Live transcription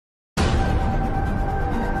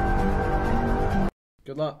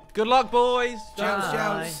Good luck. Good luck, boys.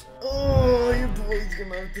 Shouts. Oh, your boy's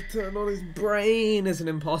gonna have to turn on his brain as an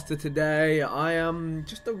imposter today. I am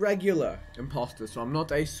just a regular imposter, so I'm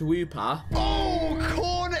not a swooper. Oh,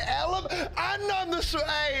 corner Ellum, and I'm the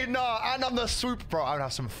and I'm the swoop, bro. I'm gonna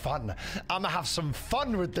have some fun. I'm gonna have some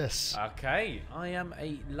fun with this. Okay, I am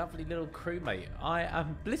a lovely little crewmate. I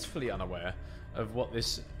am blissfully unaware of what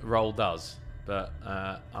this role does, but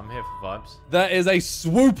I'm here for vibes. There is a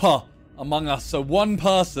swooper among us, so one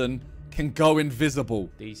person can go invisible.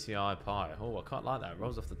 DCI pie. Oh, I can't like that. It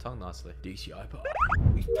rolls off the tongue nicely. DCI pie.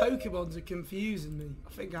 These Pokemons are confusing me.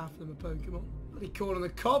 I think half of them are Pokemon. What are you calling a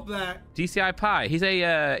cob there? DCI pie. He's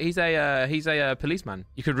a policeman.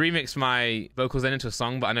 You could remix my vocals then into a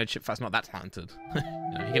song, but I know Chipfat's not that talented. No,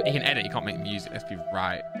 he can edit. He can't make music. Let's be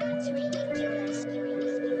right.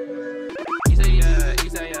 He's a policeman.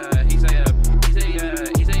 He's a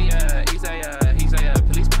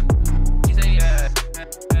policeman.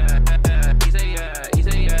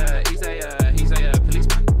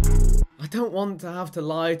 I don't want to have to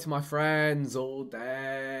lie to my friends all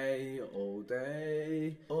day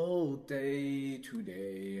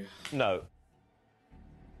today. No.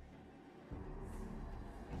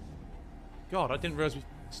 God, I didn't realize we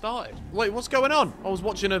started. Wait, what's going on? I was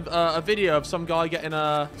watching a video of some guy getting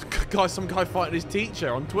some guy fighting his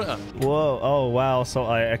teacher on Twitter. Whoa! Oh wow! So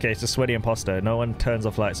okay, it's a sweaty imposter. No one turns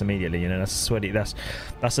off lights immediately. You know, that's sweaty. That's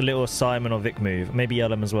a little Simon or Vic move. Maybe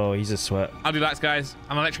Ellum as well. He's a sweat. I'll do lights, guys.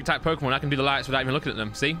 I'm an electric type Pokemon. I can do the lights without even looking at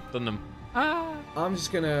them. See? Done them. I'm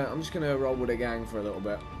just gonna roll with a gang for a little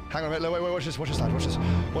bit. Hang on a minute. Wait, watch this, lad.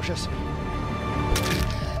 Watch this.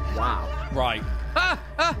 Wow. Right.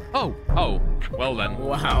 Oh. Well then.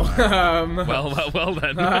 Wow. Well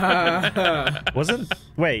then. Wasn't?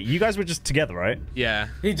 Wait, you guys were just together, right? Yeah.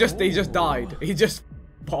 He just died. He just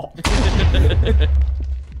popped.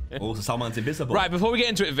 Also, someone's invisible. Right, before we get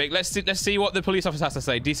into it, Vic, let's see what the police officer has to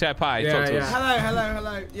say. DCI pie, talk to us.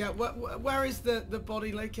 Hello. Yeah, where is the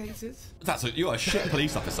body located? You're a shit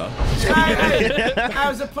police officer. That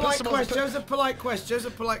was a polite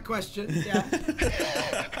question. Yeah.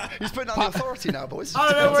 He's putting down the authority now, boys.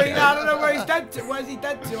 I don't know where he's dead to. Where's he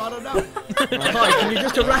dead to? I don't know. Hi, can you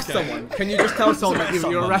just arrest someone? Can you just tell someone that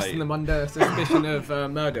you're arresting them under suspicion of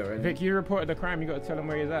murder? And Vic, you reported the crime. You got to tell him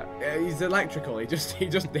where he's at. he's electrical. He just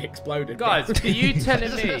exploded. Guys, are you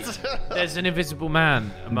telling me there's an invisible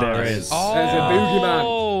man among us? There is. Oh. There's a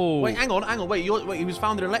boogeyman. Wait, hang on. Wait, he was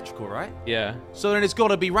found in electrical, right? Yeah. So then it's got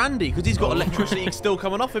to be Randy, because he's got electricity still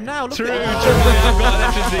coming off him now. Look True. at I've got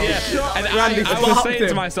electricity, yeah. And Randy I was sparked saying to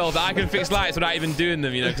him. myself that I can fix lights without even doing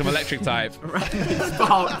them, you know, because I'm electric type. Randy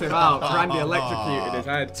sparked him out. Randy electrocuted his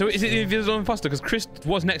head. So is it the invisible imposter? Because Chris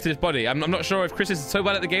was next to this body. I'm not sure if Chris is so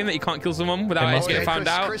bad at the game that he can't kill someone without it getting found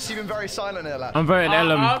out. Chris, you've been very silent here, lad. I'm voting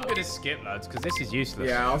Ellum. I'm going to skip, lads, because this is useless.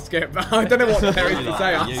 Yeah, I'll skip. I don't know what there is to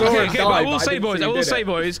say. I saw him Okay, die, but I but will say, didn't boys, see I who will did say, it.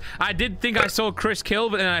 boys, I did think I saw Chris kill,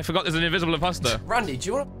 but then I forgot there's an invisible imposter. Randy, do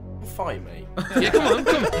you want to fight me? Yeah, come on.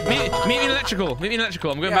 Meet me in electrical. I'm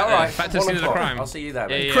going back there. Back to the scene of the crime. I'll see you there,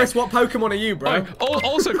 Yeah, mate. yeah. Chris, what Pokemon are you, bro? Oh,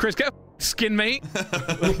 also, Chris, get a skin, mate.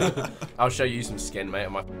 I'll show you some skin, mate,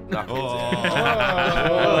 on my knuckles. What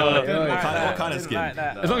kind of skin?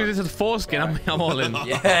 As long as it's a foreskin, I'm all in.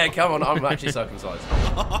 Yeah, come on, I'm actually circumcised.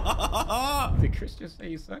 Did Chris just say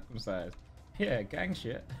he's circumcised? Yeah, gang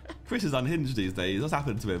shit. Chris is unhinged these days. What's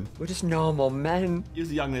happened to him? We're just normal men. He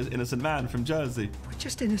was a young, innocent man from Jersey. We're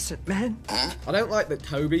just innocent men. I don't like that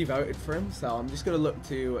Tobi voted for him, so I'm just going to look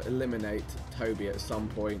to eliminate Tobi at some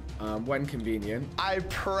point, when convenient. I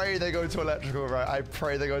pray they go to electrical, right? I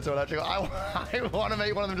pray they go to electrical. I want to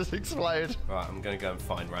make one of them just explode. Right, I'm going to go and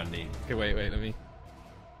find Randy. Okay, wait, let me.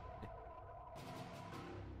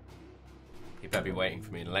 He better be waiting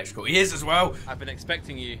for me in electrical. He is as well. I've been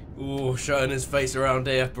expecting you. Ooh, showing his face around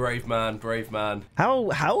here. Brave man.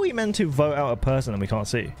 How are we meant to vote out a person that we can't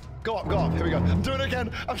see? Go on. Here we go. I'm doing it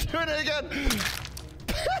again.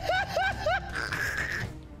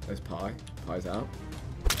 There's Pie. Pie's out.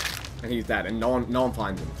 And he's dead, and no one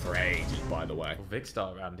finds him for ages, by the way. Well, Vic's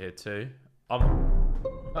still around here too. Oh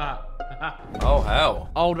hell.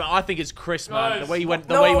 Oh no, I think it's Chris, man. Guys, The way he went.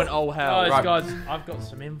 Oh hell. Guys, I've got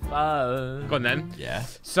some info. Go on then. Yeah.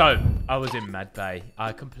 So, I was in Med Bay.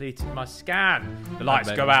 I completed my scan. The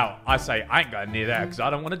lights go out. I say, I ain't going near there because I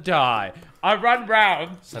don't want to die. I run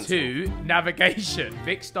round to navigation.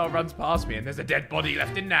 Vic Star runs past me and there's a dead body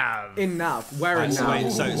left in nav. In nav? Where in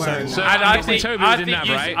nav? So And I think, Tobi was in nav,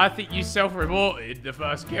 right? I think you self-reported the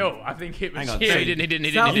first kill. I think it was Hang on, you. so He didn't.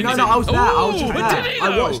 No, I was there. I was just Ooh, there. did he, I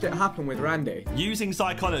though? watched it happen with Randy. Using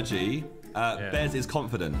psychology, Bez is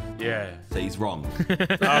confident. Yeah. So he's wrong.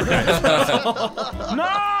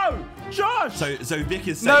 No! Josh! So Vic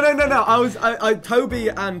is No. safe. I Toby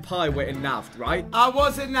and Pi were in Nav, right? I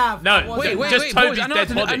was in Nav. No, Wait, Toby's boys, I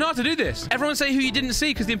dead body. know how to do this. Everyone say who you didn't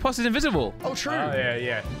see because the imposter's invisible. Oh, true.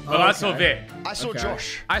 Yeah. Well, I saw Vic. I saw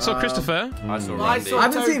Josh. I saw Christopher. I saw I Randy. saw I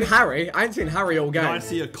haven't Toby. seen Harry. I ain't seen Harry all Did I game.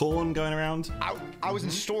 see a corn going around? I was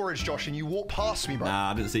in storage, Josh, and you walked past me, bro.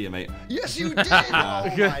 Nah, I didn't see you, mate. Yes, you did.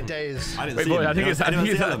 Oh my days. I didn't Wait, see boys, him. I think it's. Anyone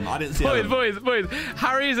see Ellum? I didn't see Ellum. Boys.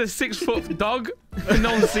 Harry is a 6-foot dog.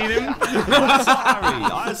 No one's seen him.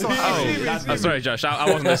 I saw Harry. Oh, sorry, Josh. I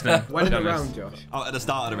wasn't listening. When in the round, Josh? Oh, at the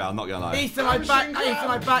start of the round, not gonna lie. Ethan,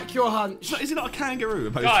 I back your hunch. Is he not a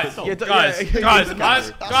kangaroo? Guys, opposed to a dog?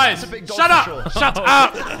 guys, a big dog shut for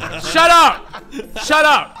up! sure. Shut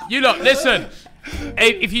up! You lot, listen.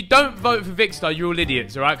 If you don't vote for Vicstar, you're all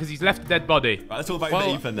idiots, alright? Because he's left a dead body. Right, let's all vote for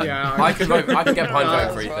Ethan then. Yeah. I can get behind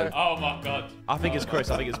voting for Ethan. Oh my god. I think it's Chris.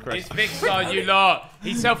 It's Vicstar, you lot.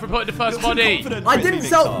 He self-reported the first body. I didn't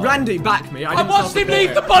sell Randy back me. I watched him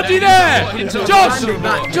leave the body there! Josh,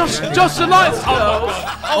 the lights!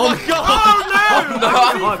 Oh my god!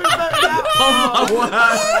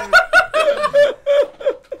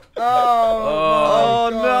 Oh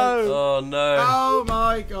no! Oh no! Oh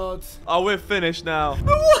my god! Oh, we're finished now.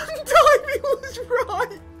 The one time he was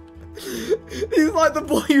right. He's like the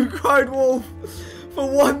boy who cried wolf. For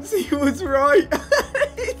once he was right.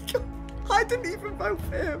 I didn't even vote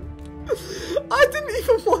for him. I didn't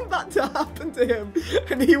even want that to happen to him.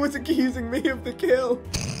 And he was accusing me of the kill.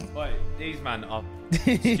 Wait, these men are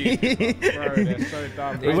Bro, they're so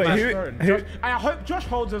dumb. Who- I hope Josh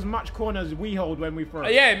holds as much corn as we hold when we throw.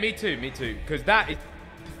 Yeah, me too. Because that is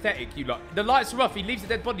pathetic, you lot. The lights are off. He leaves a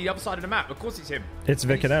dead body the other side of the map. Of course it's him. It's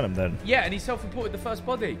Vic and Ellum then. Yeah, and he self-reported the first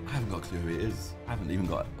body. I haven't got a clue who it is. I haven't even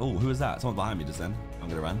got. Oh, who is that? Someone behind me just then. I'm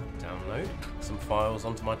gonna run. Download some files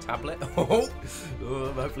onto my tablet.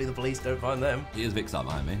 Hopefully the police don't find them. He is Vic's up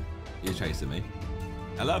behind me. He's chasing me.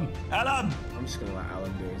 Ellum! I'm just gonna let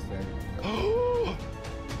Alan do his thing.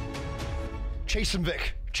 Chase him,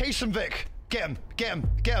 Vic. Chase him, Vic. Get him.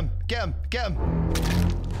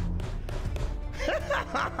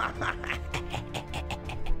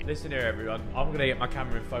 Listen here, everyone. I'm gonna get my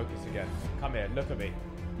camera in focus again. Come here, look at me.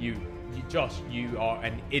 Josh, you are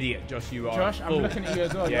an idiot. Josh, you are. Josh, a I'm fool. looking at you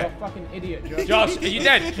as well. Yeah. You're a fucking idiot, Josh. Josh, are you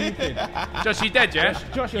dead? Stupid. Josh, you dead, yeah?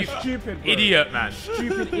 Josh, you're You stupid, bro. idiot, man.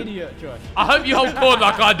 Stupid idiot, Josh. I hope you hold corn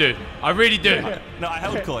like I do. I really do. No, I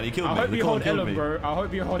held corn. He killed me. I hope The you corn hold killed Ellum, me. bro. I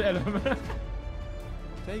hope you hold Ellum.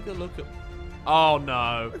 Take a look at. Oh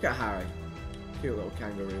no! Look at Harry. Cute little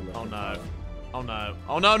kangaroo. Oh no! Oh no!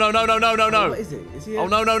 Oh no! No! What is it? Is he? Oh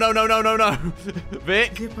no! No!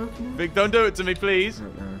 Vic! Is he a Pokemon? Vic, don't do it to me, please. I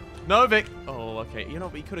don't know. No, Vic. Oh, okay. You know,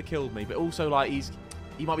 but he could have killed me, but also like he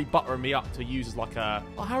might be buttering me up to use as like a.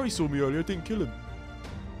 Oh, Harry saw me earlier. I didn't kill him.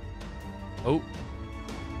 Oh,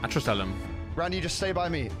 I trust Ellum. Randy, just stay by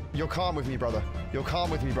me. You're calm with me, brother. Just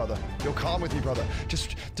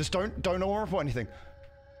don't report anything.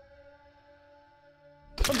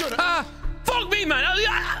 I'm doing it. Fuck me, man!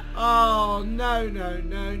 Oh no!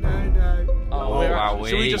 Oh, wow.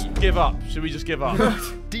 Should we just give up?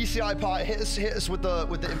 DCI part, hit us with the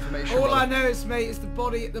information. All brother. I know is, mate, is the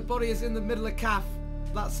body. The body is in the middle of calf.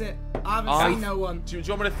 That's it. I haven't seen no one. Do you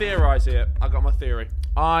want me to theorise here? I got my theory.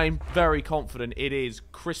 I'm very confident it is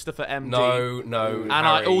Christopher MD. No. And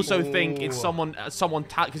I also think it's someone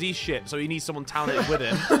because he's shit, so he needs someone talented with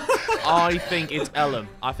him. I think it's Ellum.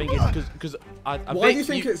 I think it's because Why do you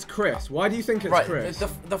think it's Chris? Why do you think it's Chris?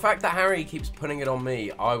 The fact that Harry keeps putting it on me,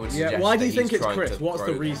 I would suggest. Yeah. Why do you that think he's it's trying Chris? to What's the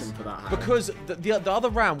throw reason this. for that? Harry? Because the other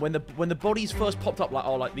round when the bodies first popped up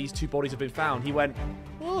like these two bodies have been found, he went,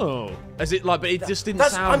 oh, as it like, but it just didn't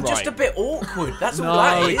sound right. I'm just a bit awkward. That's all No,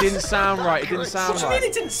 that is. it didn't sound right. It didn't sound What do you right. mean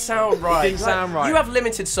it didn't sound right? It didn't sound right. You have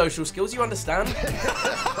limited social skills. You understand?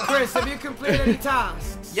 Chris, have you completed any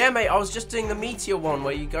tasks? Yeah, mate. I was just doing the meteor one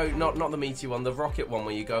where you go, not the meteor one, the rocket one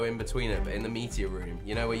where you go in between it, but in the meteor room.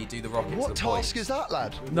 You know where you do the rockets. What task is that,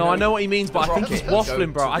 lad? No, I know what he means, but I think he's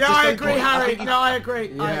waffling, bro. I agree, Harry. No, I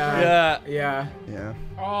agree. Yeah.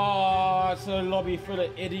 Oh, it's a lobby full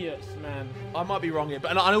of idiots, man. I might be wrong here,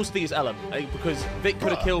 but I also think it's Ellum because Vic could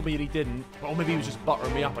have killed me and he didn't, or maybe he was just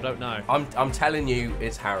buttering me up. I don't know. I'm telling you,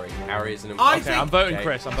 it's Harry. Harry is an. Okay, I'm voting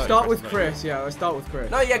Chris. Start with Chris. Yeah, let's start with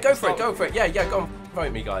Chris. No, yeah, go for it. Yeah, go on.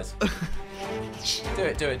 Vote me, guys. Do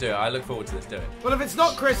it. I look forward to this. Do it. Well, if it's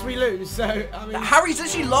not Chris, we lose. So I mean, Harry's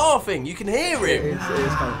actually laughing. You can hear him. It is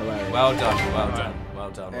kind of hilarious. Well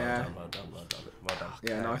done. Yeah.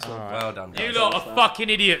 Yeah, nice one. Well done. You lot are fucking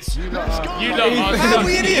idiots. You lot are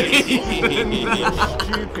idiots.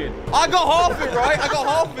 Stupid. I got half it right.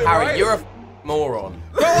 Harry, you're a moron.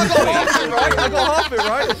 I got half it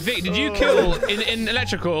right. Vic, did you kill in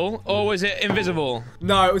electrical or was it invisible?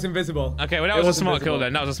 No, it was invisible. Okay, well that was a smart kill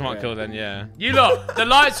then. That was a smart kill then, yeah. You lot, the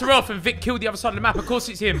lights are off and Vic killed the other side of the map. Of course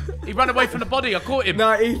it's him. He ran away from the body. I caught him.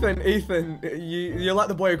 No, Ethan, you're like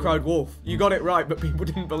the boy who cried wolf. You got it right, but people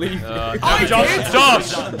didn't believe you.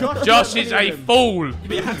 Josh is a fool.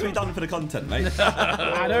 But it had to be done for the content, mate.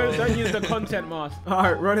 I don't use the content mask.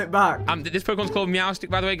 Alright, run it back. This Pokemon's called Meowstic,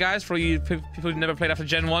 by the way, guys, for all you people who never played after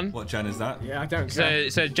Gen 1. What gen is that? Yeah, I don't care.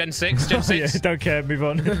 So Gen 6, Gen 6. Yeah, don't care, move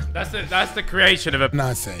on. That's the creation of a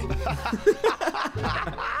Nazi.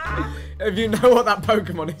 If you know what that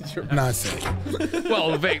Pokemon is, you're Nazi.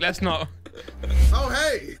 Well, Vic, let's not. Oh,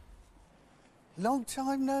 hey. Long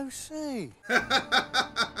time no see.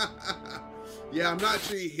 Yeah, I'm not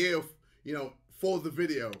actually here, you know, for the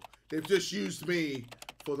video. They've just used me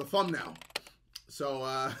for the thumbnail. So,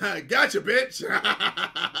 gotcha, bitch.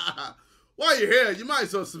 While you're here, you might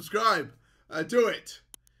as well subscribe. Do it.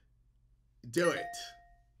 Do it.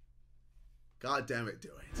 God damn it, do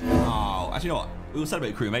it. Oh, actually, you know what? We will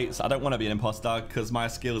celebrate crewmates. I don't want to be an imposter because my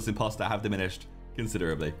skills as imposter have diminished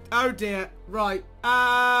considerably. Oh dear. Right.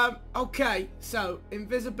 Okay. So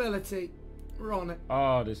invisibility. We're on it.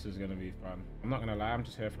 Oh, this is gonna be fun. I'm not gonna lie. I'm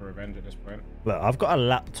just here for revenge at this point. Look, I've got a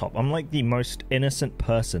laptop. I'm like the most innocent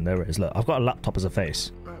person there is. Look, I've got a laptop as a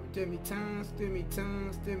face. Right. Do me task. Do me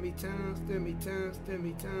task. Do me task. Do me task. Do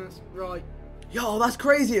me task. Right. Yo, that's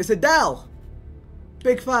crazy. It's Adele.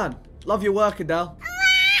 Big fan. Love your work, Adele.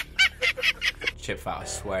 Chipfat, I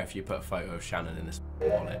swear if you put a photo of Shannon in this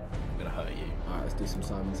wallet, I'm gonna hurt you. Alright, let's do some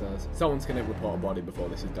Simon Says. Someone's gonna report a body before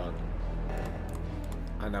this is done.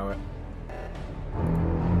 I know it.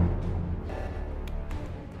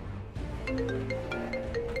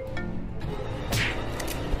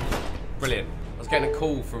 Brilliant. I was getting a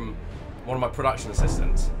call from one of my production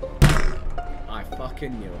assistants. I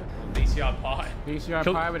fucking knew it. DCI Pie. DCI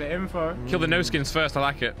Pie with the info. Kill the no skins first. I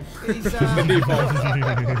like it. He's,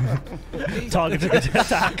 Targeted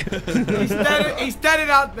attack. he's dead in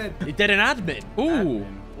admin. He dead in admin. Ooh.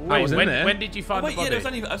 Wait, when did you find the body? Yeah,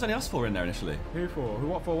 there was only us four in there initially. Who for? Who?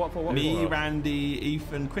 What for? What for? What Me, for? Randy,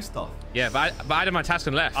 Ethan, Christoph. Yeah, but I did my task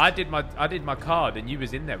and left. I did my card and you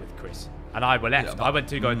was in there with Chris. And I were left. Yeah, I went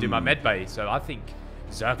to go and do my med bay, so I think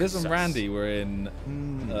Zerkaa. Biz and Randy were in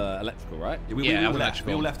electrical, right? Yeah,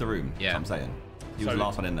 we all left the room. Yeah, I'm saying. He was the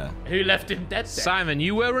last one in there. Who left him dead then? Simon,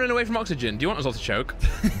 you were running away from oxygen. Do you want us all to choke?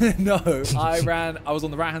 No, I was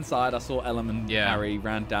on the right hand side. I saw Ellum and Harry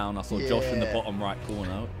ran down. I saw Josh in the bottom right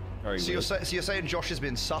corner. So you're saying Josh has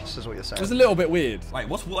been sus, is what you're saying? It was a little bit weird. Wait,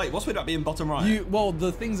 what's weird about being bottom right? Well,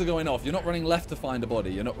 the things are going off. You're not running left to find a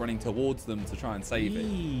body. You're not running towards them to try and save it.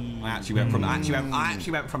 I actually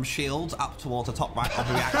went from shields up towards the top right of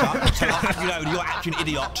the reactor. So you're actually an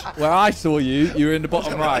idiot. Where I saw you were in the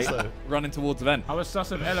bottom right, running towards the vent. I was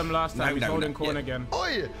sus of Ellum last time. He's holding corn again.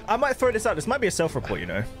 Oi! I might throw this out. This might be a self-report, you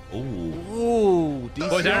know. Ooh,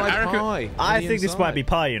 DCI Pie. I think this might be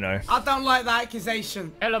Pie, you know. I don't like that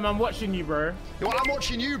accusation. Ellum, I'm watching you, bro. Well, I'm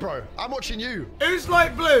watching you, bro. I'm watching you. Who's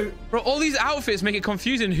like blue? Bro, all these outfits make it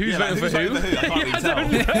confusing who's voting for who. I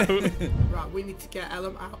don't know. Right, we need to get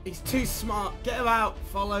Ellum out. He's too smart. Get him out.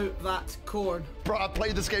 Follow that corn. Bro, I've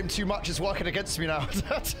played this game too much. It's working against me now.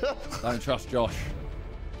 Don't trust Josh.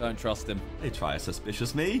 Don't trust him. They try to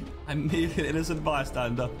suspicious me. I'm merely an innocent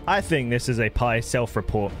bystander. I think this is a Pie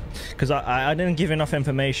self-report because I didn't give enough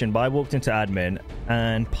information, but I walked into admin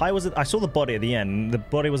and Pie was I saw the body at the end. The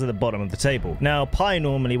body was at the bottom of the table. Now Pie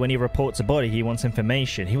normally when he reports a body he wants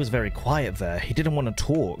information. He was very quiet there. He didn't want to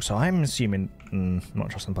talk, so I'm assuming not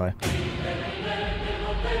trusting Pie.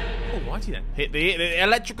 Alrighty then. Hit the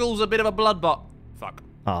electrical's a bit of a blood bot. Fuck.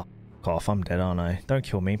 Ah. Off, I'm dead, aren't I? Don't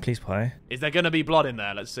kill me, please, Pie. Is there going to be blood in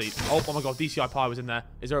there? Let's see. Oh my god, DCI Pie was in there.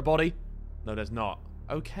 Is there a body? No, there's not.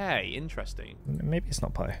 Okay, interesting. Maybe it's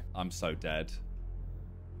not Pie. I'm so dead.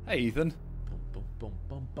 Hey, Ethan.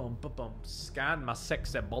 Scan my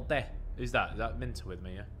sexy body. Who's that? Is that Minter with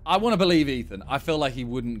me, yeah? I want to believe Ethan. I feel like he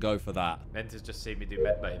wouldn't go for that. Minter's just seen me do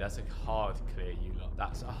medbay. That's a hard clear, you lot.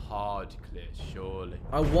 That's a hard clear, surely.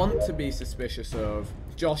 I want to be suspicious of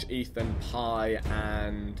Josh, Ethan, Pie,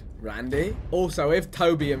 and Randy. Also, if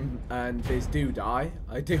Tobi and Viz do die,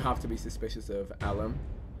 I do have to be suspicious of Ellum.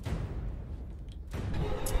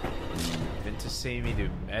 Been to see me do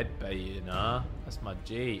medbay, you know? That's my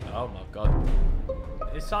G. Oh my god.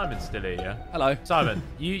 Is Simon still here, yeah? Hello. Simon,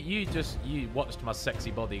 you watched my sexy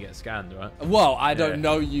body get scanned, right? Well, I don't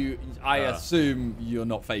know you. I assume you're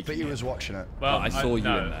not faking. But he was watching it. Well, I saw you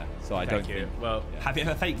in there, so I don't Thank you. think. Well, have you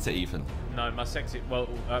ever faked it, Ethan? No, my sexy. Well,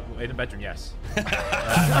 in the bedroom, yes.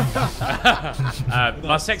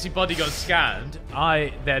 My sexy body got scanned.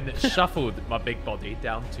 I then shuffled my big body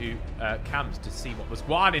down to cams to see what was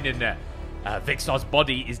whining in there. Vikkstar's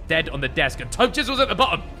body is dead on the desk, and TBJZL was at the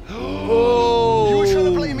bottom. Oh! You were trying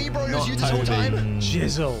to blame me, bro. It was you this whole time.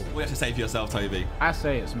 Jizzle. We have to say for yourself, Toby. I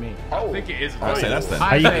say it's me. I think it is. I'll say that's then.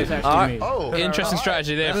 I say it's actually me. Oh, interesting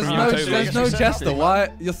strategy there from you, Toby. Toby. There's no Jester. Why?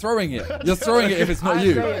 You're throwing it. You're throwing it if it's not I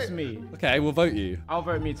you. say it's me. Okay, we'll vote you. I'll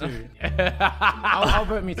vote me too. I'll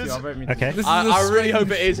vote me too. I'll vote me too. Okay. I really hope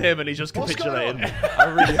it is him and he's just capitulating. I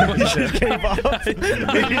really hope He just gave up. He's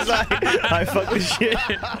like, I fuck this shit.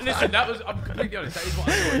 Listen, I'm completely honest. That is what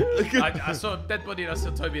I saw. I saw a dead body and I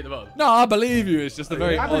saw Toby at the bottom. No, I believe you. It's just a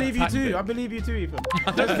very. I believe you too. I believe you too, Ethan.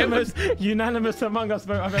 That's the most unanimous Among Us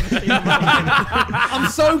vote I've ever seen. I'm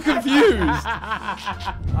so confused.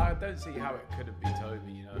 I don't see how it could have been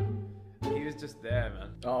Toby, you know. He was just there, man.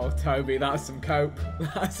 Oh, Toby, that's some cope.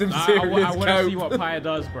 That's some I serious want to cope. see what Pyre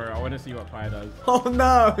does, bro. I want to see what Pyre does. Oh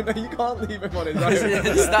no, you can't leave him on his own.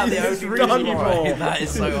 Is that the He's only done reason for. why? That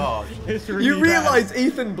is so hard. Really You realise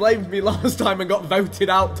Ethan blamed me last time and got voted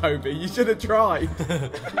out, Toby. You should have tried.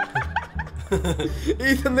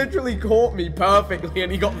 Ethan literally caught me perfectly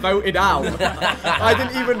and he got voted out. I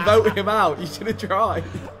didn't even vote him out. You should have tried.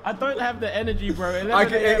 I don't have the energy, bro.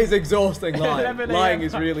 It is exhausting lying. Lying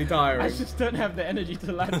is really tiring. I just don't have the energy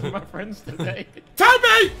to lie to my friends today.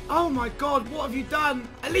 Toby! Oh my god, what have you done?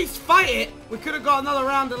 At least fight it. We could have got another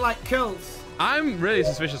round of like kills. I'm really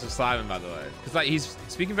suspicious of Simon, by the way, because like he's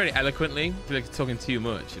speaking very eloquently, but like talking too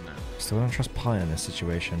much, you know. Still don't trust Pi in this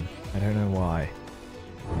situation. I don't know why.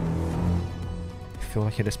 I feel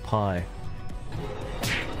like it is Pi.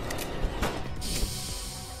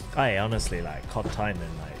 I honestly like COD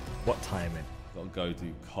timing, like what timing? Gotta go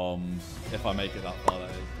do comms if I make it that far.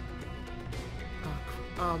 That is.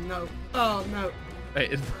 Oh no. Oh no.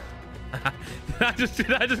 Wait, did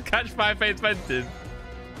I just catch Pieface vented?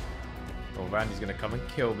 Oh, Randy's gonna come and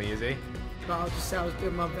kill me, is he? But I'll just say I was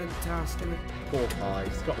doing my vent task, innit? Poor Pi.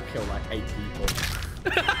 He's got to kill like 8 people.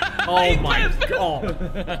 Oh my god.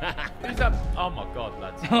 Who's that? Oh my god,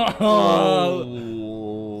 lads.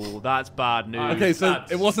 Oh, that's bad news. Okay, so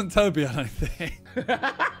it wasn't Toby, I don't think.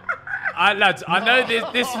 Lads, I know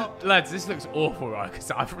this looks awful, right? Because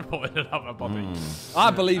I've reported another bobby. I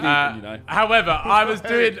believe you, you know. However, I was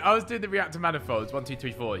doing the reactor manifolds 1, 2,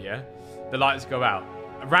 3, 4. Yeah, the lights go out.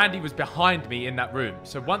 Randy was behind me in that room.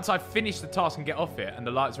 So once I finish the task and get off it, and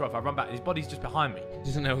the lights are off, I run back. His body's just behind me. He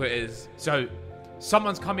doesn't know who it is. So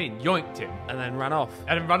someone's come in, yoinked him, and then ran off.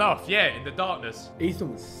 Yeah, in the darkness.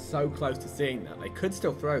 Ethan was so close to seeing that. They could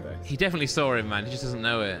still throw this. He definitely saw him, man. He just doesn't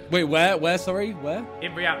know it. Wait, where? Sorry, where?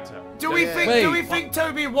 In reactor. Do we think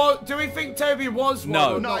Toby was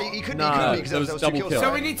No. one? No, he couldn't No, be because there was there was double 2 kills. kill.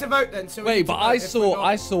 So we need to vote then. So we Wait, need to but vote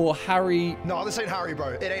I saw Harry. No, this ain't Harry, bro.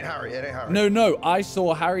 It ain't Harry. It ain't Harry. No, I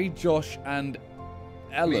saw Harry, Josh, and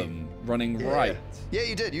Ellum running right. Yeah,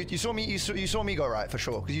 you did. You saw me. You saw me go right for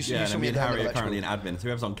sure. Because you saw me. Me and Harry are currently in admin. So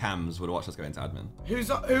whoever's on cams would watch us go into admin.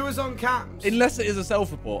 Who was on cams? Unless it is a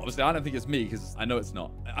self-report. Obviously, I don't think it's me because I know it's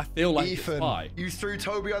not. I feel like Ethan, it's Pi. you threw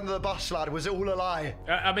Toby under the bus, lad. Was it all a lie?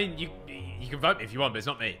 I mean, you can vote me if you want, but it's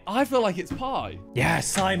not me. I feel like it's Pi. Yes,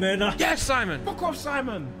 Simon. Yes, Simon. Fuck off,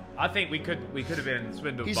 Simon. I think we could have been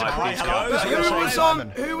swindled He's by a these hello. guys.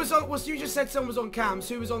 Who was on? Was you just said someone was on cams?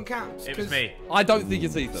 Who was on cams? It was me. I don't think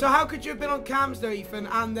it's Ethan. So how could you have been on cams though, Ethan,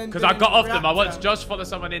 and then? Because I got off them. I watched Josh follow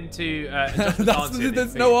someone into.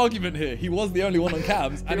 There's no argument here. He was the only one on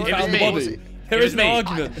cams, and he found the body. There is no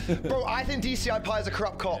argument. Bro, I think DCI Pi is a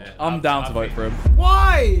corrupt cop. I'm down to vote for him.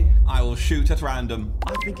 Why? I will shoot at random.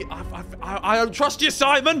 I think I don't trust you,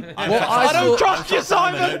 Simon. Well, I don't trust you,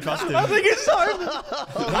 Simon. I don't trust him. I think it's Simon.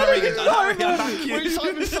 I think it's Simon.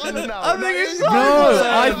 Wait, Simon now. I think it's Simon. No,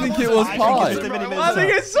 I think it was Pi. I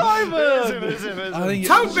think it's Simon. I think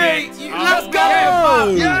Toby, let's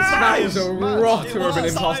go. That was a rotter of an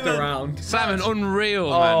imposter round. Simon, unreal,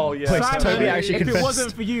 man. Oh yeah. Simon, Toby actually if it confessed.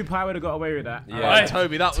 wasn't for you, Pi would have got away with that. Yeah,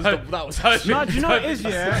 Toby, that was. Toby. No, do you know what it is,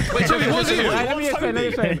 yeah? Wait, Toby, was it? Let me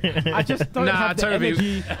explain. I just don't have the Toby.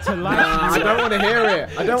 energy to lie. I don't want to hear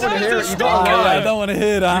it. I don't want to hear it. You got to lie. I don't want to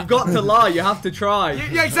hear that. You've got to lie. You have to try.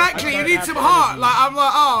 Yeah, exactly. You need some heart. Like I'm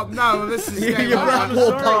like, oh no, this is. You're that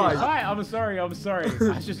poor Pi. Right, I'm sorry.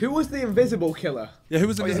 Who was the invisible killer? Yeah, who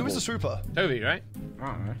was Who was the swooper? Toby, right? I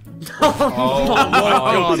don't know. Oh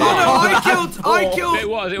God. No, I killed. It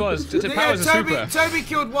was. Yeah, was a super. Toby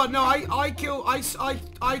killed one. No, I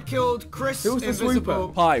killed Chris. Who was the Invisible. sweeper?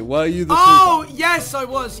 Pi, were you the Oh, yes, I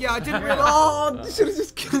was. Yeah, I didn't realize. Oh, you should have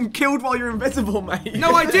just killed while you're invisible, mate.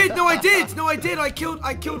 No, I did. I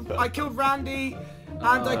killed Randy.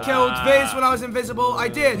 And I killed Viz when I was invisible. I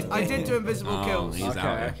did do invisible kills. Okay.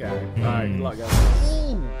 Alright, good luck, guys.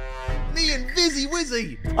 Ooh, me and Vizzy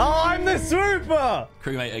Wizzy. Oh, I'm the swooper!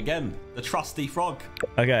 Crewmate again, the trusty frog.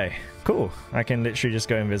 Okay, cool. I can literally just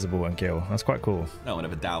go invisible and kill. That's quite cool. No one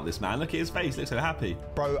ever doubt this man. Look at his face. Looks so happy.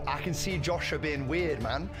 Bro, I can see Joshua being weird,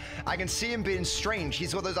 man. I can see him being strange.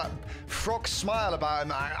 He's got that frog smile about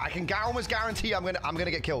him. I can almost guarantee I'm gonna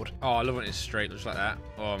get killed. Oh, I love when it's straight, just like that.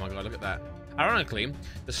 Oh my god, look at that. Ironically,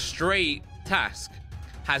 the straight task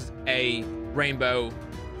has a rainbow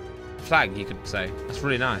flag, you could say. That's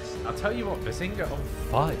really nice. I'll tell you what, Behzinga on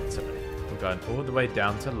fire today. We're going all the way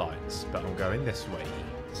down to lights, but I'm going this way.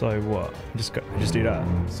 So what? Just do that.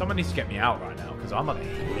 Someone needs to get me out right now, because I'm on a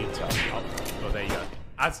heater. Oh, there you go.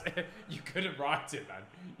 You couldn't write it, man.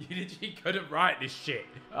 You literally couldn't write this shit.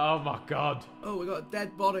 Oh my god. Oh, we got a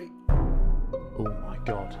dead body. Oh my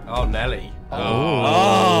god. Oh, Nelly.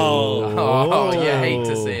 Oh, you hate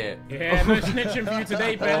to see it. Yeah, no snitching for you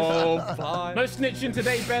today, Bez. Fine. No snitching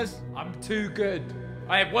today, Bez. I'm too good.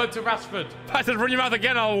 I have word to Rashford. If I said run your mouth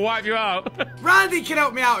again, I'll wipe you out. Randy can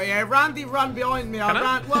help me out here. Randy ran behind me. I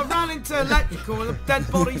ran into electrical and the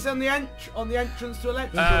dead bodies on the entrance to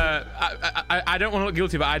electrical. I don't want to look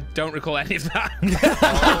guilty, but I don't recall any of that.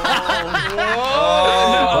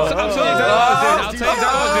 I'll tell you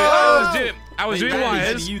what I was doing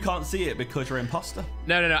wires. You can't see it because you're an imposter.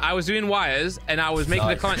 No. I was doing wires, and I was making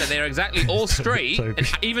the comment that they're exactly all straight. And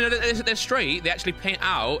even though they're straight, they actually paint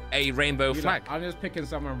out a rainbow flag. I'm just picking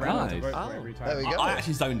someone random to vote for every time. There we go. I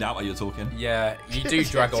actually zoned out while you were talking. Yeah, you do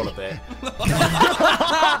drag on a bit.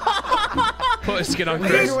 Put a skin on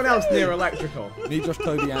Was Chris. anyone else near electrical? Me, Josh,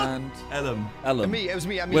 Toby, and Ellum. It was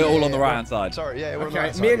me. We're all on the right hand side. Sorry, yeah, we're on the Okay,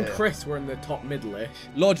 right side. me and Chris were in the top middle-ish.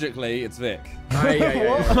 Logically, it's Vic.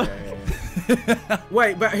 Yeah.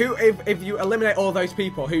 Wait, but who? If you eliminate all those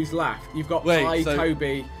people, who's left? You've got Pi,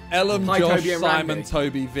 Toby, Ellum, Pi, Josh, Toby, and Simon, Randy.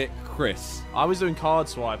 Toby, Vic, Chris. I was doing card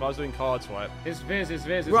swipe. It's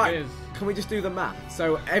Viz. Right, can we just do the math?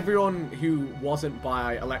 So everyone who wasn't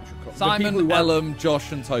by electrical, Simon, Ellum,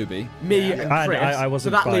 Josh, and Toby. me and Chris. I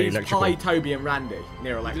wasn't so that by leaves electrical. Pi, Toby, and Randy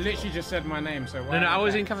near electrical. You literally just said my name, so why? No, I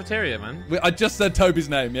was in cafeteria, man. I just said Toby's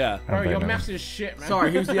name, yeah. Bro, your maths is shit, man.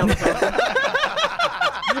 Sorry, who's the other person?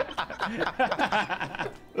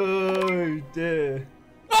 Oh dear.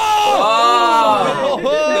 Oh,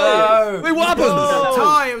 no. Wait, what happened?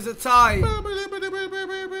 It was a tie. I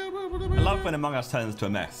love when Among Us turns to a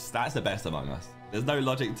mess. That's the best Among Us. There's no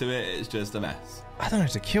logic to it. It's just a mess. I don't know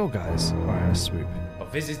how to kill guys. Alright, let's swoop. Oh,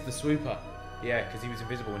 Viz is the swooper. Yeah, because he was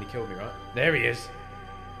invisible when he killed me, right? There he is.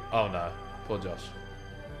 Oh no, poor Josh.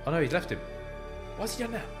 Oh no, he's left him. What's he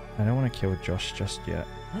done now? I don't want to kill Josh just yet.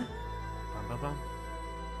 Bam, bam, bam.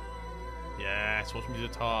 Yes, watch me do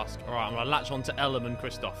the task. All right, I'm gonna latch on to Ellum and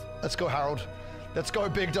Christoph. Let's go, Harold. Let's go,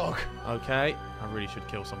 big dog. Okay, I really should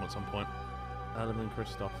kill someone at some point. Ellum and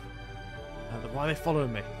Christoph. Why are they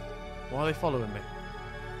following me? Why are they following me?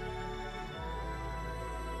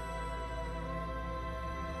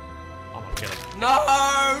 I'm gonna kill him.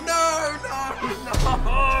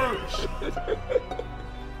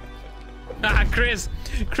 Ah, Chris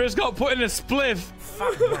got put in a spliff.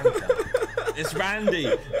 It's Randy.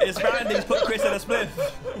 It's Randy. He's put Chris in a spliff.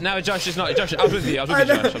 No, Josh is not. Josh, I was with you. Josh.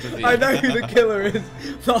 I know who the killer is,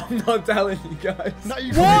 but I'm not telling you guys. No,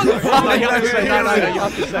 you What? You have to say. No, you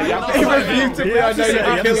have to say. Irrefutably, I know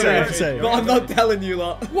who the killer is, but I'm not telling you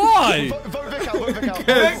lot. Why? Vote Vic out.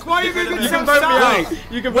 Vic, why are you moving You so can vote me fast? out.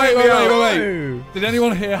 You can vote me out. Wait. Did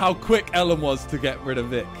anyone hear how quick Ellum was to get rid of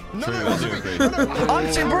Vic? No, I do agree.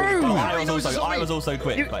 I was also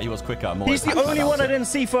quick, but he was quicker. He's the only one I didn't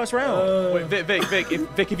see first round. Wait,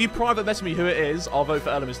 Vic, if you private message me who it is, I'll vote for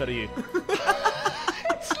Ellum instead of you.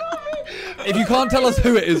 If you can't tell us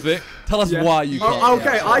who it is, Vic, tell us why you can't. Oh,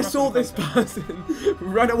 okay, I saw this person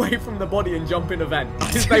run away from the body and jump in a vent.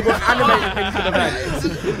 They were animating into the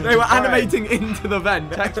vent. They were animating into the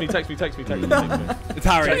vent. Text me. It's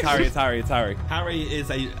Harry. Harry is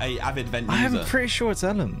a avid vent user. I'm pretty sure it's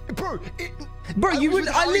Ellum. Bro, you would.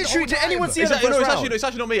 I literally. Did anyone see that? It's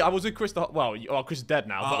actually not me. I was with Chris. Chris is dead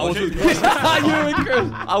now. But I was with Chris. You were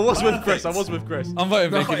with Chris. I was with Chris. I'm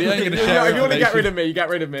voting Vic. If you ain't gonna If you want to get rid of me, you get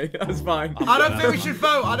rid of me. That's fine. I don't think we should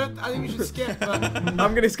vote. I think think we should skip. But...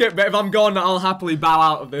 I'm gonna skip, but if I'm gone, I'll happily bow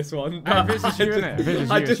out of this one. I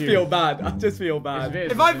just feel bad. I just feel bad.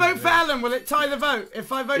 If I vote for Ellum, will it tie the vote?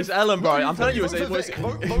 If I vote, it's Ellum, bro. I'm telling you, vote for Vic.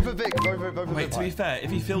 Vote for Vic. Vote for Wait, to be fair,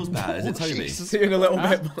 if he feels bad, is it Toby? See you in a little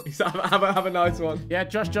bit, boys. Have a nice one. Yeah,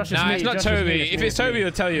 Josh, it's nah, me. it's not Josh, Toby. If it's Toby,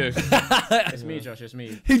 he'll tell you. It's me, Josh. It's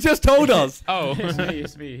me. He just told us. Oh,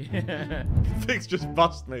 It's me. Vix just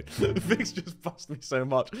bust me. Vix just bust me so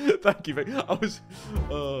much. Thank you, Vic. I was.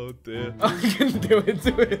 Oh dear. I couldn't do it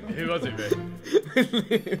to him. Who was it, Vic?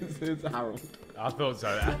 It was Harold. I thought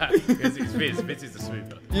so. Because it's Viz. Viz is the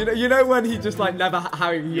sweeper. You know when he just like never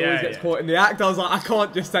he always gets caught in the act. I was like, I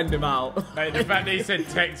can't just send him out. Mate, the fact that he said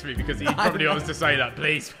text me because he probably wants to say that,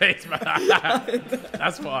 please, man.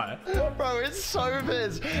 That's why. Bro, it's so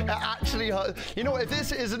Viz. It actually hurts. You know what? If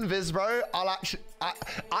this isn't Viz, bro,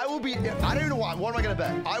 I will be. I don't know what. What am I gonna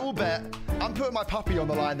bet? I will bet. I'm putting my puppy on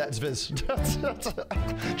the line. That's Viz.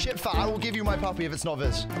 Chip fat. I will give you my puppy if it's not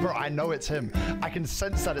Viz. Bro, I know it's him. I can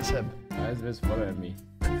sense that it's him. Why is Viz following me?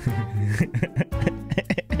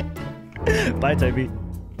 Bye, Toby.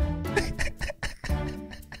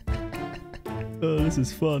 Oh, this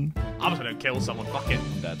is fun. I'm just gonna kill someone. Fuck it.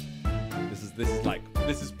 I'm dead. This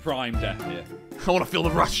is prime death here. I want to feel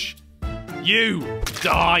the rush. You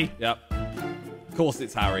die. Yep. Of course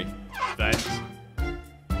it's Harry. Vent.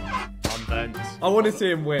 I'm vent. I want to see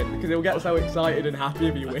him win because he'll get so excited and happy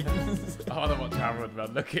if he wins. I want to watch Harold,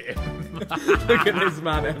 man. Look at him. Look at this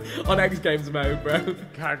man on X Games mode, bro.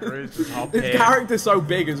 Character is just hop His character's so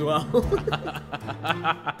big as well. Bro,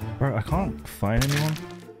 I can't find anyone.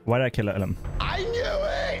 Why did I kill Ellum? I knew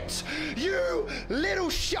it! You little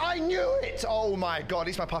I knew it! Oh my god, at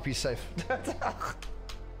least my puppy's safe.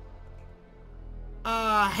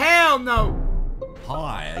 Hell no!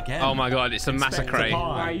 Hi again. Oh my god, it's a massacre.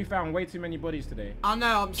 Wow, you found way too many bodies today. I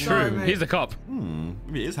know, I'm sorry, True. mate. He's the cop.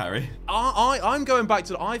 Maybe it is Harry. I'm going back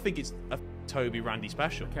to. I think it's a Toby Randy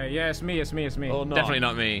special. Okay, yeah, it's me. Oh, no. Definitely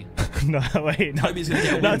not me. No, wait. No. Toby's gonna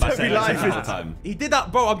get a win by saying that all the time. He did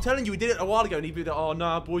that, bro. I'm telling you, he did it a while ago, and he'd be like, "Oh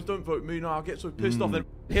nah, boys, don't vote me. Nah, I get so pissed off." Then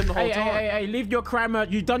him the whole time. Hey, leave your crime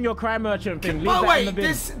merchant. You've done your crime merchant thing. Leave Oh that wait, in the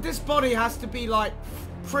bin. this body has to be like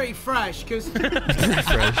pretty fresh, because Fresh.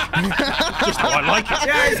 Just how I like it.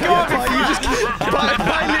 yeah, it's got to be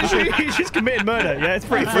fresh. Literally, he's just committed murder. Yeah, it's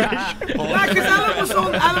pretty fresh. Yeah, because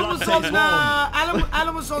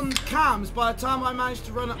Ellum was on cams by the time I managed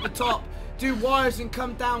to run up the top, do wires and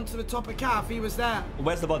come down to the top of Calf. He was there.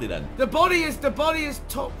 Where's the body then? The body is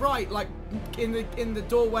top right, like in the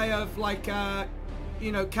doorway of like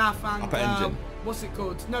you know, Calf and Upper engine. what's it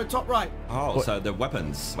called? No, top right. Oh, so the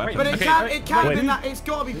weapons. But it can't be that. It's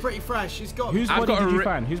got to be pretty fresh. It's got. Whose body did you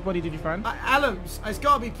find? Whose body did you find? Ellum's. It's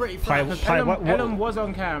got to be pretty fresh. Ellum was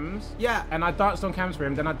on cams. Yeah. And I danced on cams for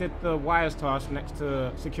him. Then I did the wires task next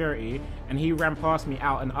to security, and he ran past me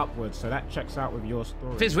out and upwards. So that checks out with your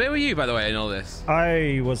story. Fizz, where were you, by the way, in all this?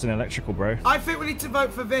 I was an electrical, bro. I think we need to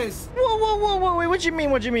vote for Viz. Whoa, wait, what do you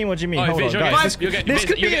mean? What do you mean? Oh, Hold Viz, on, guys. this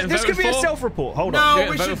Could be a self-report. Hold on. on.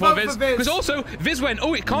 No, we should vote for Viz. Because also, Viz went,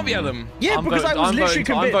 oh, it can't be Ellum. Yeah, because I was literally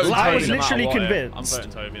convinced. I was literally I'm convinced.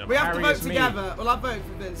 voting Toby. We have to vote together. Well, I vote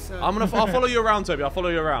for Viz. So. I'll follow you around, Toby. I'll follow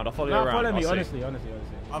you around. Follow me, honestly.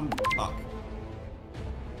 I'm fuck.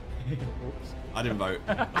 I didn't vote.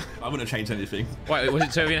 I wouldn't have changed anything. Wait, was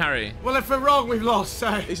it Toby and Harry? Well, if we're wrong, we've lost. So.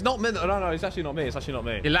 It's not me. No, it's actually not me. It's actually not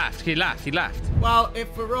me. He laughed. Well,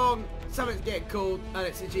 if we're wrong, something's getting called, and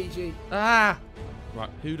it's a GG. Ah. Right,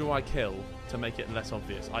 who do I kill to make it less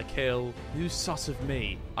obvious? Who's sus of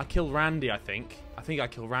me? I kill Randy, I think. I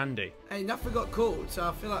kill Randy. Hey, nothing got called, so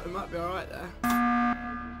I feel like we might be alright there.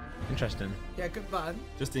 Interesting. Yeah, good bad.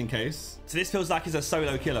 Just in case. So this feels like he's a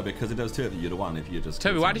solo killer because if there was two of you, you'd have won if you just.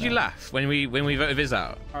 Toby, why did you laugh when we voted Viz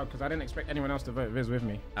out? Oh, because I didn't expect anyone else to vote Viz with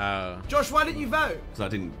me. Oh. Josh, why didn't you vote? Because I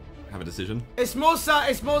didn't have a decision. It's more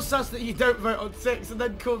sus that you don't vote on 6 and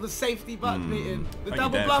then call the safety button meeting. The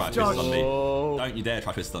double bluff, Josh. Don't you dare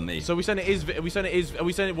try twist on me. So we saying it is. Are we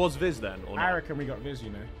saying it was Viz then? Or not? I reckon we got Viz, you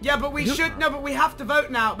know. Yeah, but we should. No, but we have to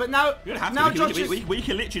vote now. But now, You don't have to. now we, Josh can, is. we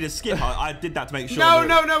can literally just skip. I did that to make sure.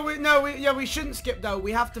 No. We shouldn't skip though.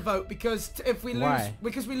 We have to vote because if we lose, Why?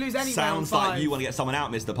 because we lose anyway. Sounds on 5. like you want to get someone out,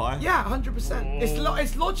 Mr. Pie. Yeah, 100%.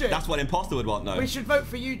 It's logic. That's what an imposter would want, though. We should vote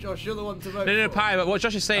for you, Josh. You're the one to vote. No, for. Pie, but what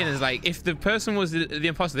Josh is saying is like, if the person was the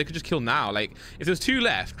imposter, they could just kill now. Like, if there was 2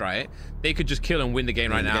 left, right, they could just kill and win the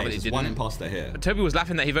game right now, but they didn't. One imposter here. But Toby was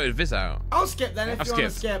laughing that he voted Viz out. I'll skip then if you want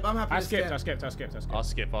to skip. I'm happy to skip. I'll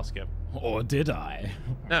skip. Or did I?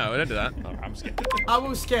 No, don't do that. I'm skipping. I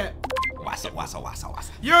will skip.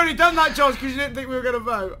 Wassa. You already done that, Josh, because you didn't think we were gonna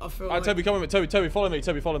vote. I feel. Alright, Toby, come with me. Toby, follow me.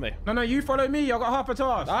 Toby, follow me. No, you follow me. I got half a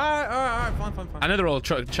task. Alright, fine. I know they're all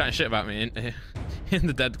chatting shit about me in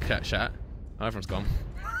the dead cat chat. Oh, everyone's gone.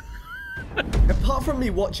 Apart from me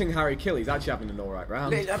watching Harry kill, he's actually having an alright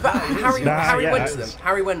round. Harry went to them.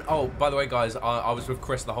 Harry went, oh, by the way, guys, I was with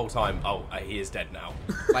Chris the whole time. Oh, he is dead now.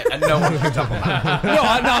 Like, and no one picked up on that.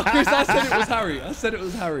 No, Chris, I said it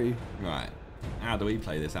was Harry. Right. How do we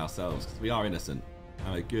play this ourselves? Because we are innocent.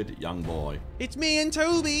 I'm a good young boy. It's me and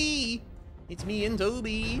Toby. It's me and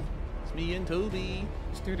Toby. It's me and Toby.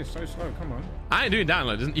 This dude is so slow. Come on. I ain't doing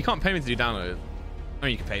download. You can't pay me to do download. I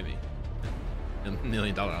mean, you can pay me. $1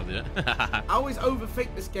 million, I'll do it. I always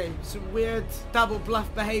overthink this game. Some weird double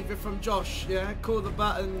bluff behavior from Josh. Yeah, call the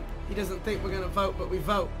button. He doesn't think we're gonna vote, but we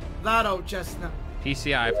vote. That old chestnut.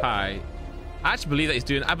 PCI Pie. I actually believe that he's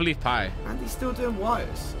doing. I believe Pie. And he's still doing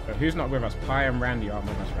wires. But who's not with us? Pie and Randy aren't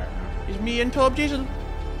with us right now. It's me and TBJZL.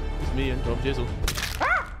 It's me and TBJZL.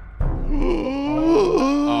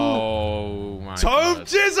 Oh my God.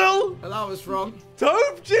 TBJZL! Well, that was wrong.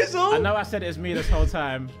 TBJZL! I know I said it was me this whole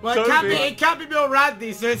time. Well, it can't be Bill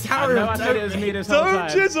Randy, so it's Harry. I know I said it was me this whole time.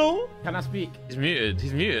 TBJZL! Can I speak? He's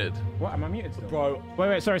muted. What? Am I muted still? Bro.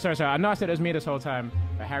 Wait, sorry. I know I said it was me this whole time,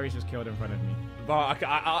 but Harry's just killed in front of me. But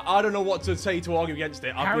I don't know what to say to argue against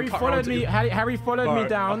it. Harry followed me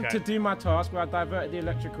down to do my task where I diverted the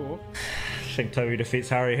electrical. I think Toby defeats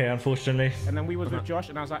Harry here, unfortunately. And then we was with Josh,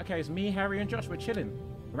 and I was like, okay, it's me, Harry, and Josh. We're chilling.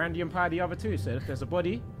 Randy and Pie, the other two. So if there's a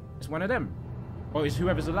body, it's one of them. Or it's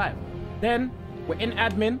whoever's alive. Then we're in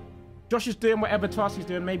admin. Josh is doing whatever task he's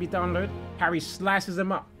doing, maybe download. Harry slices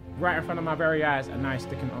him up right in front of my very eyes, and now he's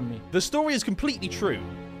sticking on me. The story is completely true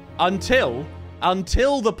until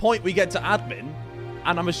the point we get to admin,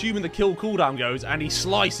 and I'm assuming the kill cooldown goes, and he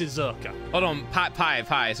slices Zerkaa. Hold on,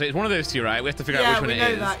 Pie. So it's one of those two, right? We have to figure out which one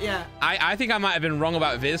it is. That, yeah. I think I might have been wrong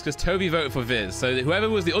about Viz, because Toby voted for Viz. So whoever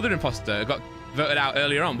was the other imposter got voted out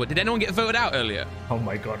earlier on. But did anyone get voted out earlier? Oh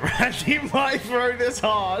my God, Randy might throw this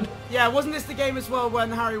hard. Yeah, wasn't this the game as well when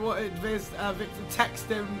Harry wanted Viz, Victor text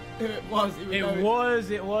him who it was? It was.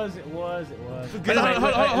 Hold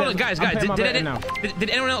on, guys. Did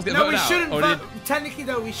anyone else get voted out? No, we shouldn't vote. Technically,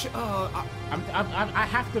 though, we should. I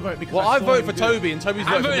have to vote because I voted for Toby, and Toby's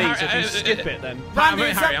voted for me, so if you skip it, then. I'm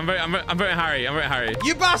voting Harry. I'm voting Harry.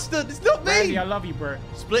 You bastard! It's not me! Randy, I love you, bro.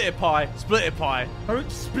 Split it, Pie. Don't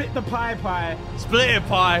split the pie. Split it,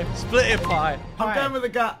 Pie. I'm going with the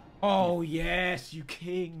gut. Oh, yes, you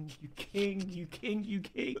king.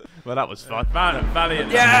 Well, that was fun.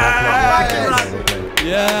 Valiant. Yeah!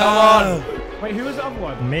 Come on. Wait, who was the other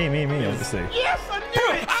one? Me, obviously. Yes, I knew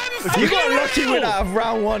it! You got lucky with that of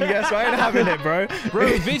round one, yes, I ain't having it, bro.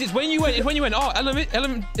 Bro, Viz, it's when you went, oh, Ellum, it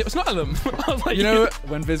was not Ellum. I was like, you know,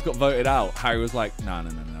 when Viz got voted out, Harry was like, no,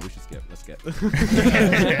 we should skip, let's skip.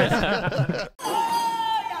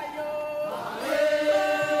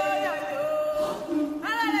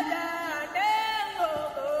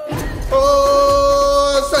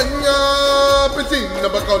 Oh, Sanya, Behzinga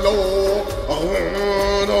Bakalo.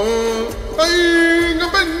 Ay,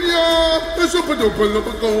 Ngabenya, Super Duper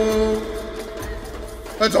Lopako.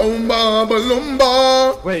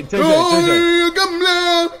 Wait, JJ.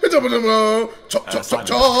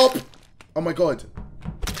 Chop. Oh my God.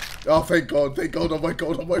 Oh, thank God. Oh my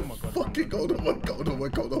fucking God. Oh my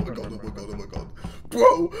God.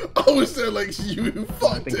 Bro, I was there like, you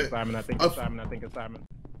fucked it. I think it's Simon.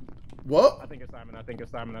 What? I think it's Simon.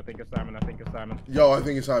 Yo, I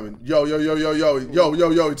think it's Simon. Yo,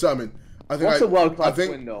 it's Simon. What's a world-class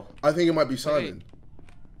window? I think it might be Simon.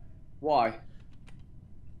 Why?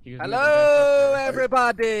 Hello,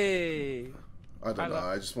 everybody. I don't know.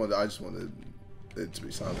 I just wanted it to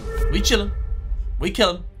be Simon. We chillin'. We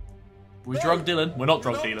killin'. We drug dealing. We're not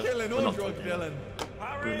drug dealing. We're not drug dealing.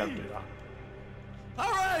 We never do that.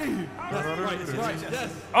 Hooray! Right,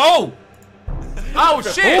 yes. Oh! Oh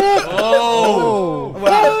shit! Oh!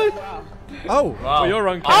 Wow. Oh! Wow. Well, you're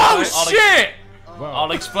wrong. Oh shit!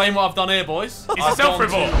 I'll explain what I've done here, boys. It's a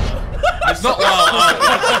self-report. It's not.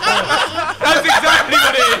 That's exactly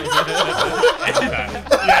what it is.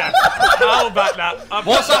 Yeah. How about that?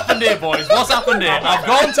 What's happened here, boys? What's happened here? I've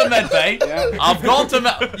gone to medbay. I've gone to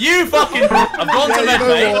you fucking. I've gone to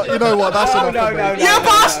medbay. You know what? That's enough. You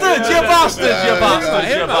bastards! You bastards! You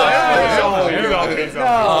bastards! You bastards!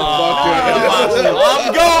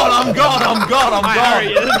 I'm gone.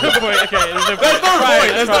 Harry, there's no point. Okay,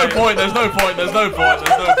 There's no point.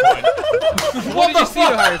 What the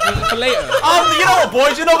fuck? Harry, for later. You know what,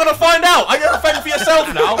 boys? You're not gonna find out. You have to fend for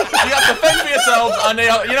yourself now. You have to fend for yourselves, and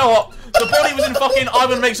you know what? The body was in fucking. I'm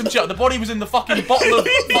gonna make some shit. The body was in the fucking bottom of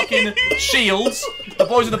fucking Shields. The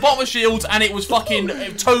body was in the bottom of Shields, and it was fucking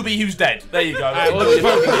Tobi who's dead. There you go.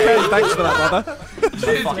 Thanks for that, brother.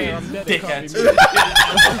 Fucking dickhead.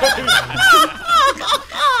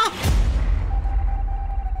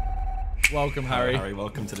 Welcome, Harry. Harry,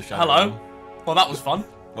 welcome to the Shadow Hello. Realm. Well, that was fun.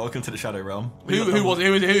 Welcome to the Shadow Realm. Who was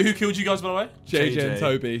it? Who killed you guys, by the way? JJ and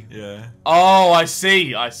Tobi. Yeah. Oh, I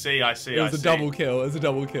see. I see. It was a double kill. It was a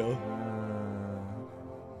double kill.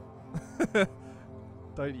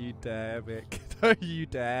 Don't you dare, Vic. Don't you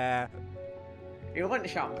dare. You want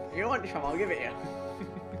some? You want some? I'll give it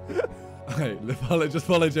you. Hey, just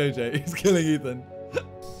follow JJ. He's killing Ethan.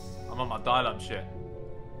 I'm on my dial-up shit.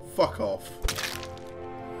 Fuck off.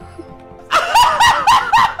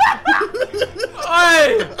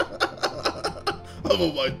 Hey! I'm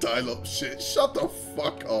on my dial-up shit. Shut the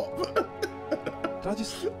fuck up. Did I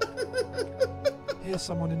just hear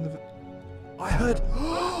someone in the... I heard...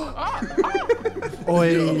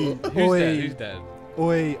 Oi, oi. Who's dead?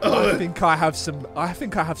 Oi, I think I have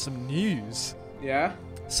some news. Yeah?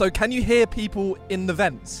 So can you hear people in the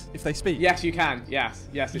vents if they speak? Yes, you can. Yes.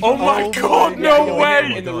 Yes. Oh my god, no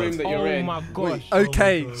way! In the room that you're in. Oh my gosh.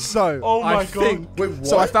 Okay, so I think...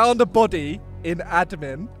 So I found a body in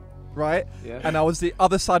admin, right? Yeah. And I was the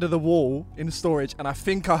other side of the wall in storage, and I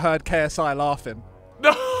think I heard KSI laughing.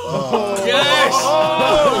 No! Oh. Yes!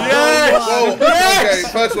 Oh. Yes! Oh. Yes! Okay,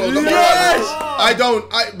 first of all, number Yes!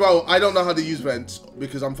 one, I don't know how to use vents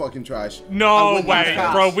because I'm fucking trash. No way,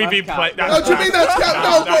 bro. We've been playing. What do you mean that's cap?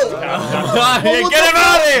 No, bro. Get him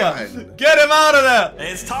out of here! Get him out of there!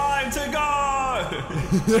 It's time to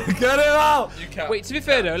go! Get him out! Wait, to be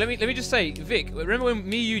fair though, let me just say, Vic, remember when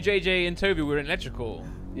me, you, JJ, and Tobi were in electrical?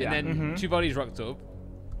 Yeah. And then two bodies rocked up?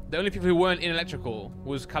 The only people who weren't in electrical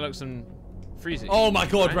was Callux and Freezy. Oh my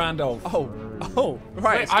god, Randolph. Oh,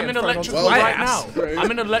 right. Wait, I'm in electrical right now.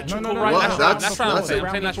 I'm in electrical right now. Last round. I'm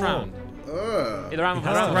playing last round. Either round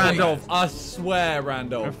before round. Randolph, I swear,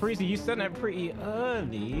 Randolph. Freezy, you said that pretty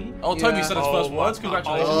early. Oh, Tobi said his first words.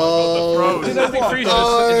 Congratulations. Oh, I think Freezy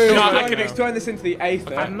I can turn this into the eighth.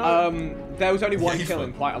 There was only one kill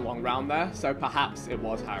in quite a long round there, so perhaps it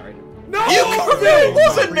was Harry. No! It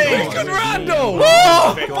wasn't me! Fucking Randolph!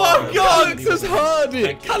 Oh, my god! Callux has heard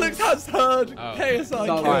it! Callux has heard KSI. So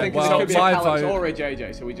I think it could be a Callux or a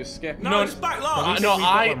JJ, so we just skip. No, it's back last. No,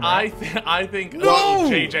 I think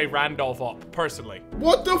JJ Randolph up, personally.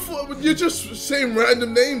 What the fuck? You're just saying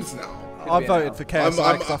random names now. I voted for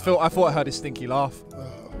KSI because I thought I heard his stinky laugh.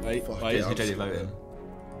 Wait, Who JJ voting?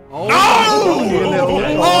 Oh no!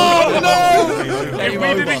 If we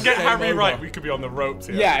didn't get Harry right, we could be on the ropes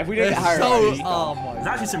here. Yeah, if we didn't get Harry right. Oh my god. There's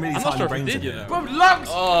actually some really tiny brains in there. Bro, Lux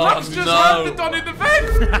just heard the Don in the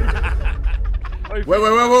vent! Wait,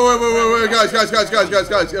 guys.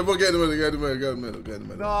 Everyone get in the middle, get in the middle. No, get in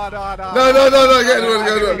the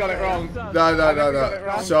middle, We got it wrong.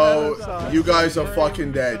 No. So, you guys are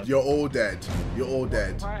fucking dead. You're all dead. You're all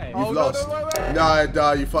dead. You've lost.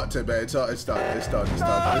 Nah, you fucked it, man. It's done. It's done. It's over.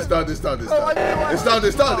 It's done.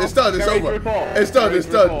 It's done.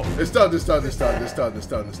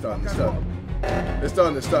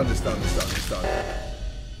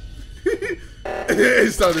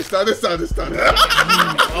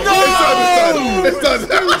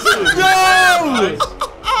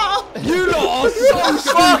 You lot are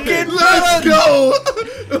so fucking. Let's go.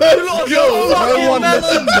 Let's go. No one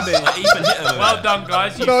listened to me. Well done,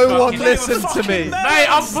 guys. No one listened to me. Mate,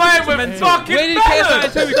 I'm playing with fucking Where did KSI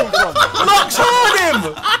and Tobi come from? Lux heard him!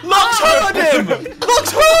 Lux heard him!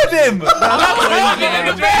 Lux heard him!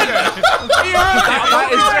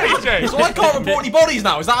 So I can't report any bodies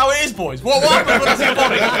now. Is that how it is, boys? What happens when I see a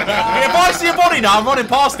body? If I see a body now, I'm running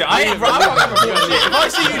past it. I can't report shit. If I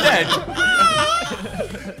see you dead.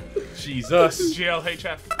 Jesus.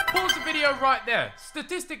 GLHF. Pause the video right there.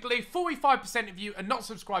 Statistically, 45% of you are not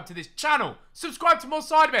subscribed to this channel. Subscribe to more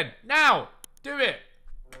Sidemen. Now. Do it.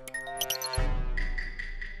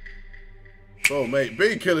 Oh, mate,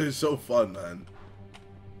 being killer is so fun, man.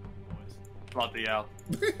 Bloody hell.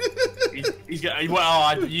 He's getting.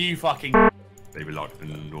 Well, you fucking. Baby locked in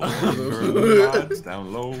the door.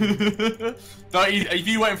 Down low. No, if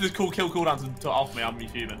you waiting for this cool kill cooldown to off me, I'm be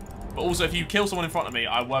fuming. But also, if you kill someone in front of me,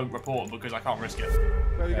 I won't report because I can't risk it.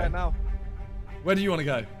 Where are we going now? Where do you want to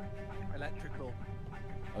go? Electrical.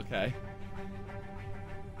 Okay.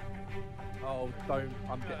 Oh, don't.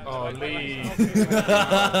 I'm getting. Oh, leave.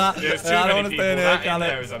 There's too many people. That in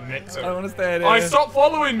there is a mix of... I don't want to stay in here. Oh, stop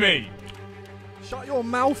following me. Shut your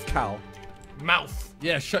mouth, Cal. Mouth.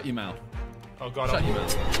 Yeah, shut your mouth. Oh, God. Shut your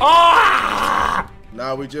mouth.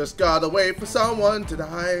 Now we just gotta wait for someone to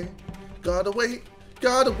die. Gotta wait.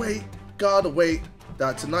 gotta wait.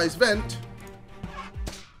 That's a nice vent.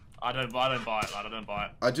 I don't buy it, lad. I don't buy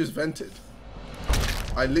it. I just vented.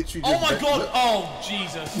 I literally just Oh my vented. god! Oh,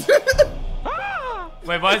 Jesus.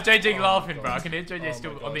 Wait, why is JJ laughing, bro? I can hear JJ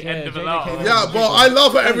still on the end of a laugh. Yeah, but I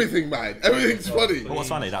laugh at everything, man. Everything's funny. What's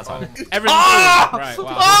funny that time? Right,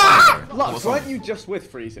 wow. Lux, weren't you just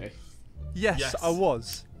with FaZe? Yes, I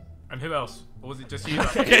was. And who else? Or was it just you?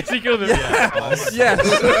 Okay, so you killed him. Yes.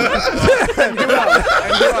 And who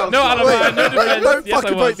else? No alibi, no defense. Don't Yes,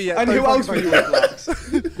 fucking I vote was. me yet. And Don't who else fucking were you vote with,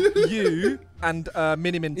 Lux? You and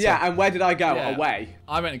Miniminter. Yeah, and where did I go? Yeah. Away.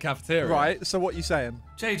 I went in cafeteria. Right, so what you saying?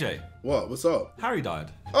 JJ. What? What's up? Harry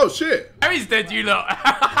died. Oh shit! Harry's dead, you lot.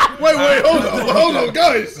 Wait, hold on,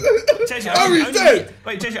 guys. JJ, Harry's only dead. Me,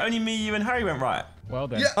 wait, JJ, only me, you, and Harry went right. Well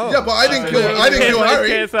done. Yeah, yeah, but I didn't kill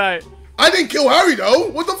Harry. I didn't kill Harry though.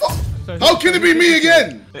 What the fuck? How can it be me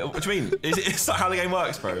again? What do you mean? It's not how the game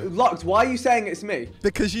works, bro. Lux, why are you saying it's me?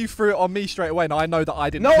 Because you threw it on me straight away, and I know that I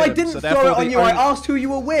didn't. No, kill I him, didn't so throw it on you. I only- asked who you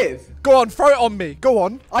were with. Go on, throw it on me. Go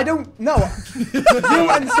on. I don't know. You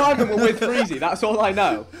and Simon were with FaZe. That's all I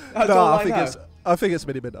know. That's No, all I think know. I think it's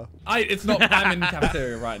Miniminter. It's not. I'm in the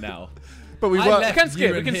cafeteria right now. But we I were. left We can skip.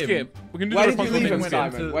 you We and can him. skip. We can do Where the did you leave him,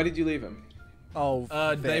 responsible Simon? Where did you leave him? Oh,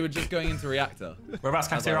 they were just going into reactor. Whereabouts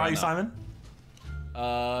cafeteria are you, Simon?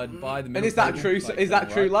 By the middle And is that table, true? like, Is that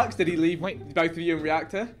true, right. Lux? Did he leave both of you in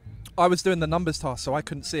reactor? I was doing the numbers task, so I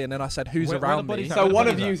couldn't see, and then I said, "Who's around me?" So one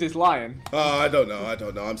of you's is lying. I don't know.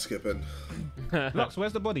 I'm skipping. Lux,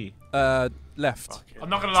 where's the body? Left. I'm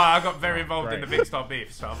not gonna lie, I got very involved in the Big Star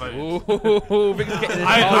beef, so I voted. Ooh, Vic's getting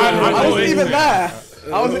I wasn't even there.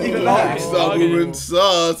 I wasn't even there. Stubborn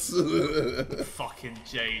sus. Fucking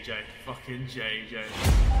JJ. Fucking JJ.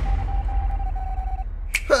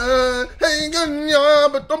 Hey, ganya,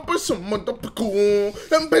 but don't put someone up cool.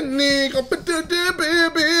 And penny, go put the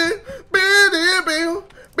baby.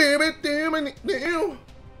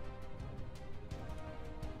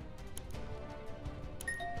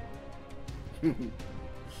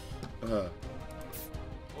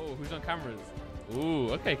 Oh, who's on cameras? Ooh,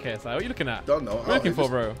 okay, KSI. What are you looking at? Don't know. What are you looking for,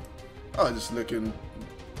 bro? Oh, just looking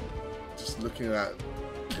at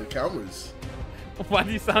the cameras. Why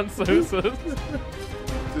do you sound so sus?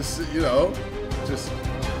 Just, you know, just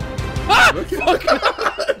looking.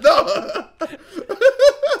 No.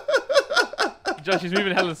 Josh, he's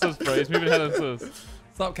moving hella sus, bro. He's moving hella sus.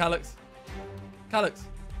 Stop, Callux. Callux.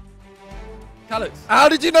 Callux. How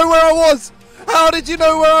did you know where I was? How did you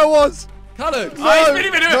know where I was? Callux.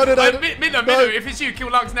 No, no. No. If it's you,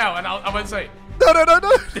 kill Lux now, and I won't say it. No. Do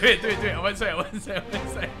it. I won't say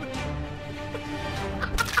it.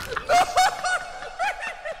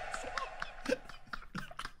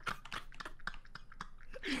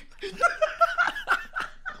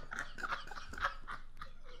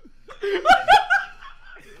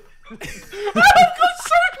 I've got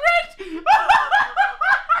so red!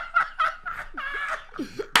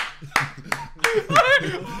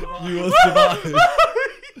 You will survive.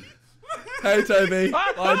 Hey, Toby.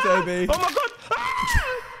 Hi, Toby. Oh my god!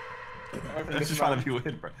 I'm just trying to be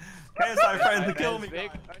weird, bro. KSI friends to kill me.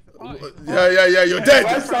 Yeah, you're dead.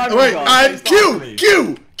 Wait, and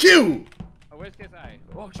Q. Where's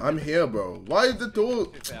KSI? I'm here, bro. Why is the door?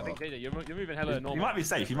 I think JJ, you're moving hella normal. You might be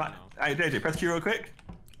safe. You might. Hey, JJ, press Q real quick.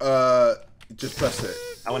 Just press it.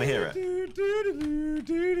 I want to hear it.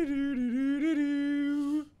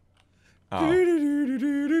 Oh.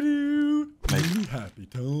 Make you happy,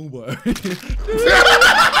 don't worry.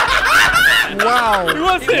 Wow. It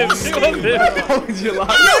was him. How would you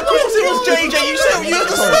like? Yeah, of course it was JJ.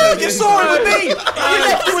 You saw it with me. You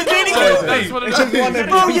left it with me.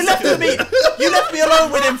 Bro, you left it with me. You left me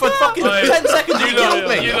alone with him for fucking 10 seconds. You killed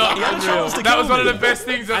me. That was one of the best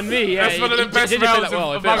things. And me, yeah. That's one of the best rounds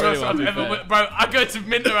of Among Us I've ever. Bro, I go to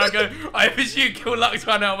Minter, I go, if it's you, kill Lux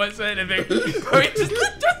right now, I won't say anything. Bro, he just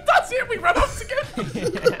does it, we run off together.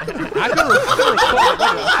 I can record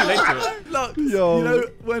it. Look, Yo. you know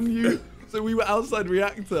when you. So we were outside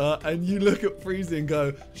reactor, and you look at FaZe and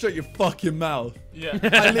go, "Shut your fucking mouth." Yeah.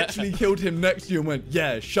 I literally killed him next to you and went,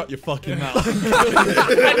 "Yeah, shut your fucking mouth." And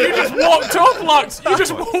you just walked off, Lux. You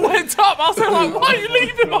just went up. I was like, why are you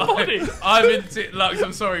leaving my body? I'm in Lux,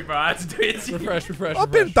 I'm sorry, bro. I had to do it to you. Refresh.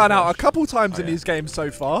 I've been done out a couple times in these games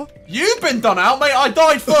so far. You've been done out, mate. I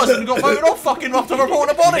died first and got voted off fucking after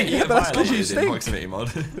reporting a body. Yeah, but that's because you stink. Proximity mod.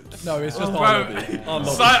 No, it's just Bro, our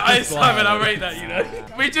Simon, I rate that, you know.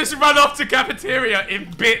 We just run off to cafeteria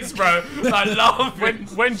in bits, bro. Like, laughing.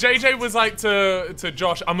 When JJ was like to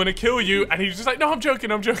Josh, I'm gonna kill you, and he was just like, no, I'm joking.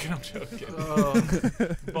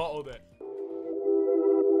 Bottled it.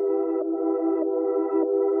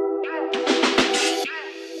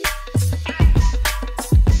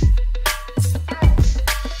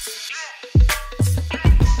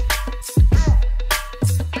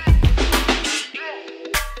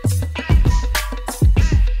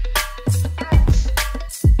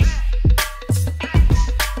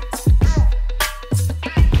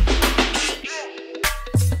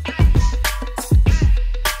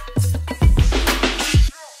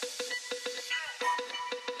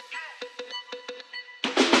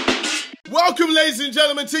 Welcome, ladies and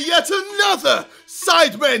gentlemen, to yet another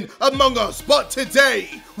Sidemen Among Us. But today,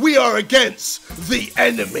 we are against the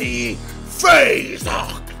enemy, FaZe.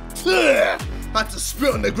 Had to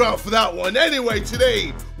spit on the ground for that one. Anyway,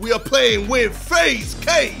 today, we are playing with FaZe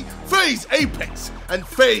Kay, FaZe Apex, and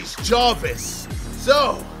FaZe Jarvis.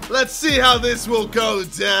 So, let's see how this will go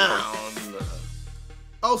down.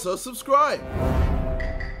 Also, subscribe.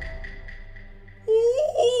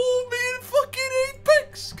 Oh, me and fucking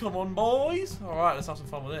Apex. Come on, boys. All right, let's have some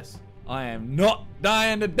fun with this. I am not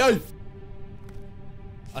dying to death.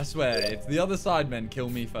 I swear, if the other Sidemen kill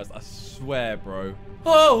me first, I swear, bro.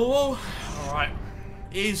 Oh, all right.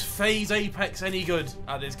 Is FaZe Apex any good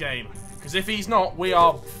at this game? Because if he's not, we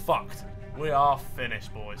are fucked. We are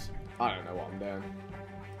finished, boys. I don't know what I'm doing.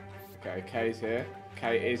 Okay, Kay's here.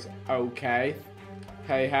 Kay is okay.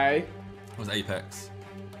 Hey, hey. That was Apex.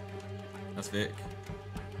 That's Vic.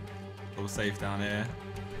 All safe down here.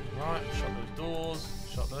 Right, shut those doors.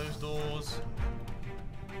 Shut those doors.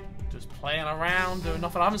 Just playing around, doing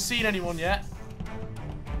nothing. I haven't seen anyone yet.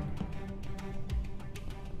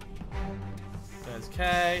 There's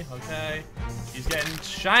Kay. Okay. He's getting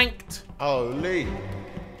shanked. Holy.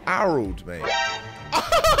 Arrowed, mate.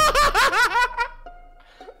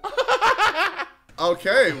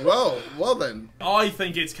 Okay, well then. I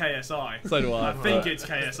think it's KSI. So do I. I think it's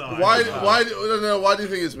KSI. Why do you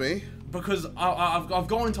think it's me? Because I've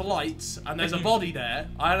gone into lights and there's a body there.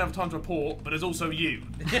 I don't have time to report, but there's also you.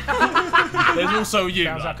 There's also you.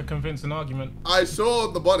 Sounds like a convincing argument. I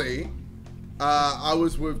saw the body. I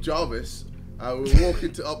was with Jarvis. We were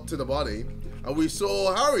walking up to the body, and we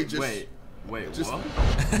saw Harry just. Wait, just, what?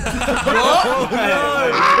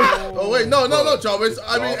 Oh wait, no, Jarvis.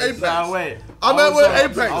 I mean Apex. Nah, wait. I meant with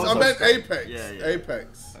Apex. I meant Apex. Yeah.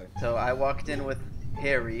 Apex. So I walked in with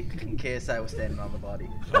Harry, and KSI was standing on the body.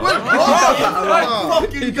 Wait, what?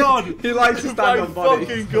 Fucking God! He likes to stand on body.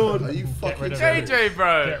 Fucking God! Are you fucking JJ,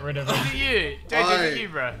 bro? Get rid of him. Is it you? JJ, is it you,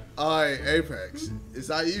 bro? Apex. Is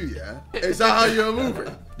that you? Yeah. Is that how you're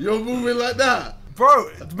moving? You're moving like that. Bro,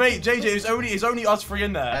 mate, JJ, it's only us three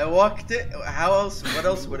in there. I walked in. How else? What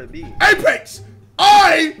else would it be? Apex!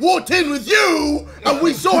 I walked in with you, and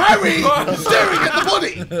we saw Harry staring at the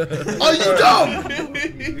body. Are you dumb?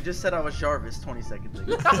 You just said I was Jarvis 20 seconds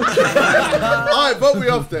ago. Alright, vote me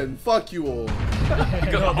off then. Fuck you all. You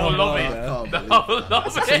got the whole lobby. The whole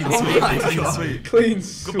lobby. Clean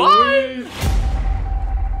sweep. Goodbye.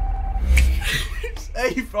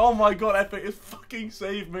 Oh my God, Epic has fucking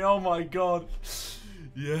saved me. Oh my God.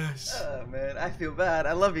 Yes. Oh man, I feel bad.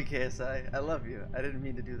 I love you, KSI. I love you. I didn't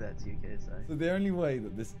mean to do that to you, KSI. So the only way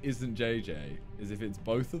that this isn't JJ is if it's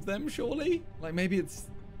both of them, surely? Like maybe it's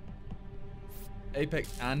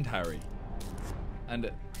Apex and Harry.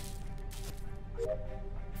 And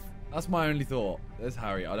that's my only thought. There's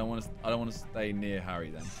Harry. I don't want to stay near Harry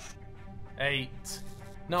then. 8,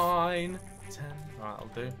 9, 10. Alright, I'll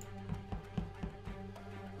do.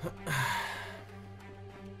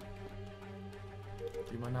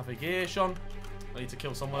 Do my navigation. I need to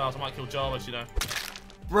kill someone else. I might kill Jarvis, you know.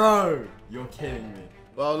 Bro, you're kidding me.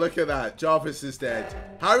 Well, look at that. Jarvis is dead.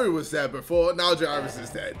 Harry was there before. Now Jarvis is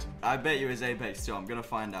dead. I bet you it's Apex too. I'm gonna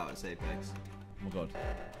find out it's Apex. Oh my God.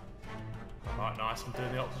 Alright, nice. I'm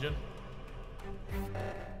doing the oxygen.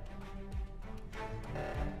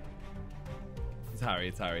 It's Harry.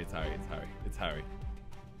 It's Harry. It's Harry. It's Harry. It's Harry.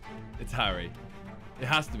 It's Harry. It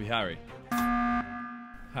has to be Harry.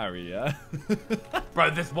 Harry, yeah?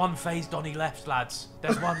 Bro, there's one FaZe Donny left, lads.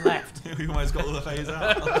 There's one left. We almost got all the FaZe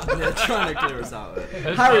out. They're trying to clear us out.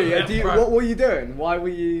 Harry, what were you doing? Why were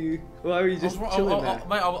you just chilling there?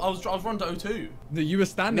 Mate, I was running to O2. No, you were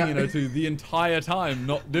standing in O2 the entire time,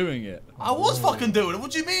 not doing it. I was fucking doing it.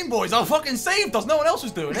 What do you mean, boys? I fucking saved us. No one else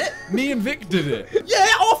was doing it. Me and Vic did it. Yeah,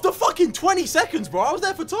 after fucking 20 seconds, bro. I was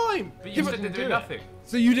there for time. But you said they're doing nothing.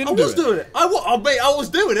 So you didn't do it? I was doing it. Mate, I was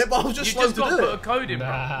doing it, but I was just slow to do it. You just got to put a code in,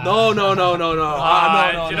 bro. No. Do you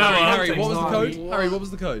know Harry, what was the code? Harry, what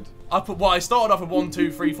was the code? I started off with 1,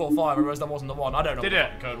 2, 3, 4, 5. I realised that wasn't the one. I don't know what the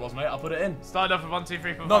code was, mate. I put it in. Started off with 1, 2,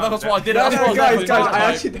 3, 4, 5. No, that's what I did. Guys,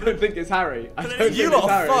 I actually don't think it's Harry. You lot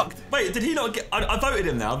are fucked. Wait, did he not get... I voted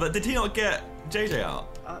him now, but did he not get JJ out?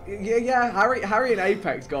 Yeah. Harry and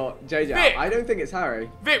Apex got JJ out. I don't think it's Harry.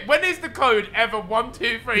 Vic, when is the code ever 1,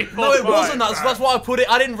 2, 3, 4, No, it wasn't that. So that's why I put it.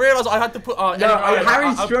 I didn't realise I had to put...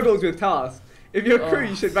 Harry struggles with tasks. If you're crew,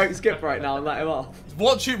 you should vote skip right now and let him off.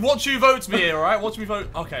 Watch who votes me here, alright? Watch me vote.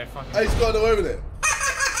 Okay, fine. He's got away with it.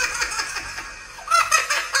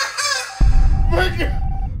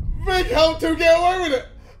 Vic helped him get away with it.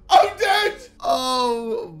 I'm dead.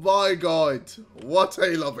 Oh my God. What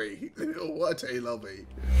a lobby. What a lobby.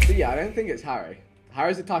 But yeah, I don't think it's Harry.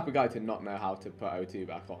 Harry's the type of guy to not know how to put O2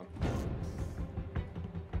 back on.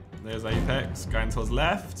 There's Apex going towards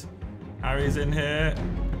left. Harry's in here.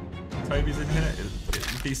 Toby's in here.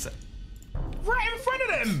 Right in front of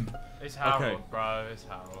them! It's Harold, bro. It's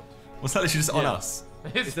Harold. What's that literally just on us?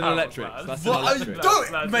 It's an electric. That's an What? electric.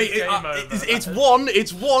 Don't, mate. It's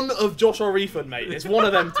one of Josh or Ethan, mate. It's one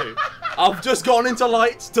of them two. I've just gone into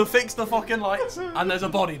lights to fix the fucking lights, and there's a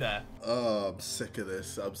body there. Oh, I'm sick of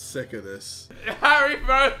this. I'm sick of this. Harry,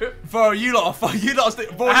 bro. Bro, you lot are boys,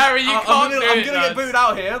 Harry, you can't I'm do gonna it, get booed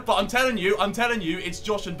out here, but I'm telling you, it's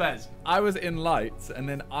Josh and Bez. I was in lights, and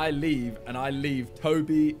then I leave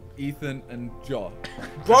Toby, Ethan, and Josh.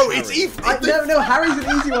 Bro, it's Ethan. No, Harry's an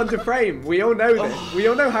easy one to frame. We all know this. We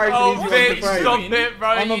all know Harry's an easy one to frame. Stop it, bro.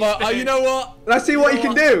 I'm about, you know what? Let's see what he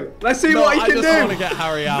can do. Let's see what he can do. I just want to get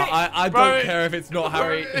Harry out. I don't care if it's not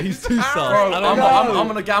Harry. He's too soft. Bro, I'm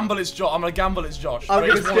gonna gamble it's Josh. I'm gonna skip.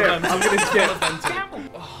 I'm gonna skip.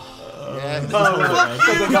 Fuck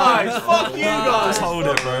you guys! Fuck you guys! Just hold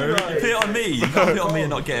it, bro. You put it on me. You can't put it on me and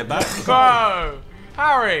not get it back. Bro!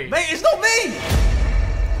 Harry! Mate, it's not me!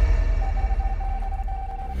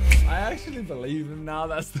 I actually believe him now.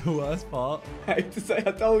 That's the worst part. I hate to say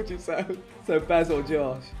I told you so. So Bez or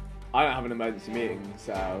Josh? I don't have an emergency meeting,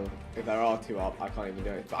 so if there are two up, I can't even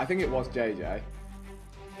do it. But I think it was JJ.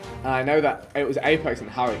 And I know that it was Apex and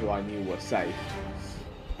Harry who I knew were safe.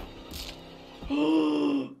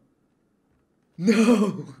 No!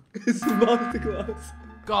 It's a masterclass.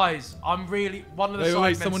 Guys, I'm really one of the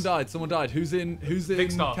Wait, someone died. Who's in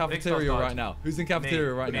cafeteria right now? Who's in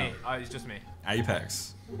cafeteria right now? It's just me.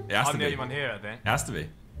 Apex. It has to I'm be. the only one here, I think. It has to be.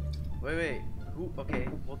 Wait. Who? Okay,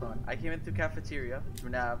 hold on. I came into cafeteria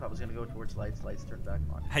through Nav. I was gonna go towards lights. Lights turned back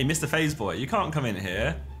on. Hey, Mr. FaZe boy, you can't come in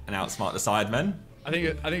here and outsmart the Sidemen. I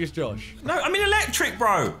think it's Josh. No, I mean electric,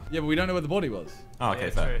 bro. Yeah, but we don't know where the body was. Oh, okay,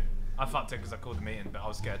 Yeah, fair. true. I fucked it because I called the meeting, but I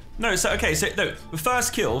was scared. No, so okay, so no, the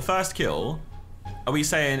first kill. Are we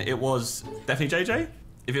saying it was definitely JJ?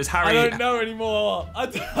 If it was Harry, I don't know anymore. I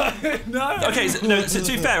don't know. Okay, so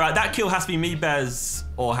to be fair, right, that kill has to be me, Bez,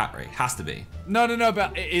 or Harry. Has to be. No,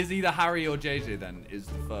 but it is either Harry or JJ then is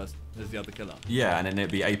the other killer. Yeah, and then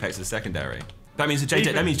it'd be Apex as secondary. That means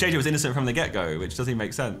JJ was innocent from the get-go, which doesn't even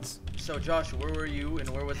make sense. So Josh, where were you and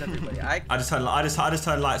where was everybody? I just turned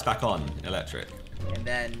lights back on, electric. And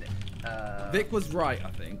then Vic was right,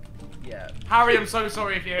 I think. Yeah. Harry, I'm so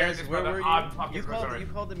sorry if you're hearing Yes, this, where brother. were you? I'm fucking You sorry.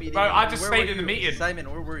 called the meeting. Bro, I just Where stayed were in the you? meeting. Simon,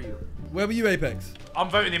 where were you? Where were you, Apex? I'm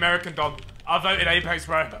voting the American Don. I voted Apex,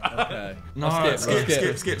 bro. Okay. No, skip.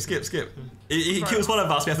 He kills one of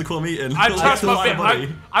us, we have to call a meeting. I trust my big boys.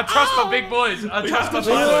 I trust my big boys.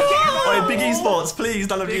 Oh, big esports, please,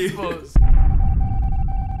 none of you.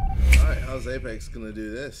 Alright, how's Apex gonna do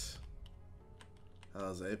this?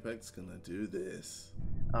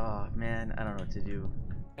 Oh man, I don't know what to do.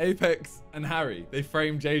 Apex and Harry, they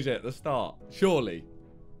framed JJ at the start. Surely.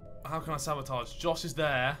 How can I sabotage? Josh is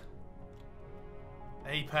there.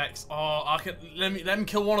 Apex. Oh, I can let him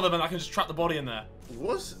kill one of them and I can just trap the body in there.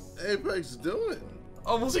 What's Apex doing?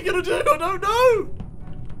 Oh, what's he gonna do? I don't know.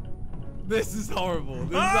 This is horrible.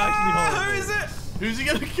 This is actually horrible. Who is it? Who's he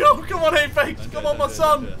gonna kill? Come on, Apex. Come on, my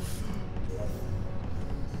son.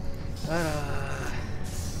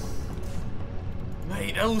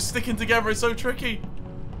 Mate, they're all sticking together. It's so tricky.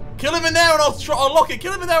 Kill him in there and I'll lock it.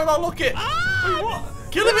 Kill him in there and I'll lock it. Wait, what?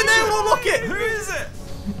 Kill him in there and I'll lock it. Who is it?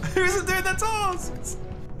 Who is it doing the tasks?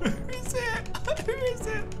 Who is it? Who is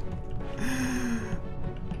it?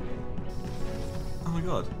 Oh my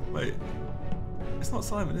god, wait. It's not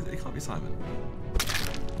Simon, is it? It can't be Simon.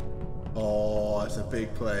 Oh, it's a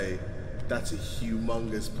big play. That's a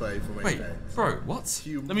humongous play from Apex. Wait, bro, what?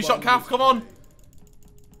 Humongous. Let me shot Calf, come on.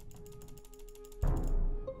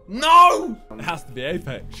 No! It has to be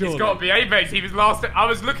Apex, surely. It's got to be Apex. He was last. I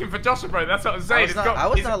was looking for Joshua, bro. That's what I was saying. I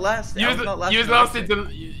was not last. You was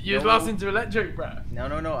last into electric, bro.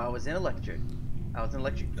 No. I was in electric. I was in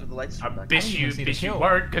electric because the lights. Bitch, you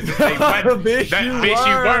weren't because they went. Bitch,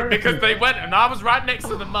 you weren't because they went, and I was right next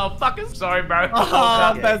to the motherfuckers. Sorry, bro.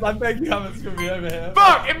 Oh, Bez, I beg you haven't screwed me over here.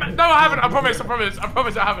 Fuck! No, I haven't. I promise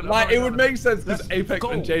I haven't. Like, it would make sense because Apex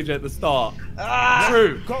and JJ at the start.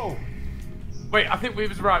 True. Go. Wait, I think we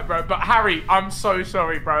was right, bro. But Harry, I'm so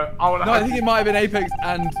sorry, bro. I think it might have been Apex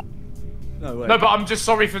and... No, wait. No, but I'm just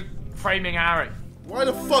sorry for framing Harry. Why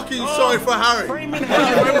the fuck are you sorry for Harry? Why the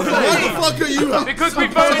fuck are you? Because we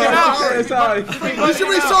voted him out. You should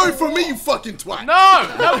be sorry for me, you fucking twat.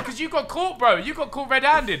 No, because you got caught, bro. You got caught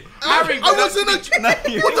red-handed. Harry, I wasn't a.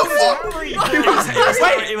 What the fuck?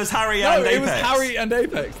 It was Harry and Apex. It was Harry and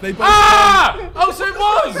Apex. They both. Oh, so it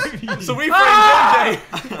was. So we framed JJ.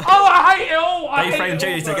 Oh, I hate it all. They framed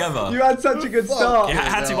JJ together. You had such a good start. You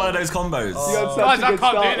had to be one of those combos. You had such a good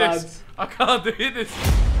start, lads. I can't do this.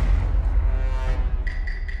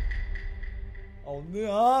 Oh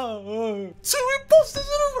no! 2 imposters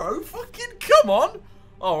in a row? Fucking come on!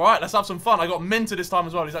 Alright, let's have some fun. I got Minter this time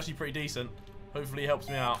as well. He's actually pretty decent. Hopefully he helps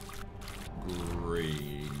me out.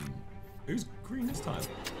 Green. Who's green this time?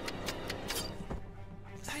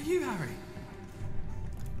 Is that you, Harry?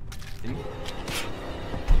 He's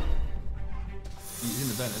in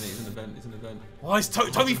the vent, isn't he? He's in the vent. He's in the vent. Why is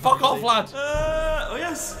Toby fuck off, lad? Oh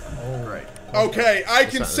yes. Oh, great. Okay, I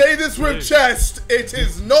can say this with chest. It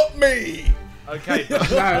is not me. Okay. No,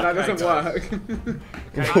 that doesn't work.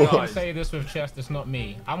 I can say this with chest, it's not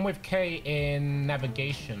me. I'm with Kay in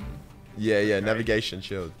navigation. Yeah, navigation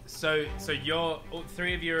shield. So you're all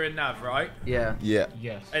 3 of you are in nav, right? Yeah. Yeah.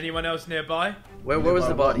 Yes. Anyone else nearby? Where was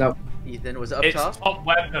the body? No. Ethan, was it up It's top? top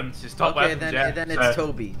weapons. It's top weapons. Then it's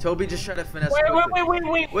Toby. Toby just tried to finesse.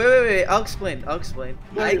 Wait. I'll explain.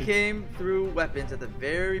 I came through weapons at the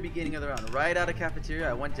very beginning of the round, right out of cafeteria.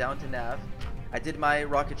 I went down to nav. I did my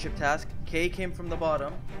rocket ship task. Kay came from the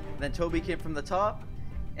bottom, then Toby came from the top,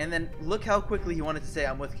 and then look how quickly he wanted to say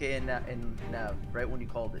I'm with Kay and nav, right when you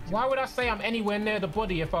called it. Why would I say I'm anywhere near the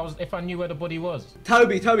body if I knew where the body was?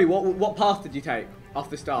 Toby, what path did you take off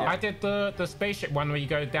the start? I did the spaceship one where you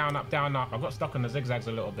go down, up, down, up. I got stuck on the zigzags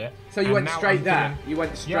a little bit. So you went straight there? You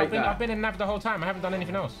went straight there? I've been in nav the whole time. I haven't done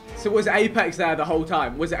anything else. So was Apex there the whole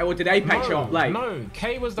time? Was it, or did Apex show up late? No,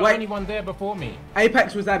 Kay was the only one there before me.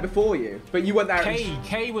 Apex was there before you, but you weren't there.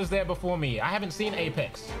 Kay was there before me. I haven't seen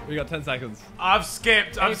Apex. We got 10 seconds. I've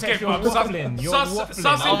skipped. You're waffling.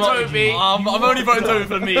 Sussing Toby. I'm only voting Toby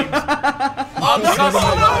for memes. I'm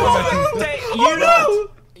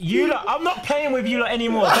You lot, I'm not playing with you lot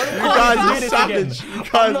anymore. Don't You guys are do this savage. again. You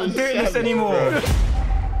guys I'm not are doing this savage, anymore.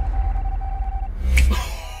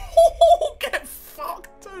 Get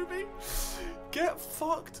fucked, Toby. Get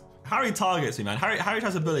fucked. Harry targets me, man. Harry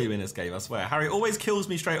tries to bully me in this game, I swear. Harry always kills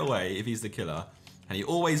me straight away if he's the killer. And he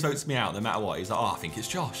always votes me out no matter what. He's like, oh, I think it's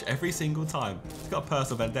Josh every single time. He's got a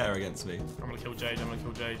personal vendetta against me. I'm gonna kill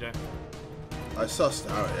JJ. I sussed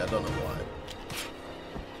Harry. I don't know why.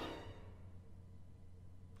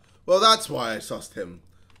 Well, that's why I sussed him.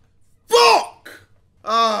 Fuck!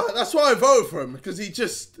 That's why I voted for him, because he's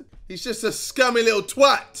just a scummy little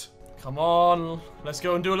twat. Come on, let's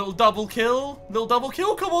go and do a little double kill.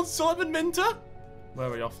 Come on, Sidemen. Where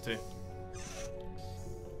are we off to?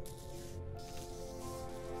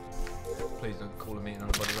 Please don't call a meeting on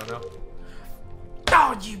a body right now.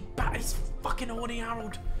 Oh, you bat! It's fucking horny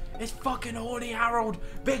Harold. It's fucking horny Harold.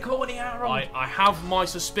 Big horny Harold. I have my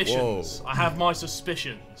suspicions. Whoa. I have my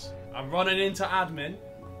suspicions. I'm running into admin.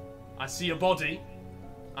 I see a body,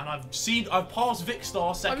 and I've passed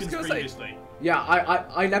Vicstar seconds previously. Yeah,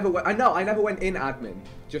 I never went. I never went in admin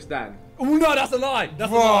just then. Oh no, that's a lie.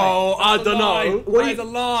 That's a lie. Bro, I don't know. That is a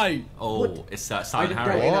lie. Oh, what? It's Simon I didn't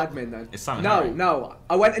Harry. go in admin then. It's Simon Harry. No.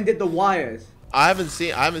 I went and did the wires. I haven't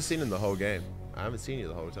seen him the whole game. I haven't seen you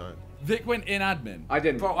the whole time. Vic went in admin. I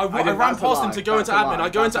didn't. Bro, I ran past him to go into admin. I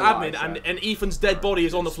go into admin and Ethan's dead body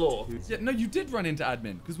is on the floor. Yeah, no, you did run into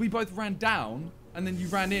admin because we both ran down and then you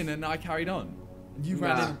ran in and I carried on. And you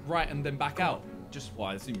ran in right and then back out. Just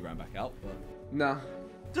I assume you ran back out. But... Nah.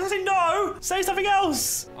 Does he know? Say something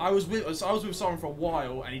else. I was with Simon for a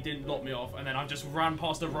while and he didn't knock me off, and then I just ran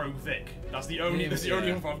past a rogue Vic. That's the only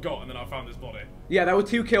info I've got, and then I found this body. Yeah, there were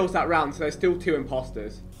 2 kills that round, so there's still 2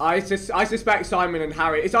 imposters. I suspect Simon and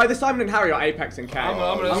Harry. It's either Simon and Harry or Apex and Kay. I'm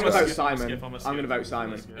gonna vote Simon. I'm gonna vote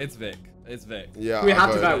Simon. It's Vic. It's Vic. Yeah. We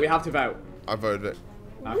have to vote. We have to vote. I voted Vic.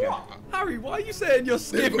 Okay. What? Harry, why are you saying you're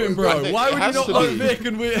skipping, bro? Why would you not vote Vic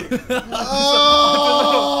and we?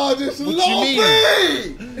 Oh, this lobby!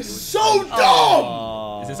 It's so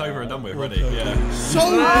dumb! Is this over and done with already? Yeah. So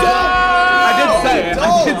dumb! I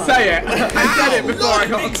did say it. I said it before I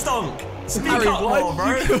got... Big stonk. Speak Harry, up why more,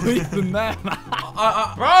 bro. did you kill Ethan there, man?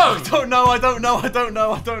 Bro! I don't know. I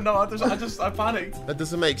panicked. That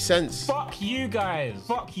doesn't make sense. Fuck you guys.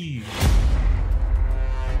 Fuck you.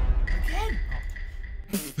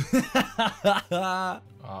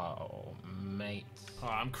 Oh, mate.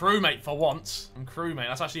 I'm crewmate for once. I'm crewmate.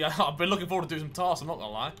 That's actually, I've been looking forward to doing some tasks, I'm not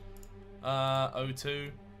gonna lie.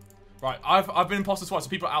 O2. Right, I've been imposter twice, so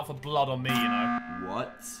people are out for blood on me, you know.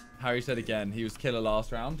 What? Harry said again, he was killer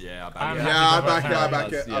last round. Yeah, I back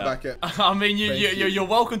it. I mean, you're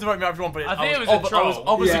welcome to vote me out if you want, but I think it was a troll. I was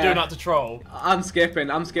obviously doing that to troll. I'm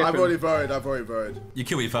skipping. I've already voted. You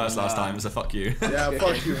killed me first last time, so fuck you. Yeah,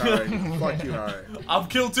 fuck you, Harry. Fuck you, Harry. I've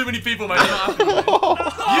killed too many people, mate. You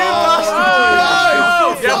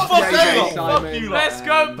bastard! Yeah, fuck you. Let's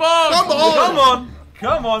go, Bog!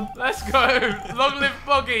 Come on. Let's go. Long live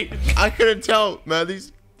Boggy. I couldn't tell, man.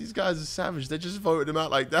 These guys are savage. They just voted him out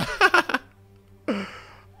like that.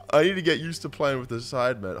 I need to get used to playing with the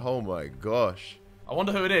Sidemen. Oh my gosh. I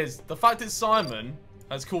wonder who it is. The fact that Simon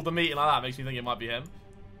has called the meeting like that makes me think it might be him.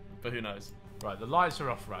 But who knows? Right, the lights are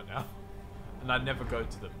off right now. And I never go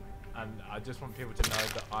to them. And I just want people to know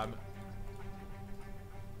that I'm...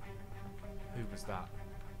 Who was that?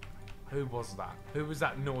 Who was that? Who was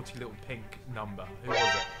that naughty little pink number? Who was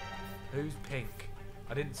it? Who's pink?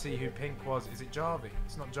 I didn't see who pink was. Is it Jarvis?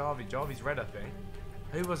 It's not Jarvis. Jarvis red, I think.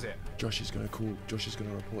 Who was it? Josh is gonna call. Josh is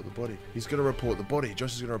gonna report the body. He's gonna report the body.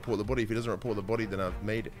 Josh is gonna report the body. If he doesn't report the body, then I've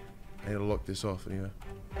made it. I need to lock this off anyway.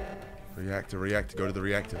 Reactor. Go to the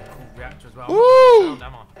reactor. Cool, reactor as well. Woo!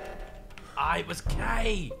 Ah, it was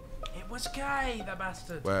Kay. It was Kay, the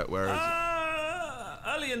bastard. Where is it?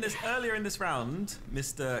 Earlier in this round,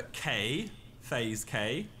 Mr. K, FaZe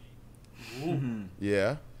Kay.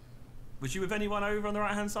 Yeah. Was you with anyone over on the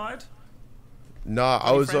right hand side? Nah,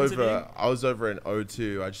 I was over in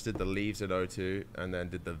O2. I just did the leaves in O2 and then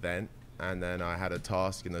did the vent, and then I had a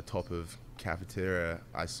task in the top of cafeteria.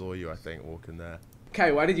 I saw you, I think, walking there.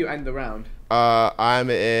 Okay, why did you end the round?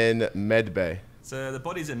 I'm in med bay. So the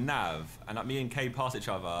body's in nav, and me and Kay pass each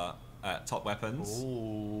other at top weapons.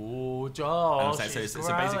 Ooh, Josh. So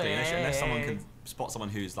basically, unless someone can spot someone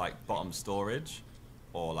who's like bottom storage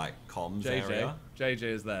or like comms area. JJ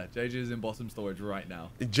is there. JJ is in bottom storage right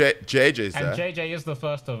now. JJ's there. And JJ is the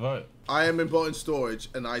first to vote. I am in bottom storage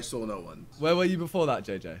and I saw no one. Where were you before that,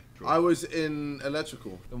 JJ? I was in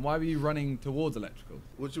electrical. Then why were you running towards electrical?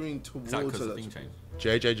 What do you mean towards electrical?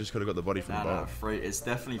 JJ just could have got the body from the bottom. It's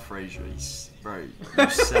definitely Fraser. Bro, you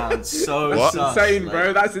sound so That's insane,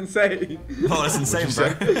 bro. That's insane. Oh, that's insane, bro.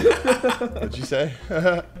 What'd you say?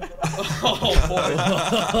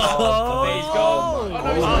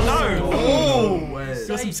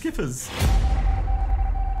 Got some skippers.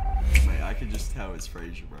 Mate, I can just tell it's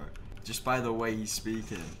Fraser, bro. Just by the way he's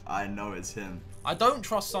speaking, I know it's him. I don't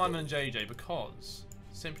trust Simon and JJ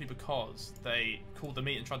simply because they called the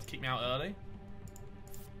meet and tried to kick me out early.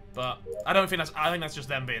 But I think that's just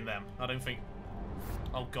them being them. I don't think.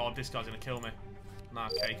 Oh god, this guy's gonna kill me. Nah,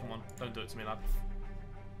 okay, come on, don't do it to me, lad.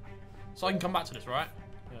 So I can come back to this, right?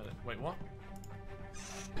 Yeah. Wait, what?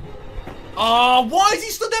 Ah, why is he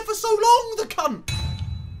stood there for so long, the cunt?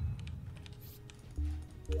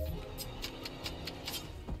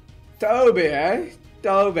 Tobi, eh?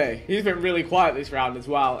 Tobi. He's been really quiet this round as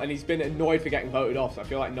well, and he's been annoyed for getting voted off, so I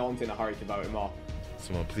feel like no one's in a hurry to vote him off.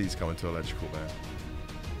 Someone please come into electrical, man.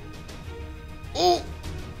 Oh!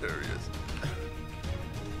 There he is.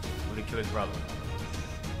 Will he kill his brother?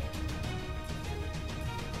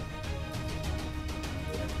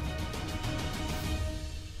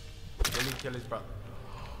 Will he kill his brother?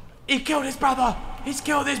 He killed his brother! He's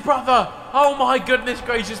killed his brother! Oh my goodness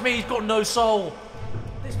gracious me, he's got no soul!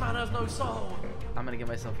 This man has no soul! I'm gonna get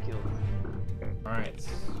myself killed. Alright.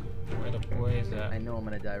 Where the boys at? I know I'm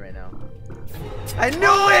gonna die right now. I knew it!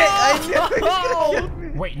 I knew it! Was gonna kill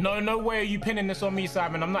me. Wait, no way are you pinning this on me,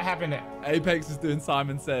 Simon. I'm not having it. Apex is doing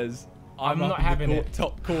Simon Says. I'm not having it.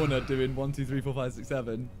 Top corner doing 1, 2, 3, 4, 5, 6,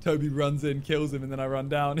 7. Toby runs in, kills him, and then I run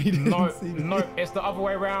down. He didn't see me. No, it's the other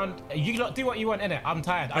way around. You lot do what you want, innit? I'm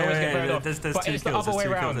tired. I always get voted off. There's but two it's kills. the other way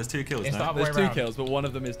around. There's two kills. It's the other way There's around. 2 kills, but one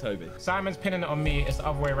of them is Toby. Simon's pinning it on me. It's the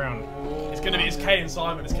other way around. It's gonna be Kay and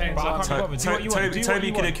Simon. It's Kay and Simon.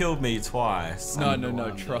 Toby could have killed me twice.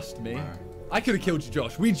 No, trust me. I could have killed you,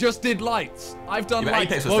 Josh. We just did lights. I've done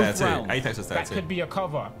lights Apex was both there rounds. too. Apex was there That too. could be a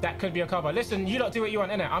cover. That could be a cover. Listen, you lot do what you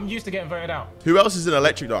want, innit? I'm used to getting voted out. Who else is in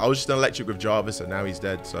electric though? I was just in electric with Jarvis and now he's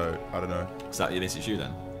dead, so I don't know. So this is you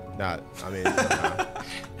then? Nah, I mean,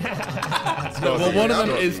 well, one of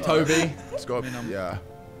them is Toby. It's got, yeah.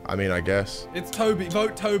 I mean, I guess. It's Toby.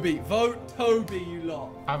 Vote Toby. Vote Toby, you lot.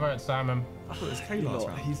 I vote Simon. I thought it was Kay last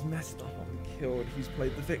round. He's messed up on the kill. He's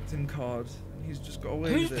played the victim card. He's just got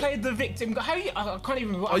away Who's with it. played the victim? How you? I can't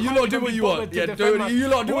even. Oh, you lot do what you want. Yeah, you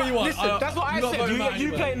lot do what you want. Listen, that's what I said.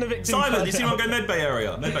 You playing the victim? Simon, do you see anyone go Medbay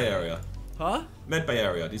area? Medbay area. Huh? Medbay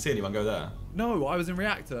area. Do you see anyone go there? No, I was in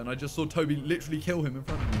reactor and I just saw Toby literally kill him in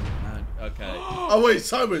front of me. Man, okay. Oh wait,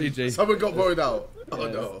 Simon. Simon got voted out. Oh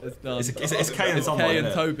no. It's done. It's Kay and someone. Kay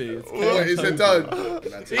and Toby. It's What is it done? He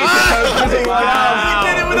did it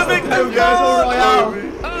with a victim, guys.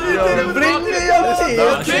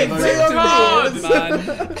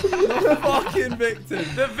 Fucking victim.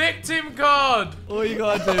 The victim god. All you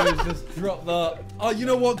gotta do is just drop the. Oh, you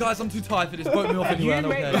know what, guys? I'm too tired for this. Vote me off anyway. You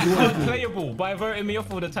made me unplayable by voting me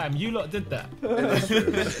off all the time. You lot did that. I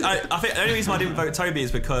think the only reason I didn't vote Toby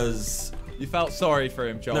is because you felt sorry for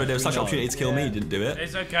him, Josh. No, there was such an opportunity to kill me. You didn't do it.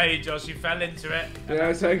 It's okay, Josh. You fell into it. Yeah,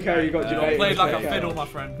 it's okay. You got debated. Played like a fiddle, my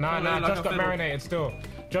friend. Nah, Josh got marinated still.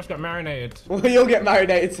 Josh got marinated. Well, you'll get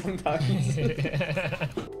marinated sometimes.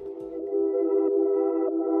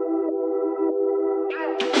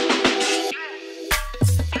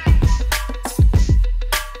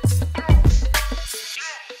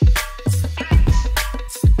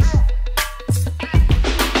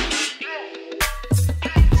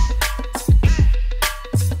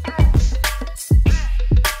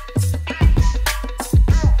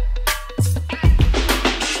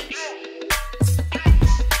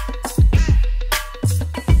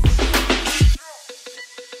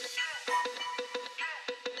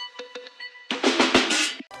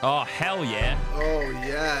 Oh, hell yeah. Oh,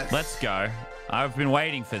 yes. Let's go. I've been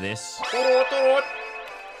waiting for this.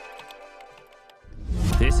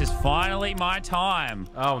 This is finally my time.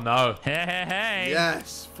 Oh, no. Hey.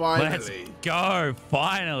 Yes, finally. Let's go.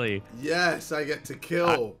 Finally. Yes, I get to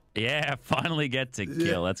kill. Yeah, finally get to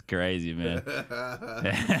kill. That's crazy, man.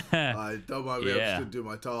 Don't mind me. I'm just going to do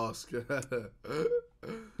my task.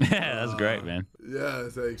 Yeah, that's great, man. Yeah,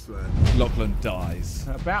 thanks, man. Lachlan dies.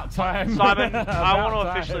 About time. Simon, I want to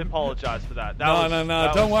officially apologize for that.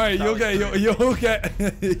 No. Don't worry. You'll get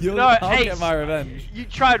my revenge. You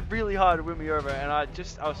tried really hard to win me over, and I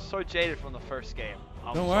was so jaded from the first game.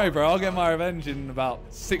 Don't worry, bro. I'll get my revenge in about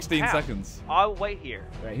 16 seconds. I'll wait here.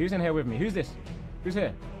 Wait, who's in here with me? Who's this? Who's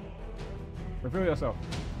here? Reveal yourself.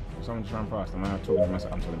 Someone just ran past. I'm talking to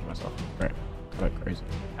myself. Great. Crazy.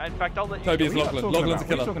 In fact, I'll let you. Toby is Lachlan. Lachlan's a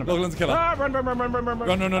killer. Lachlan's a killer. Run.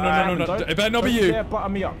 No. It better not be you. Don't butter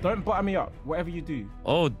me up. Don't butter me up. Whatever you do.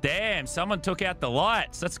 Oh, damn. Someone took out the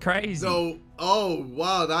lights. That's crazy. So, oh,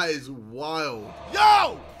 wow. That is wild.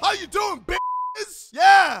 Yo! How you doing, bitches?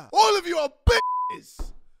 Yeah! All of you are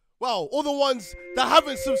bitches! Well, all the ones that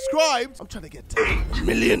haven't subscribed, I'm trying to get to 8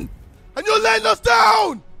 million. And you're letting us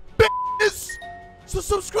down! Bitches! So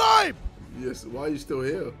subscribe! Yes, why are you still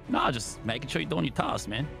here? No, just making sure you're doing your task,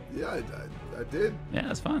 man. Yeah, I did. Yeah,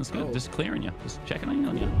 that's fine. It's good. Oh. Just clearing you. Just checking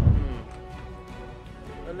on you.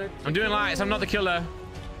 I'm doing lights. I'm not the killer.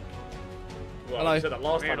 Well, Hello. said that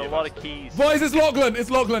last time. A lot of keys. Boys, it's Lachlan. It's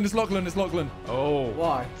Lachlan. Oh.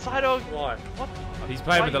 Why? Why? What? He's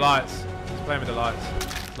playing with the lights.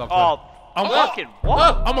 Oh, fucking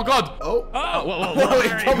what? Oh my god. Oh. Whoa.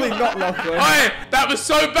 It's probably not Lachlan. Hey, that was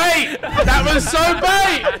so bait. That was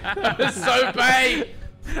so bait.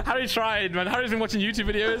 Harry tried, man. Harry's been watching YouTube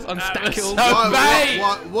videos on stack kills.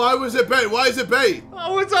 Why was it bait? Why is it bait? I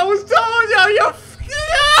was telling you.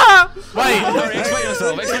 Wait, Harry, explain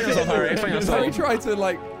yourself, Harry. Explain yourself. Harry tried to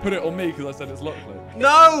put it on me because I said it's Lachlan. No.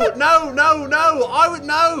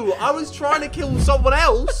 I was trying to kill someone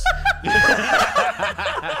else.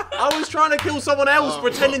 I was trying to kill someone else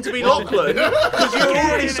pretending to be Lachlan because you were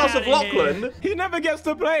already sus of Lachlan. He never gets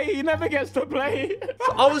to play.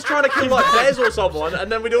 I was trying to kill like Bez or someone,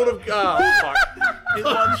 and then we'd all have. Oh, fuck. He's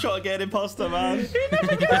one shot at getting imposter, man.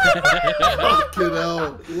 Fucking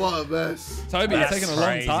hell. What a mess. Toby, you're taking a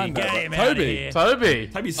long time. Toby,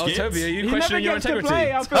 Toby's skipped. Toby, are you questioning your integrity?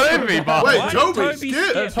 Wait, Toby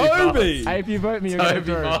skipped. Toby. Hey, if you vote me, you're going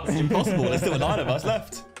to It's impossible. There's still 9 of us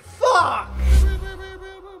left. Fuck!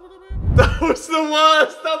 That was the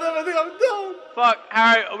worst. That's everything I've done. Fuck,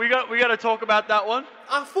 Harry, we got to talk about that one.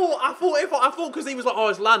 I thought because he was like, oh,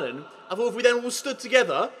 it's Lannon. I thought if we then all stood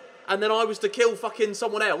together and then I was to kill fucking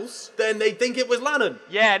someone else, then they'd think it was Lannon.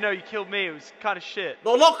 Yeah, no, you killed me. It was kind of shit.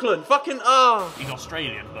 No, Lachlan, fucking He's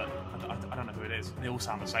Australian, but I don't know who it is. They all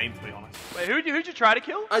sound the same, to be honest. Wait, who'd you try to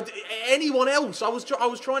kill? Anyone else? I was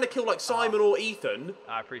trying to kill like Simon or Ethan.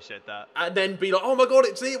 I appreciate that. And then be like, oh my god,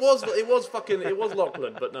 it was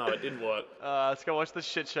Lachlan, but no, it didn't work. Let's go watch this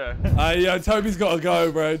shit show. Yeah, Toby's got to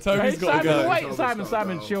go, bro. Toby's got to go. Wait,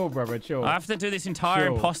 Simon, chill, brother, chill. I have to do this entire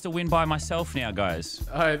imposter win by myself now, guys.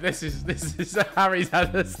 Oh, this is Harry's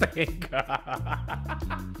had a stink.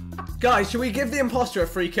 Guys, should we give the imposter a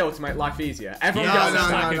free kill to make life easier? Everyone Yeah, get on a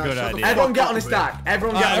stack. a good idea. Everyone get on a stack.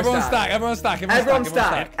 Everyone get on a stack. Everyone stack.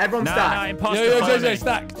 Everyone stack. Imposter. Yo, JJ,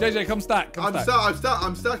 stack. JJ, come stack. I'm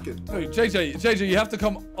stacking. No, JJ, you have to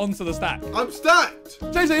come onto the stack. I'm stacked.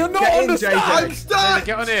 JJ, you're not on the stack. I'm stacked.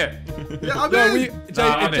 Get on here. Yeah, I'm No, in. if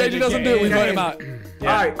JJ doesn't do it, we vote him out.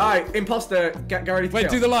 Alright, imposter, get ready to kill. Wait,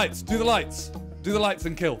 do the lights. Do the lights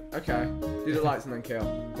and kill. Okay, do the lights and then kill.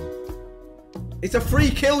 It's a free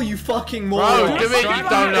kill, you fucking moron. Bro, give me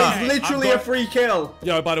donut. It's literally a free kill.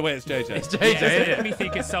 Yo, by the way, it's JJ. It's JJ. Yeah, let me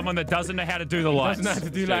think it's someone that doesn't know how to do the lights. Doesn't know how to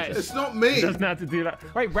do lights. It's not me. Doesn't know how to do that.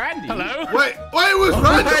 Wait, Randy. Hello? Wait, it was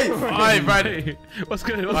Randy. Hi, Randy. What's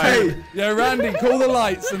good? Hey, yo, Randy, call the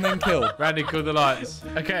lights and then kill. Randy, call the lights.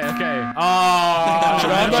 Okay. Oh.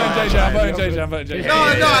 I'm voting JJ. I'm voting JJ. No.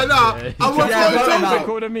 I'm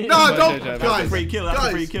voting No, don't. That's a free kill. That's a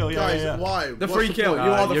free kill. Yeah. Why? The free kill.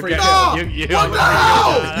 You are the free kill. No! What the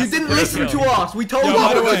hell? You didn't listen to us. We told you.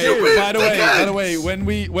 By the way, when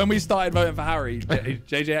we started voting for Harry,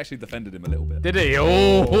 JJ actually defended him a little bit. Did he?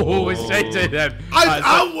 Oh, it's JJ then.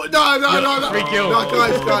 No. Free kill. No,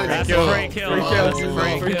 guys.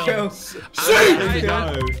 Free kill. Sheep!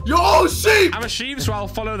 You're all sheep! I'm a sheep, so I'll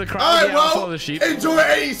follow the crowd. Alright, I'll follow the sheep. Enjoy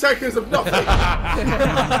 80 seconds of nothing.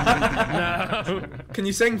 No. Can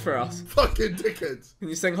you sing for us? Fucking dickheads. Can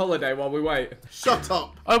you sing Holiday while we wait? Shut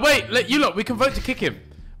up. Oh, wait. Look, we can vote to kick him.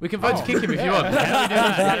 We can vote to kick him if you want.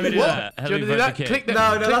 How do we do that? Do you want to do that? Click the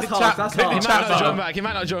No, that's harsh. That's He harsh. might not join back. He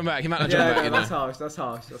might not join back. Yeah, that's harsh. That's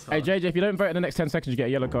harsh. Hey, JJ, if you don't vote in the next 10 seconds, you get a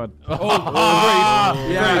yellow card. Agreed.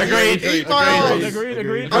 Eat my ass.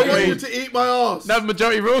 Agreed. I want you to eat my ass. No,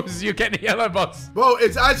 majority rules. You're getting the yellow box. Bro,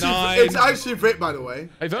 it's actually Vic, by the way.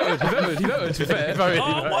 He voted. To be fair.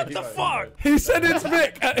 Oh, what the fuck? He said it's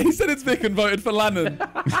Vic. He said it's Vic and voted for Lannon.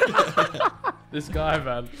 This guy,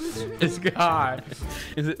 man. This guy.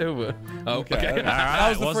 Is it over? Oh, okay. Right,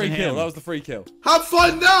 That was the free him. kill. That was the free kill. Have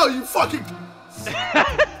fun now, you fucking...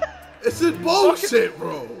 It's a bullshit,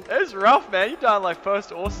 bro. It's rough, man. You died like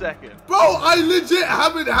first or second. Bro, I legit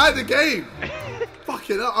haven't had a game.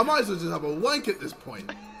 Fucking hell. I might as well just have a wank at this point.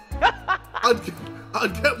 I'd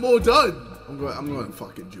get more done. I'm going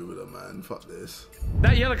fucking Jupiter, man. Fuck this.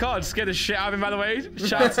 That yellow card scared the shit out of him, by the way.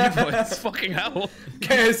 Shout out to you boys. Fucking hell.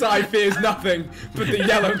 KSI fears nothing but the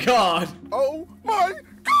yellow card. Oh my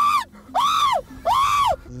God!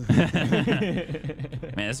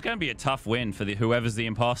 Man, it's going to be a tough win for whoever's the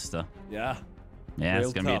imposter. Yeah. Yeah,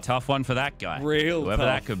 it's going to be a tough one for that guy. Whoever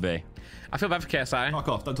that could be. I feel bad for KSI. Fuck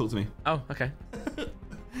off. Don't talk to me. Oh, okay.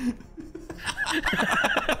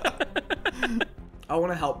 I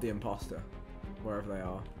want to help the imposter, wherever they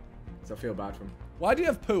are. So I feel bad for them. Why do you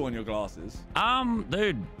have poo on your glasses?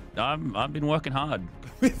 Dude, I've been working hard.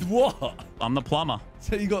 With what? I'm the plumber.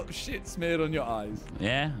 So you got shit smeared on your eyes?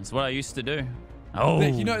 Yeah, that's what I used to do. Oh,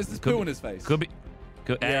 Nick, you notice there's poo on his face? Could be.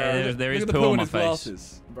 Yeah, there is poo on my face.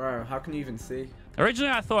 Glasses. Bro, how can you even see?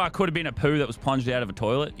 Originally, I thought I could have been a poo that was plunged out of a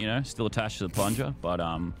toilet, you know, still attached to the plunger. But,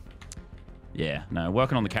 yeah, no,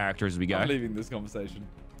 working on the character as we go. I'm leaving this conversation.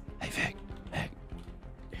 Hey, Vic.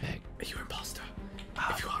 Are you an imposter?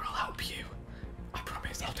 If you are, I'll help you. I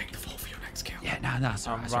promise I'll take the fall for your next kill. Yeah, no, that's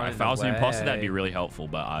all right. If I was an imposter, that'd be really helpful,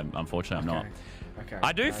 but unfortunately, I'm not. Okay.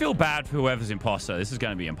 I do feel bad for whoever's imposter. This is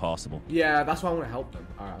going to be impossible. Yeah, that's why I want to help them.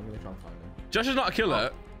 Alright, I'm going to try and find them. Josh is not a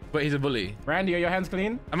killer, but he's a bully. Randy, are your hands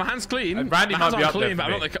clean? Are my hands clean? Randy might be up clean, there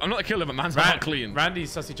for but me. I'm not a killer, but my hands are not clean.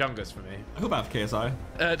 Randy's sussy jungus for me. I feel bad for KSI.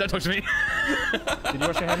 Don't talk to me. Did you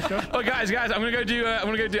wash your hands, Josh? Oh, guys, I'm gonna go do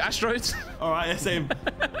asteroids. All right, same.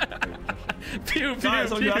 Pew.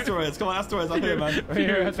 Guys, on your asteroids. Come on, asteroids. I'm here, man.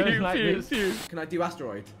 Pew. Can I do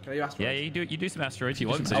asteroid? Yeah, you do some asteroids. You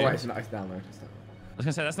want to? Oh wait, it's down though. I was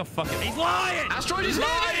gonna say that's not fucking. He's lying. Asteroid is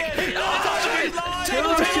lying. He's lying.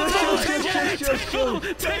 Shush.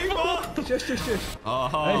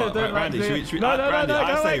 Oh, right, Randy, should we? No, Randy,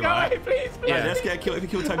 I say, go right? away, please. Yeah, let's get killed. If you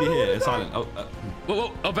kill Toby here, it's silent.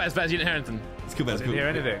 Oh, Bez, you didn't hear anything. Let's kill Bez. Didn't hear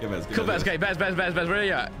anything. Kill Bez, okay, Bez, where are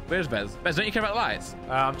you at? Where's Bez? Bez, don't you care about lights?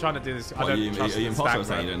 I'm trying to do this. I don't trust the stack,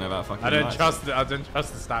 bro. You don't know about fucking I don't lights? trust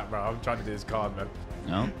the stack, bro. I'm trying to do this card, man.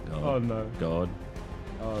 No. Oh no. God.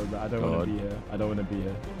 Oh, I don't want to be here. I don't want to be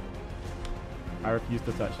here. I refuse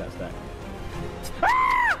to touch that stack.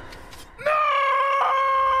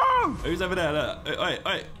 No! Who's over there? Look.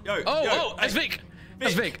 Wait, yo. Oh, that's Vic.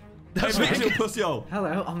 That's Vic. That's Vic, little pussy hole.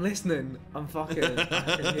 Hello, I'm listening. I can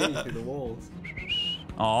hear you through the walls.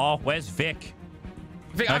 Oh, where's Vic?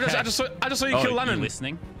 Vic, I just saw you kill Lannon. You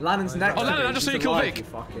listening? Lannon's next. Oh, Lannon, I just saw you kill Vic.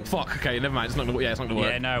 Fuck. Okay, never mind. It's not gonna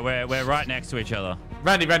work. Yeah, no, we're right next to each other.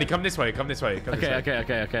 Randy, come this way.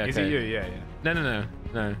 Okay. Is it you? Yeah. No.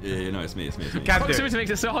 Yeah, no, it's me. You can't do it. Proximity makes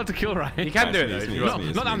it so hard to kill, right? You can do it though. If you want.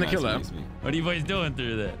 Not that I'm the killer. What are you boys doing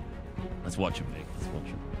through there? Let's watch him, Vic. Let's watch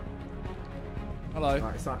him. Hello.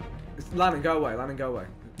 Right, it's Lannon, go away.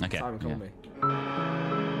 Okay. Simon, call me.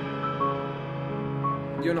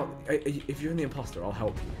 You're not. If you're in the imposter, I'll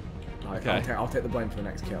help you. Like, Okay. I'll take the blame for the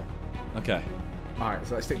next kill. Okay. Alright,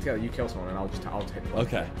 so let's stick together. You kill someone, and I'll take the blame.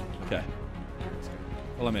 Okay.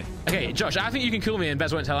 Follow me. Okay, Josh, I think you can kill me and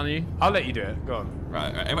Bez won't tell on you. I'll let you do it. Go on.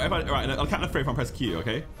 Right, I'll count to 3 if I press Q,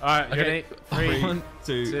 okay? Alright, okay. 3,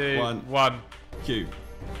 2, 1. Q.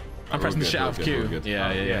 I'm pressing the shit out of Q.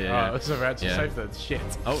 Yeah. Oh, so we're actually safe then. Shit.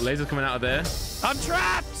 Oh, laser's coming out of there. I'm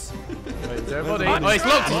trapped! Wait, is there a body? Oh, it's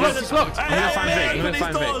locked, it's locked. I'm gonna find Vic. I'm gonna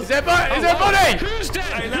find Vic. Is there a body? Who's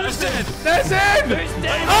dead? Who's dead? There's him! Who's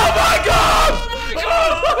dead? Oh my god!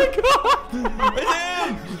 Oh my god!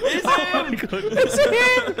 It's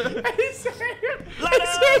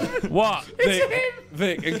It's him! What?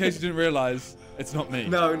 Vic, in case you didn't realise, it's not me.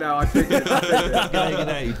 No, I think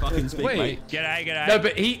G'day, fucking speak, mate. G'day. No,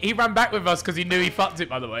 but he ran back with us because he knew he fucked it,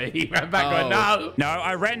 by the way. He ran back going, no. No,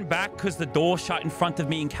 I ran back because the door shut in front of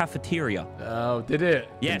me in cafeteria. Oh, did it?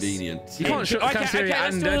 Yes. Convenient. You can't shut cafeteria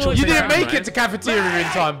and You didn't make it to cafeteria in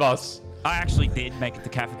time, boss. I actually did make it to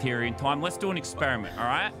cafeteria in time. Let's do an experiment, all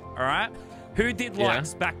right? All right? Who did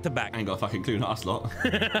lights back to back? I ain't got a fucking clue, not us lot.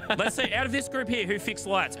 Let's see, out of this group here, who fixed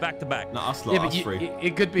lights back to back? Not us lot, us three.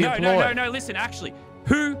 It could be a ploy. No, listen, actually.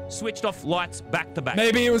 Who switched off lights back to back?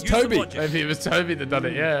 Maybe it was Tobi. Maybe it was Tobi that done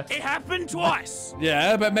it, yeah. It happened twice.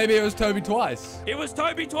 Yeah, but maybe it was Tobi twice. It was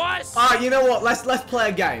Tobi twice. You know what? Let's play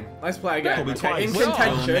a game. Let's play a game.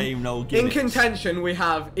 Okay. In contention, we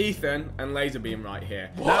have Ethan and Lazarbeam right here.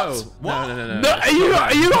 What? No. Are you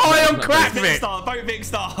high on crack, Vic? Vote Vic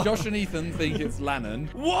Star. Josh and Ethan think it's Lannon.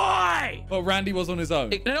 Why? Well, Randy was on his own.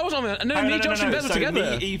 No, me, Josh, and Bez were so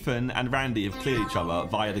together. Me, Ethan, and Randy have cleared each other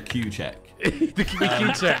via the Q check. The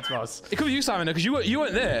Q checked, boss. It could be you, Simon, because you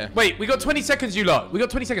weren't there. Wait, we got 20 seconds, you lot. We got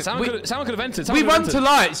 20 seconds. Someone could have entered. We run to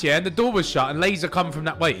lights, yeah, and the door was shut, and laser come from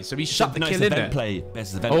that way, so we shut the kill in there. It's play.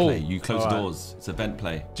 It's event play. You close the doors. It's event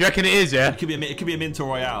play. Do you reckon it is, yeah? It could be a Minter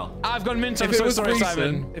Royale. I've gone Minter. If it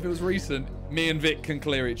was recent, me and Vic can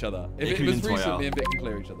clear each other. If it was recent, me and Vic can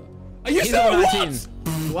clear each other. Are you saying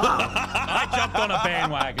what? Wow. I jumped on a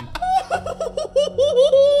bandwagon.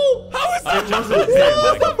 How is that?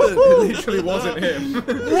 It literally wasn't him.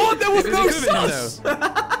 What? There was no sus.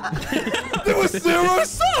 There was zero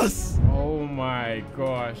sus. Oh my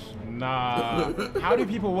gosh. Nah. How do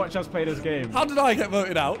people watch us play this game? How did I get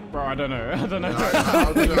voted out? Bro, I don't know. I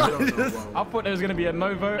thought there was going to be a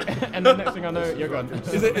no vote, and the next thing I know, you're gone.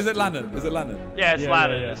 Is it Lannon? Yeah, it's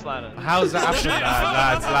Lannon. It's Lannon. How's that happening,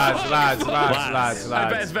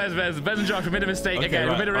 lads? Bez and Josh, we made a mistake again.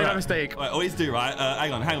 We made a real mistake. Right, always do, right?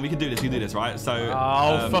 Hang on. We can do this, right? So.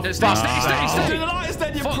 Stay. Do the lights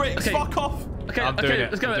then, you pricks. Fuck off. Okay,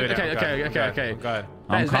 let's go. Okay.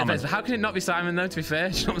 Bez, how can it not be Simon though? To be fair,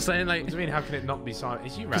 you know what I'm saying? Like, what do you mean? How can it not be Simon?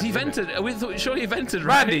 It's you, Randy. Because he vented. We thought surely he vented,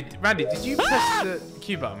 right? Randy, did you press the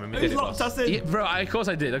Q button when we did it? Locked us in. Yeah, bro, of course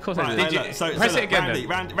I did. Did you press it again?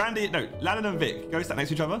 Randy, no, Lannon and Vic, go stack next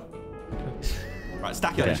to each other. Right,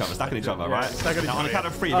 stack it on each other, right? Now, on the count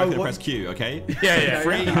of 3, we're going to press Q, okay? Yeah.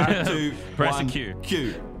 3, 2, press 1,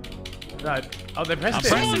 Q. No. Oh, they pressed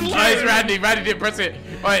it. Oh, it's Randy. Randy didn't press it.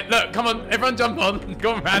 All right, look, come on, everyone jump on.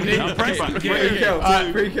 Go on, Randy.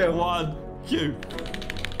 Free kill. 1, Q.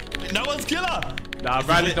 No one's killer. Nah,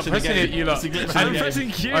 Randy's not pressing it, you lot. I'm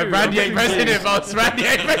pressing Q. Oh, Randy ain't pressing it, boss. Randy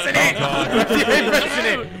ain't pressing it. Randy ain't pressing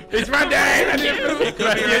it. It's Randy. Randy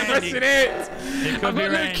ain't pressing it. I've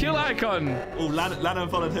got no kill icon. Oh, Lannon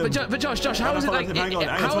followed him. But Josh, how is it like? Hang on,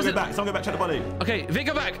 someone go back, check the body. Okay, Vic,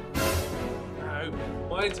 go back.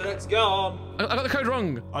 My internet's gone. I got the code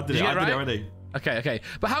wrong. I did it already. Okay.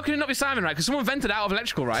 But how can it not be Simon, right? Because someone vented out of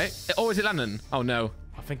electrical, right? Or is it Lannon? Oh, no.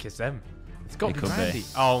 I think it's them. It's got to be Randy.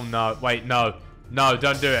 Oh, no. Wait, no. No,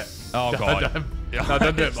 don't do it. Oh, God. No,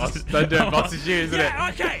 don't do it, boss. Don't do it, boss. It's you, isn't it?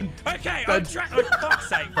 Okay. I'm for fuck's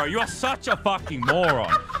sake, bro. You are such a fucking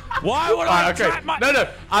moron. Why would I trap my... No.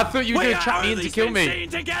 I thought you were going to trap me in to kill me.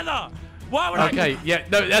 Together. Why would I? Yeah,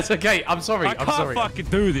 no, that's okay. I'm sorry. I can't fucking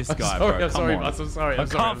do this, guy, bro. I'm sorry, boss. I'm sorry. I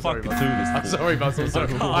can't fucking do this. I'm sorry, boss. I'm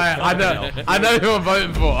sorry. I know who I'm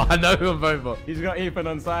voting for. He's got Ethan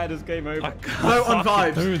on side. It's game over. Vote on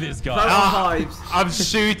vibes. Do this, guy. Vote on vibes. I'm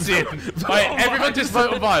shooting. Wait, everyone just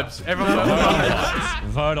vote on vibes. Everyone vote on vibes.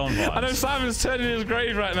 Vote on vibes. I know Simon's turning in his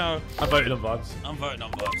grave right now. I'm voting on vibes. I'm voting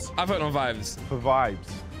on vibes. I vote on vibes. For vibes.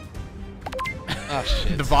 Oh,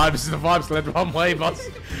 shit. The vibes led one way, boss.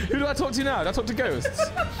 Who do I talk to now? Do I talk to ghosts?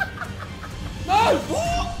 No! Oh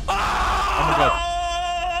my god.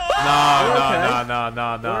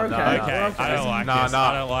 No. Okay. I don't like this. I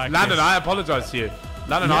don't like Landon, this. I apologize to you.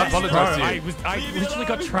 Landon, I apologize to you. I literally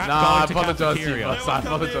got trapped I going to apologize to you, cafeteria. boss. I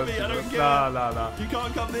apologize to you. No. You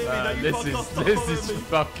can't come near me. This is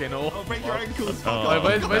fucking awful. I'll break your ankles.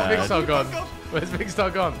 Where's Big Star gone? Where's Big Star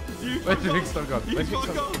gone?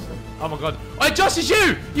 Oh my god. Wait, Josh, it's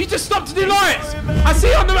you! You just stopped to do lights! I see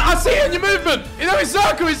it on your movement! You know, it's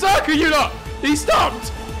Zerkaa, you lot! He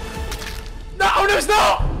stopped! No, no, it's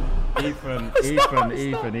not! Ethan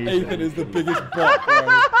is the biggest bot,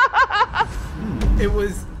 bro.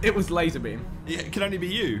 It was Lazarbeam. It can only be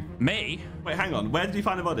you. Me? Wait, hang on. Where did you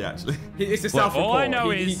find the body, actually? It's a self-report. All I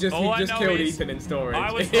know is he just killed Ethan in storage.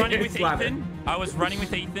 I was running with Ethan. I was running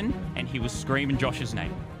with Ethan, and he was screaming Josh's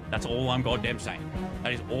name. That's all I'm goddamn saying.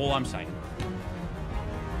 That is all I'm saying.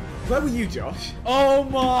 Where were you, Josh? Oh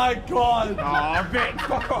my god! Oh, Vic.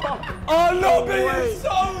 Oh, Lobby is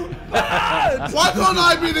so bad! Why can't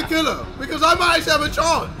I be the killer? Because I might actually have a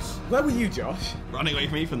chance. Where were you, Josh? Running away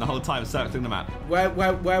from Ethan the whole time, circling the map. Where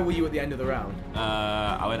were you at the end of the round?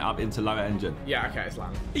 I went up into lower engine. Yeah, okay, it's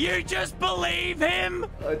Lan. You just believe him?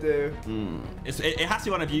 I do. It has to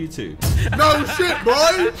be one of you two. No shit,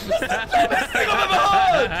 boy!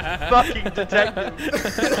 Fucking detective.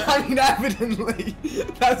 I mean, evidently,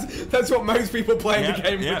 that's what most people playing the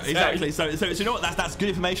game would say. Exactly. So you know what? That's good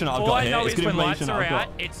information that I've All got I here. know It's is good when information lights that are I've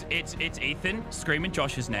out, got. it's Ethan screaming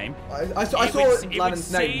Josh's name. I saw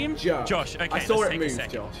Lannon's name. Josh. Okay, I saw let's it take a move,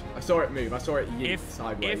 second. Josh. I saw it move. I saw it yeet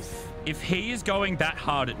sideways. If he is going that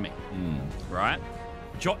hard at me, right?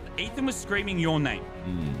 Ethan was screaming your name,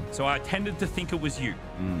 so I tended to think it was you.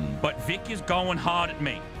 But Vic is going hard at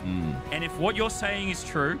me, and if what you're saying is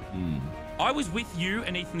true, I was with you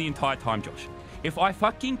and Ethan the entire time, Josh. If I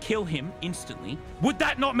fucking kill him instantly, would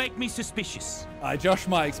that not make me suspicious? Josh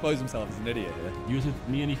might expose himself as an idiot here. You was with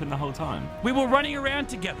me and Ethan the whole time. We were running around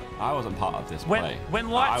together. I wasn't part of this play. When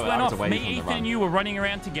lights went off, me, Ethan, run. and you were running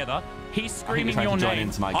around together. He's screaming your join name.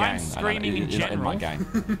 into my gang. I'm screaming in You're general. not in my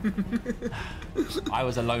gang. I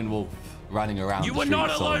was a lone wolf running around. You were not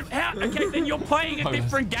alone. How? Okay, then you're playing a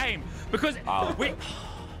different game because we.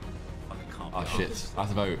 Oh shit! I have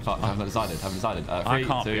to vote. Fuck, I haven't decided. I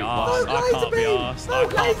can't be asked. I can't be asked. I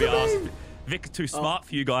can't be asked. Vic is too smart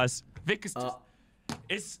for you guys. Vic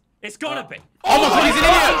is. It's gotta be. Oh my god, he's an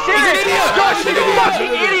idiot! He's an idiot! Josh is a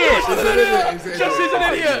fucking idiot! Josh is an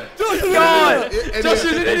idiot! God! Josh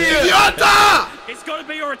is an idiot! It's gotta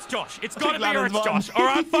be or it's Josh. It's gotta be or it's Josh. Or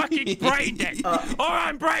I'm fucking brain dead. Or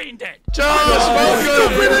I'm brain dead. Josh,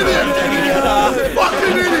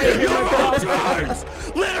 Fucking idiot! You're all drones!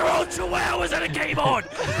 Literal chihuahuas and a game on!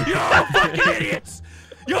 You're all fucking idiots!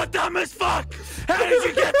 You're dumb as fuck! How did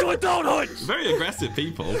you get to adulthood? Very aggressive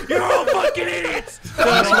people. You're all fucking idiots!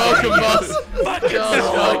 Josh, welcome, boss. Fucking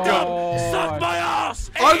suck my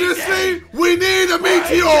ass! Honestly, we need a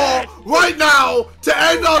meteor right now to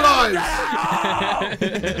end our lives.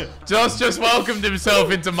 Josh just welcomed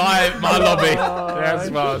himself into my lobby. Yes,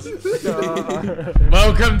 boss.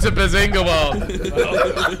 Welcome to Behzinga world.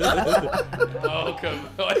 Welcome.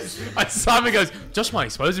 Simon goes, Josh might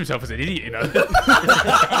expose himself as an idiot, you know.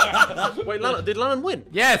 Wait, did Lannon win?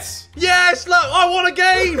 Yes. Yes, look, I won a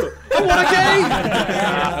game. I won a game.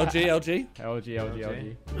 LG.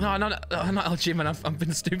 No, I'm not LG, man. I've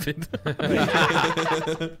been stupid.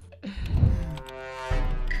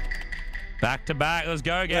 Back to back, let's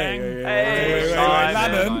go, gang. Wait,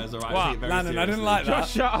 Lannon. What? Lannon, I didn't like that.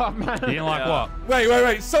 Shut up, man. You didn't like what?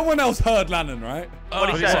 Wait. Someone else heard Lannon, right? What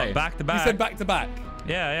did he say? Back to back. He said back to back.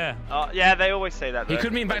 Yeah. Yeah, they always say that. He Though.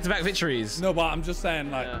 could mean back-to-back victories. No, but I'm just saying,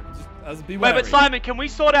 like, just as be Wait, wary. but Simon, can we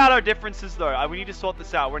sort out our differences though? We need to sort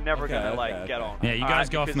this out. We're never gonna get on. Yeah, you guys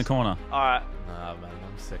go off in the corner. All right. Nah, man,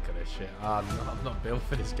 I'm sick of this shit. I'm not built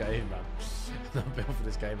for this game, man. I'm not built for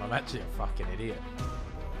this game. I'm actually a fucking idiot.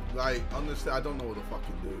 Like, honestly, I don't know what to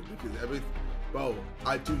fucking do because bro,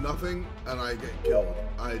 I do nothing and I get killed.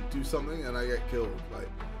 I do something and I get killed. Like,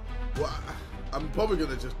 what? I'm probably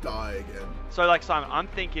gonna just die again. So, like, Simon, I'm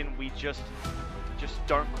thinking we just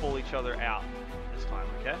don't call each other out this time,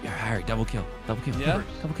 okay? Yeah, Harry, double kill. Yeah?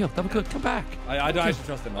 Double kill, come back. I don't actually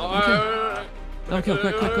trust him. Double kill,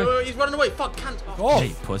 quick. He's running away. Fuck, can't. Fuck off.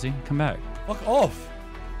 Hey, pussy, come back. Fuck off.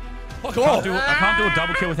 Fuck I off. can't do a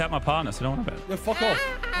double kill without my partner, so don't worry about it. Yeah, fuck off.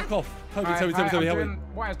 Fuck off. Toby, help me.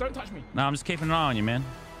 Wires, don't touch me. No, I'm just keeping an eye on you, man.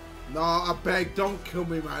 No, I beg, don't kill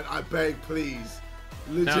me, man. I beg, please.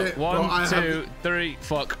 Legit. No, 1, 2, 3,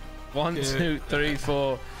 fuck. 1, 2, 3,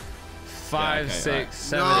 4, 5, 6,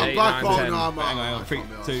 7, 8, 9, 10. Hang on, 3,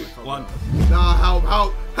 2, 1. Nah,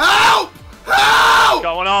 help! What's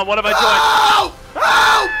going on? What have I joined?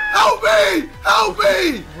 Help me! Help!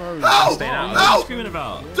 What are you screaming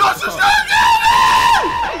about? Josh is gonna kill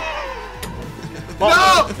me!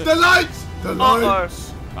 No! The lights!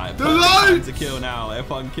 Right, the lights! To kill now.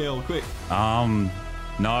 F1 kill, quick.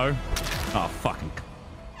 No. Oh, fucking.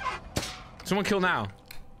 Someone kill now.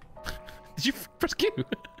 Did you press Q?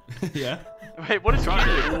 Yeah. Wait, what is Q?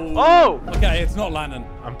 Oh! Okay, it's not Lannon.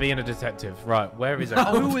 I'm being a detective. Right, where is it?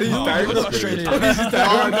 Who is that?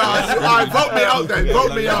 Alright, vote me out then.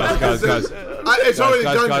 Vote me out. Guys. It's already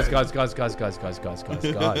done.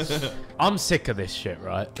 Guys. I'm sick of this shit,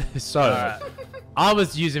 right? So, I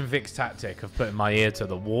was using Vic's tactic of putting my ear to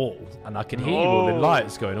the wall, and I could hear you all in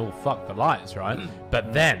lights going, oh, fuck the lights, right?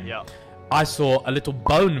 But then, I saw a little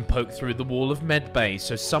bone poke through the wall of medbay.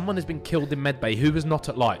 So someone has been killed in medbay who was not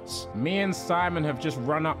at lights. Me and Simon have just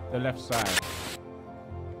run up the left side.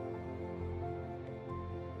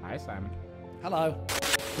 Hi, Simon. Hello.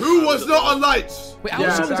 Who was not on lights? Wait, who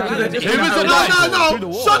was on lights? No.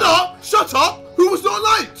 Shut up. Who was not on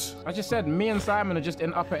lights? I just said me and Simon are just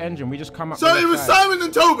in upper engine. We just come up. So it was Simon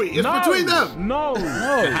and Tobi. It's between them. No.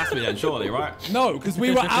 It has to be then, surely, right? No, because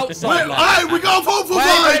we were outside. We gotta vote for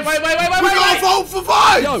vibes. Wait. We gotta vote for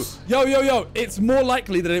vibes. Yo. It's more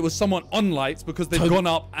likely that it was someone on lights because they've gone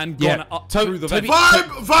up and gone up through the vent.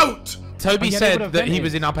 Vibe vote. Tobi said that he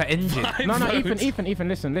was in upper engine. No,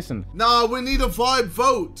 Ethan, listen. Nah, we need a vibe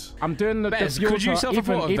vote. I'm doing the fuel task.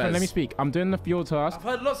 Ethan, let me speak. I'm doing the fuel task. I've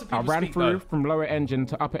heard lots of people I ran through from lower engine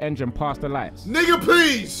to upper engine past the lights. Nigga,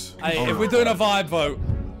 please. Hey, if we're doing a vibe vote,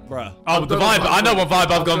 bruh. Oh, the vibe. I know what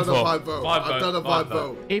vibe I've gone for. I've done a vibe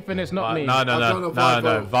vote. Ethan, it's not me. No. Vibe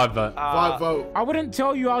vote. Vibe vote. I wouldn't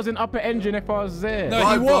tell you I was in upper engine if I was there.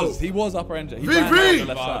 No, he was upper engine. He ran VV. down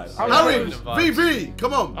the left side. Harry, VV,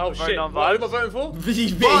 come on. Oh shit. What am I voting for?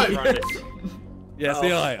 VV. Yeah, see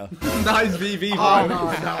you later. Nice VV. Oh, no,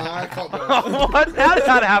 I can't go. What? How did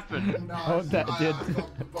that happen? Oh, that did.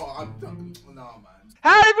 I'm done. No, man.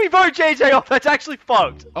 How did we vote JJ off? That's actually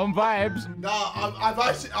fucked. On vibes. Nah,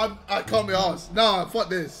 I can't be asked. Nah, fuck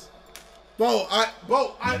this. What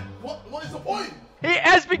is the point? He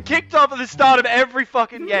has been kicked off at the start of every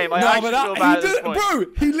fucking game. I actually feel bad at this point. Bro,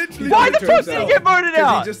 he literally. Why the fuck did he get voted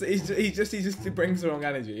out? He just brings the wrong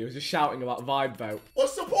energy. He was just shouting about vibe vote.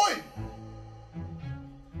 What's the point?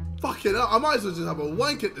 Fucking hell, I might as well just have a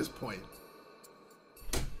wank at this point.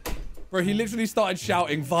 Bro, he literally started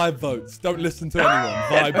shouting vibe votes. Don't listen to anyone.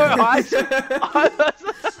 Vibe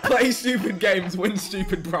votes. Play stupid games, win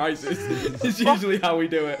stupid prizes. It's usually how we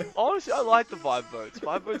do it. Honestly, I like the vibe votes.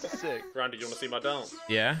 Vibe votes are sick. Randy, you want to see my dance?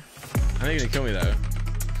 Yeah. I think you're gonna kill me though.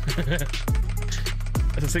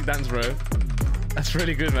 That's a sick dance, bro. That's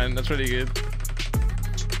really good, man. That's really good.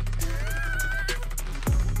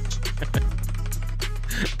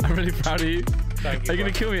 I'm really proud of you. Thank you. Are you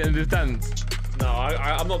gonna kill me in this dance? No,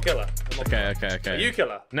 I'm not killer. Okay. Are you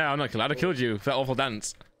killer? No, I'm not killer. I'd have killed you for that awful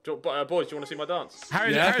dance. Boys, do you want to see my dance?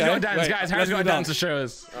 Harry's got a dance, guys. Harry's got a dance to show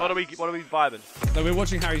us. What are we vibing? No, we're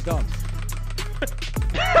watching Harry's dance.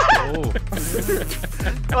 Oh.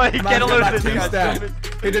 Wait, get a load of this guy.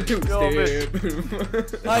 Hit a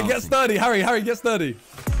two-step. Alright, get sturdy. Harry, get sturdy.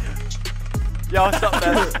 Yo, what's up,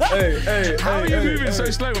 man? Hey. How are you moving so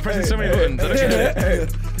slow? We're pressing so many buttons. I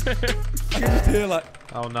can just hear like...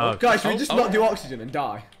 Oh no. Guys, should we just not do oxygen and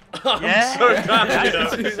die? Yeah. I'm so glad you know.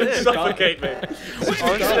 Suffocate me. I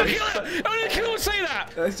want to kill say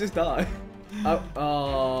that. Let's just die.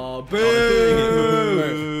 Oh, boo!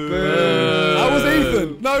 Boo! That was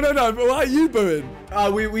Ethan. No. But why are you booing?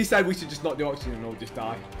 We said we should just not do oxygen and all just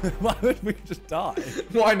die. Why would we just die?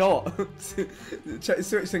 Why not?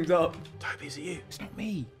 Switch things up. Tobi, is it you? It's not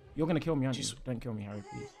me. You're gonna kill me, aren't you? Don't kill me, Harry,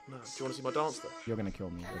 please. No. Do you want to see my dance though? You're gonna kill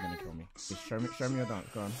me. Just show me your dance.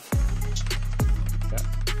 Go on.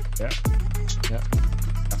 Yeah.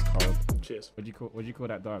 That's cold. Cheers. What'd you call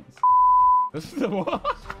that dance? This is the what?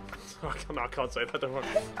 I can't say that. Don't worry.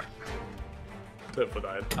 Don't put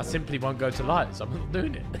that in. I simply won't go to lights. I'm not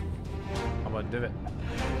doing it. I won't do it.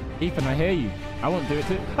 Ethan, I hear you. I won't do it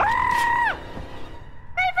too.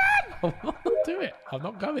 I won't do it. I'm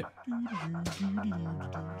not going.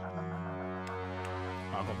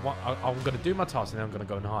 I'm going to do my task and then I'm going to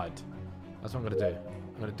go and hide. That's what I'm going to do.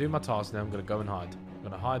 I'm going to do my task and then I'm going to go and hide. I'm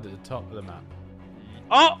going to hide at the top of the map.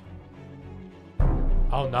 Oh!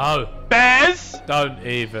 Oh no. Bez! Don't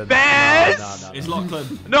even. Bez! No. It's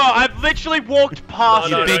Lachlan. No, I've literally walked past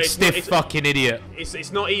You you. big stiff fucking idiot.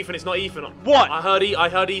 It's not Ethan. It's not Ethan. What? I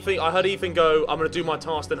heard Ethan go, I'm gonna do my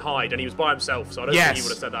task and hide, and he was by himself, so I don't think he would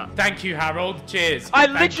have said that. Thank you, Harold. Cheers. I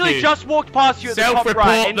literally just walked past you at the top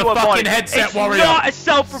right into the a fucking body. headset warrior. It's not a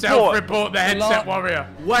self-report. Self-report the headset warrior.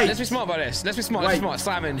 Wait. Let's be smart about this. Let's be smart.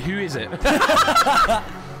 Simon, who is it?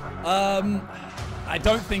 I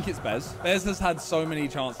don't think it's Bez. Bez has had so many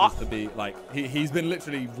chances to be like he's been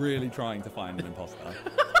literally really trying to find an imposter.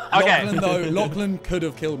 Lachlan, though, Lachlan could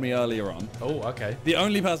have killed me earlier on. Oh, okay. The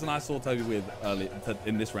only person I saw Tobi with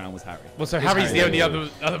in this round was Harry. Well, so Harry's the only other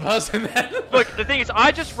person then. Look, the thing is,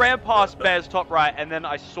 I just ran past Bear's top right, and then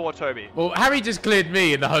I saw Tobi. Well, Harry just cleared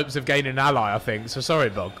me in the hopes of gaining an ally, I think. So sorry,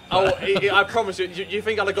 Bog. Oh, I promise you, you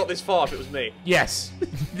think I'd have got this far if it was me? Yes.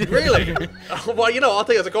 Really? Well, you know, I'll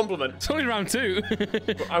take it as a compliment. It's only round 2.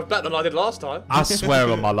 I've better than I did last time. I swear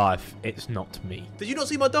on my life, it's not me. Did you not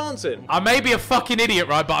see my dancing? I may be a fucking idiot,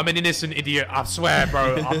 right? But I'm an innocent idiot. I swear,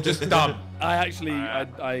 bro. I'm just dumb.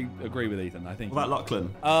 I agree with Ethan. I think. What about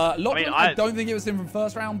Lachlan? Lachlan, I don't think it was him from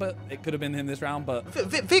first round, but it could have been him this round. But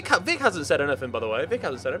Vic hasn't said anything, by the way. Vic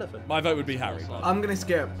hasn't said anything. My vote would be Harry. I'm gonna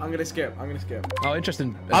skip. I'm gonna skip. Oh,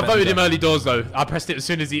 interesting. I voted him early doors though. I pressed it as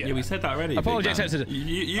soon as he. Yeah, we said that already. Apology accepted.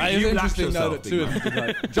 You interesting though that two of them did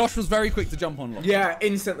vote. Josh was very quick to jump on Lachlan. Yeah,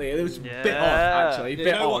 instantly. It was a bit off, actually. You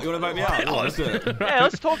know what? You want to vote me out? Let's do it. Yeah,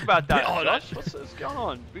 let's talk about that. Josh, what's going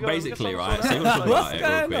on? Basically, right? So you want to talk about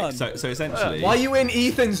it real quick. So essentially. Why are you in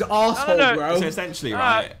Ethan's arsehole, bro? So essentially,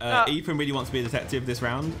 right, Ethan really wants to be a detective this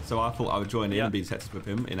round, so I thought I would join in and be detectives with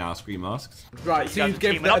him in our screen masks. Right, so you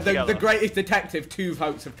give the greatest detective 2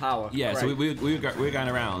 votes of power. Yeah, so we were going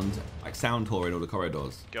around, like, sound touring all the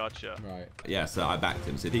corridors. Gotcha. Right. Yeah, so I backed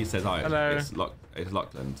him. So if he says, oh, Hello. it's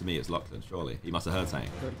Lachlan, to me it's Lachlan, surely. He must have heard something.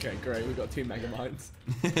 Okay, great. We've got 2 mega minds.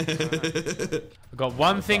 I've got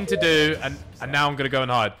one thing to do, and now I'm going to go and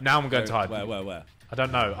hide. Now I'm going to hide. Where? I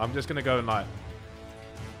don't know. I'm just going to go and, like...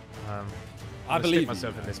 I believe stick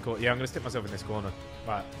myself in this corner. Yeah, I'm gonna stick myself in this corner.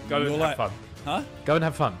 Right, go and You're have fun. Huh? Go and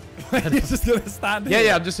have fun. You're just gonna stand here?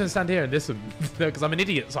 Yeah, I'm just gonna stand here and listen because I'm an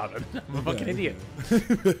idiot, Simon. I'm a fucking idiot.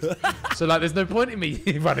 So like, there's no point in me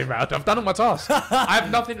running around. I've done all my tasks. I have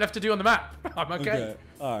nothing left to do on the map. I'm okay.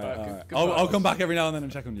 All right. I'll come back every now and then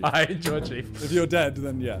and check on you. I enjoy, Chief. If you're dead,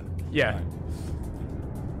 then yeah. Yeah.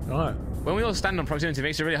 All right. When we all stand on proximity, it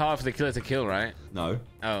makes it really hard for the killer to kill, right? No.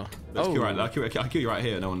 Oh. I'll kill you right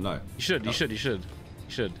here. No one will know. You should.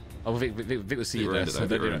 Oh, Vic will see you there. So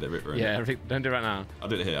Vic ruined it. Yeah, Vic, don't do it right now. I'll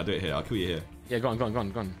do it here. I'll kill you here. Yeah, go on. Oh,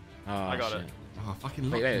 I got it. Oh,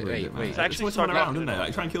 fucking wait. It's actually someone around, isn't there?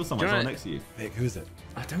 Like, try and kill someone next to you. Vic, who's it?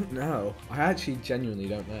 I don't know. I actually genuinely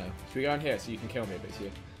don't know. Should we go in here so you can kill me if it's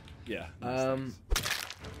you? Yeah.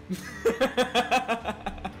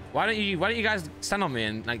 Why don't you guys stand on me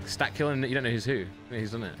and like stack killing? You don't know who's who.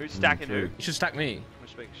 Who's done it? Who's stacking who? You should stack me. I'm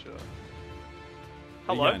just making sure.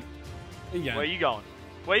 Hello. Where are you going?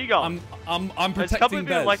 I'm protecting There's a couple of you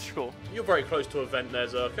Bez. electrical. You're very close to a vent there,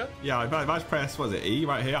 Zerkaa. Yeah, if I press, what is it, E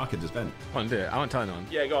right here, I could just vent. I won't do it. I won't tell anyone.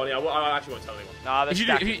 Yeah, go on. Yeah, I actually won't tell anyone. Nah, that's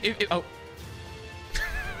oh.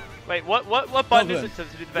 Wait, what button is it to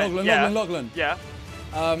do the vent? Lachlan. Yeah.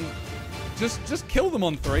 Just kill them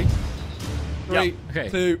on 3. 3,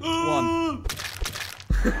 2, 1.